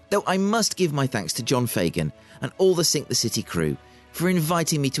 Though I must give my thanks to John Fagan and all the Sync the City crew for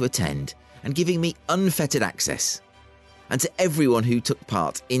inviting me to attend and giving me unfettered access. And to everyone who took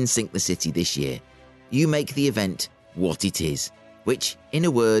part in Sync the City this year, you make the event what it is, which, in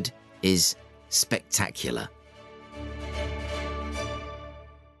a word, is spectacular.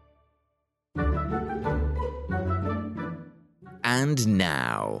 And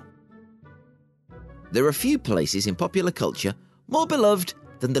now, there are few places in popular culture more beloved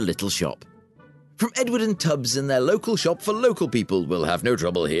than the Little Shop. From Edward and Tubbs and their local shop for local people will have no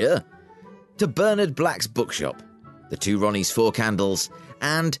trouble here, to Bernard Black's bookshop, the Two Ronnies Four Candles,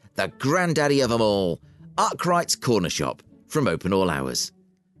 and the granddaddy of them all, Arkwright's Corner Shop, from open all hours.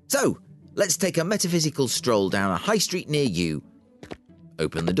 So, let's take a metaphysical stroll down a high street near you,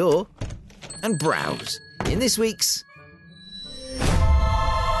 open the door, and browse in this week's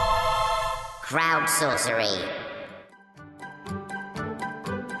Crowd Sorcery.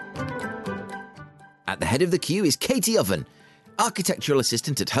 At the head of the queue is Katie Oven, architectural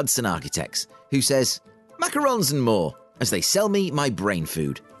assistant at Hudson Architects, who says, macarons and more, as they sell me my brain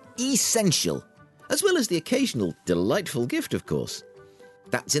food. Essential, as well as the occasional delightful gift, of course.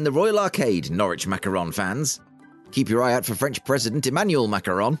 That's in the Royal Arcade, Norwich macaron fans. Keep your eye out for French President Emmanuel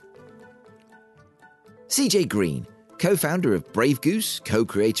Macron. CJ Green, co-founder of Brave Goose,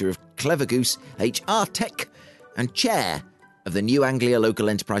 co-creator of Clever Goose HR Tech, and chair of the New Anglia Local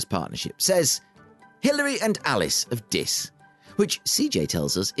Enterprise Partnership, says Hilary and Alice of Dis, which CJ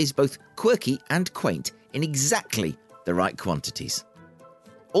tells us is both quirky and quaint in exactly the right quantities.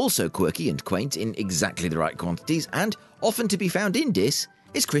 Also quirky and quaint in exactly the right quantities, and often to be found in Dis,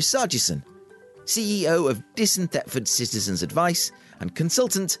 is Chris Sargison, CEO of Dis and Thetford Citizens Advice and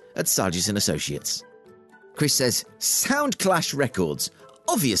consultant at Sargison Associates. Chris says, Sound Clash Records,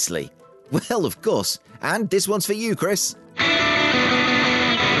 obviously. Well, of course. And this one's for you, Chris.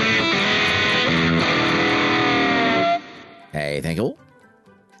 Hey, thank you all.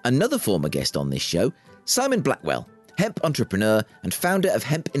 Another former guest on this show, Simon Blackwell, hemp entrepreneur and founder of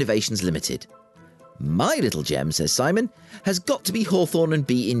Hemp Innovations Limited. My little gem, says Simon, has got to be Hawthorne and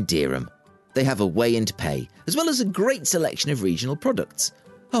Bee in Dereham. They have a Weigh and Pay, as well as a great selection of regional products.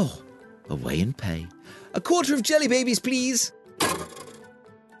 Oh, a Weigh and Pay. A quarter of jelly babies, please.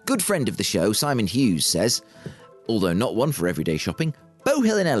 Good friend of the show, Simon Hughes, says, although not one for everyday shopping,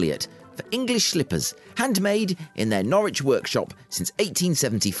 Bowhill and Elliott for English slippers, handmade in their Norwich workshop since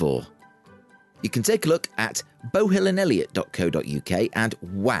 1874. You can take a look at bowhillandelliott.co.uk and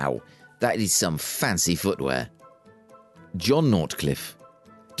wow, that is some fancy footwear. John Nortcliffe,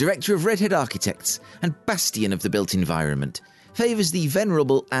 director of Redhead Architects and bastion of the built environment, favours the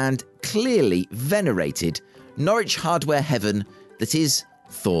venerable and clearly venerated Norwich hardware heaven that is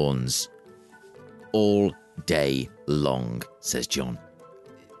Thorns. All day long, says John.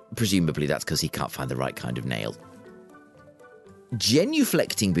 Presumably that's because he can't find the right kind of nail.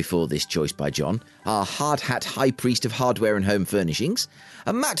 Genuflecting before this choice by John are Hard Hat High Priest of Hardware and Home Furnishings,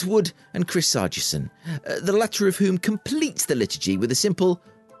 Matt Wood and Chris Sargison, the latter of whom completes the liturgy with a simple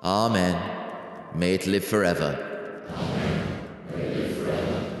Amen. May it live forever.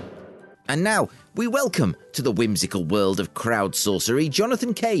 And now, we welcome to the whimsical world of crowd sorcery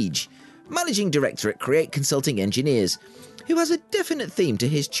Jonathan Cage, Managing Director at Create Consulting Engineers, who has a definite theme to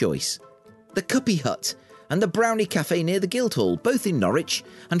his choice. The Cuppy Hut and the Brownie Cafe near the Guildhall, both in Norwich,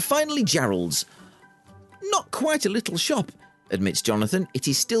 and finally Gerald's. Not quite a little shop, admits Jonathan, it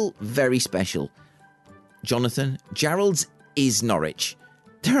is still very special. Jonathan, Gerald's is Norwich.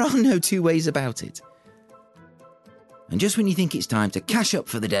 There are no two ways about it. And just when you think it's time to cash up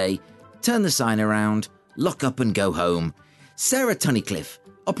for the day, turn the sign around, lock up and go home, Sarah Tunnicliffe,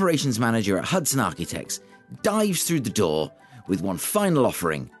 Operations Manager at Hudson Architects, dives through the door with one final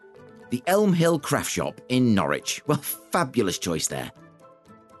offering, the Elm Hill Craft Shop in Norwich. Well, fabulous choice there.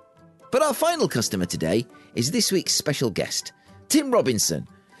 But our final customer today is this week's special guest, Tim Robinson,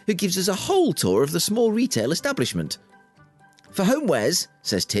 who gives us a whole tour of the small retail establishment. For homewares,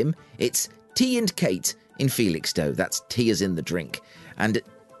 says Tim, it's Tea and Kate in Felixstowe, that's tea as in the drink, and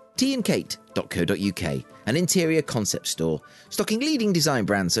teaandkate.co.uk, an interior concept store, stocking leading design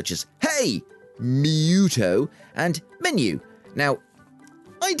brands such as Hey, Miuto, and Menu. Now,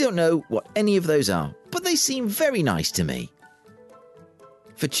 I don't know what any of those are, but they seem very nice to me.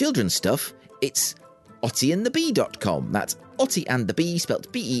 For children's stuff, it's ottyandthebee.com. That's Otty and the Bee,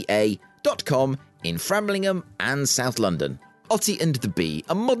 spelt BEA.com, in Framlingham and South London. Otty and the Bee,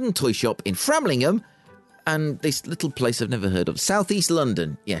 a modern toy shop in Framlingham and this little place I've never heard of, South East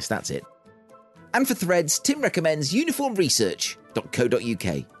London. Yes, that's it. And for threads, Tim recommends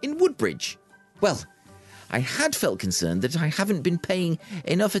uniformresearch.co.uk in Woodbridge. Well, I had felt concerned that I haven't been paying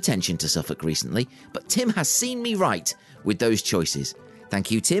enough attention to Suffolk recently, but Tim has seen me right with those choices.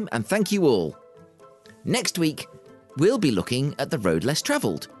 Thank you, Tim, and thank you all. Next week, we'll be looking at the road less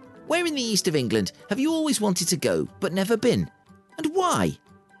travelled. Where in the east of England have you always wanted to go but never been? And why?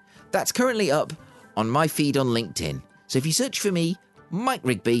 That's currently up on my feed on LinkedIn. So if you search for me, Mike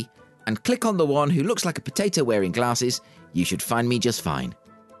Rigby, and click on the one who looks like a potato wearing glasses, you should find me just fine.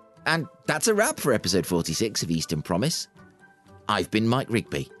 And that's a wrap for episode 46 of Eastern Promise. I've been Mike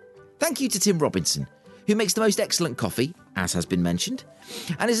Rigby. Thank you to Tim Robinson, who makes the most excellent coffee, as has been mentioned,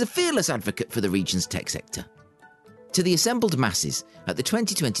 and is a fearless advocate for the region's tech sector. To the assembled masses at the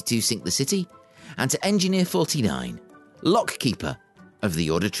 2022 Sync the City, and to Engineer 49, lockkeeper of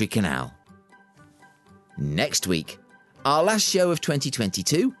the Auditory Canal. Next week, our last show of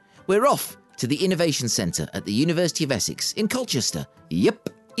 2022, we're off to the Innovation Centre at the University of Essex in Colchester. Yep,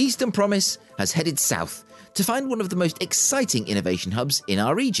 Eastern Promise has headed south to find one of the most exciting innovation hubs in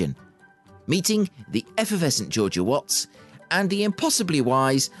our region, meeting the effervescent Georgia Watts and the impossibly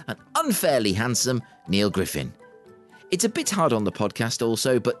wise and unfairly handsome Neil Griffin. It's a bit hard on the podcast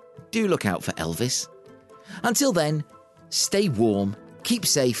also, but do look out for Elvis. Until then, stay warm, keep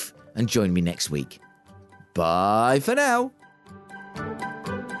safe, and join me next week. Bye for now.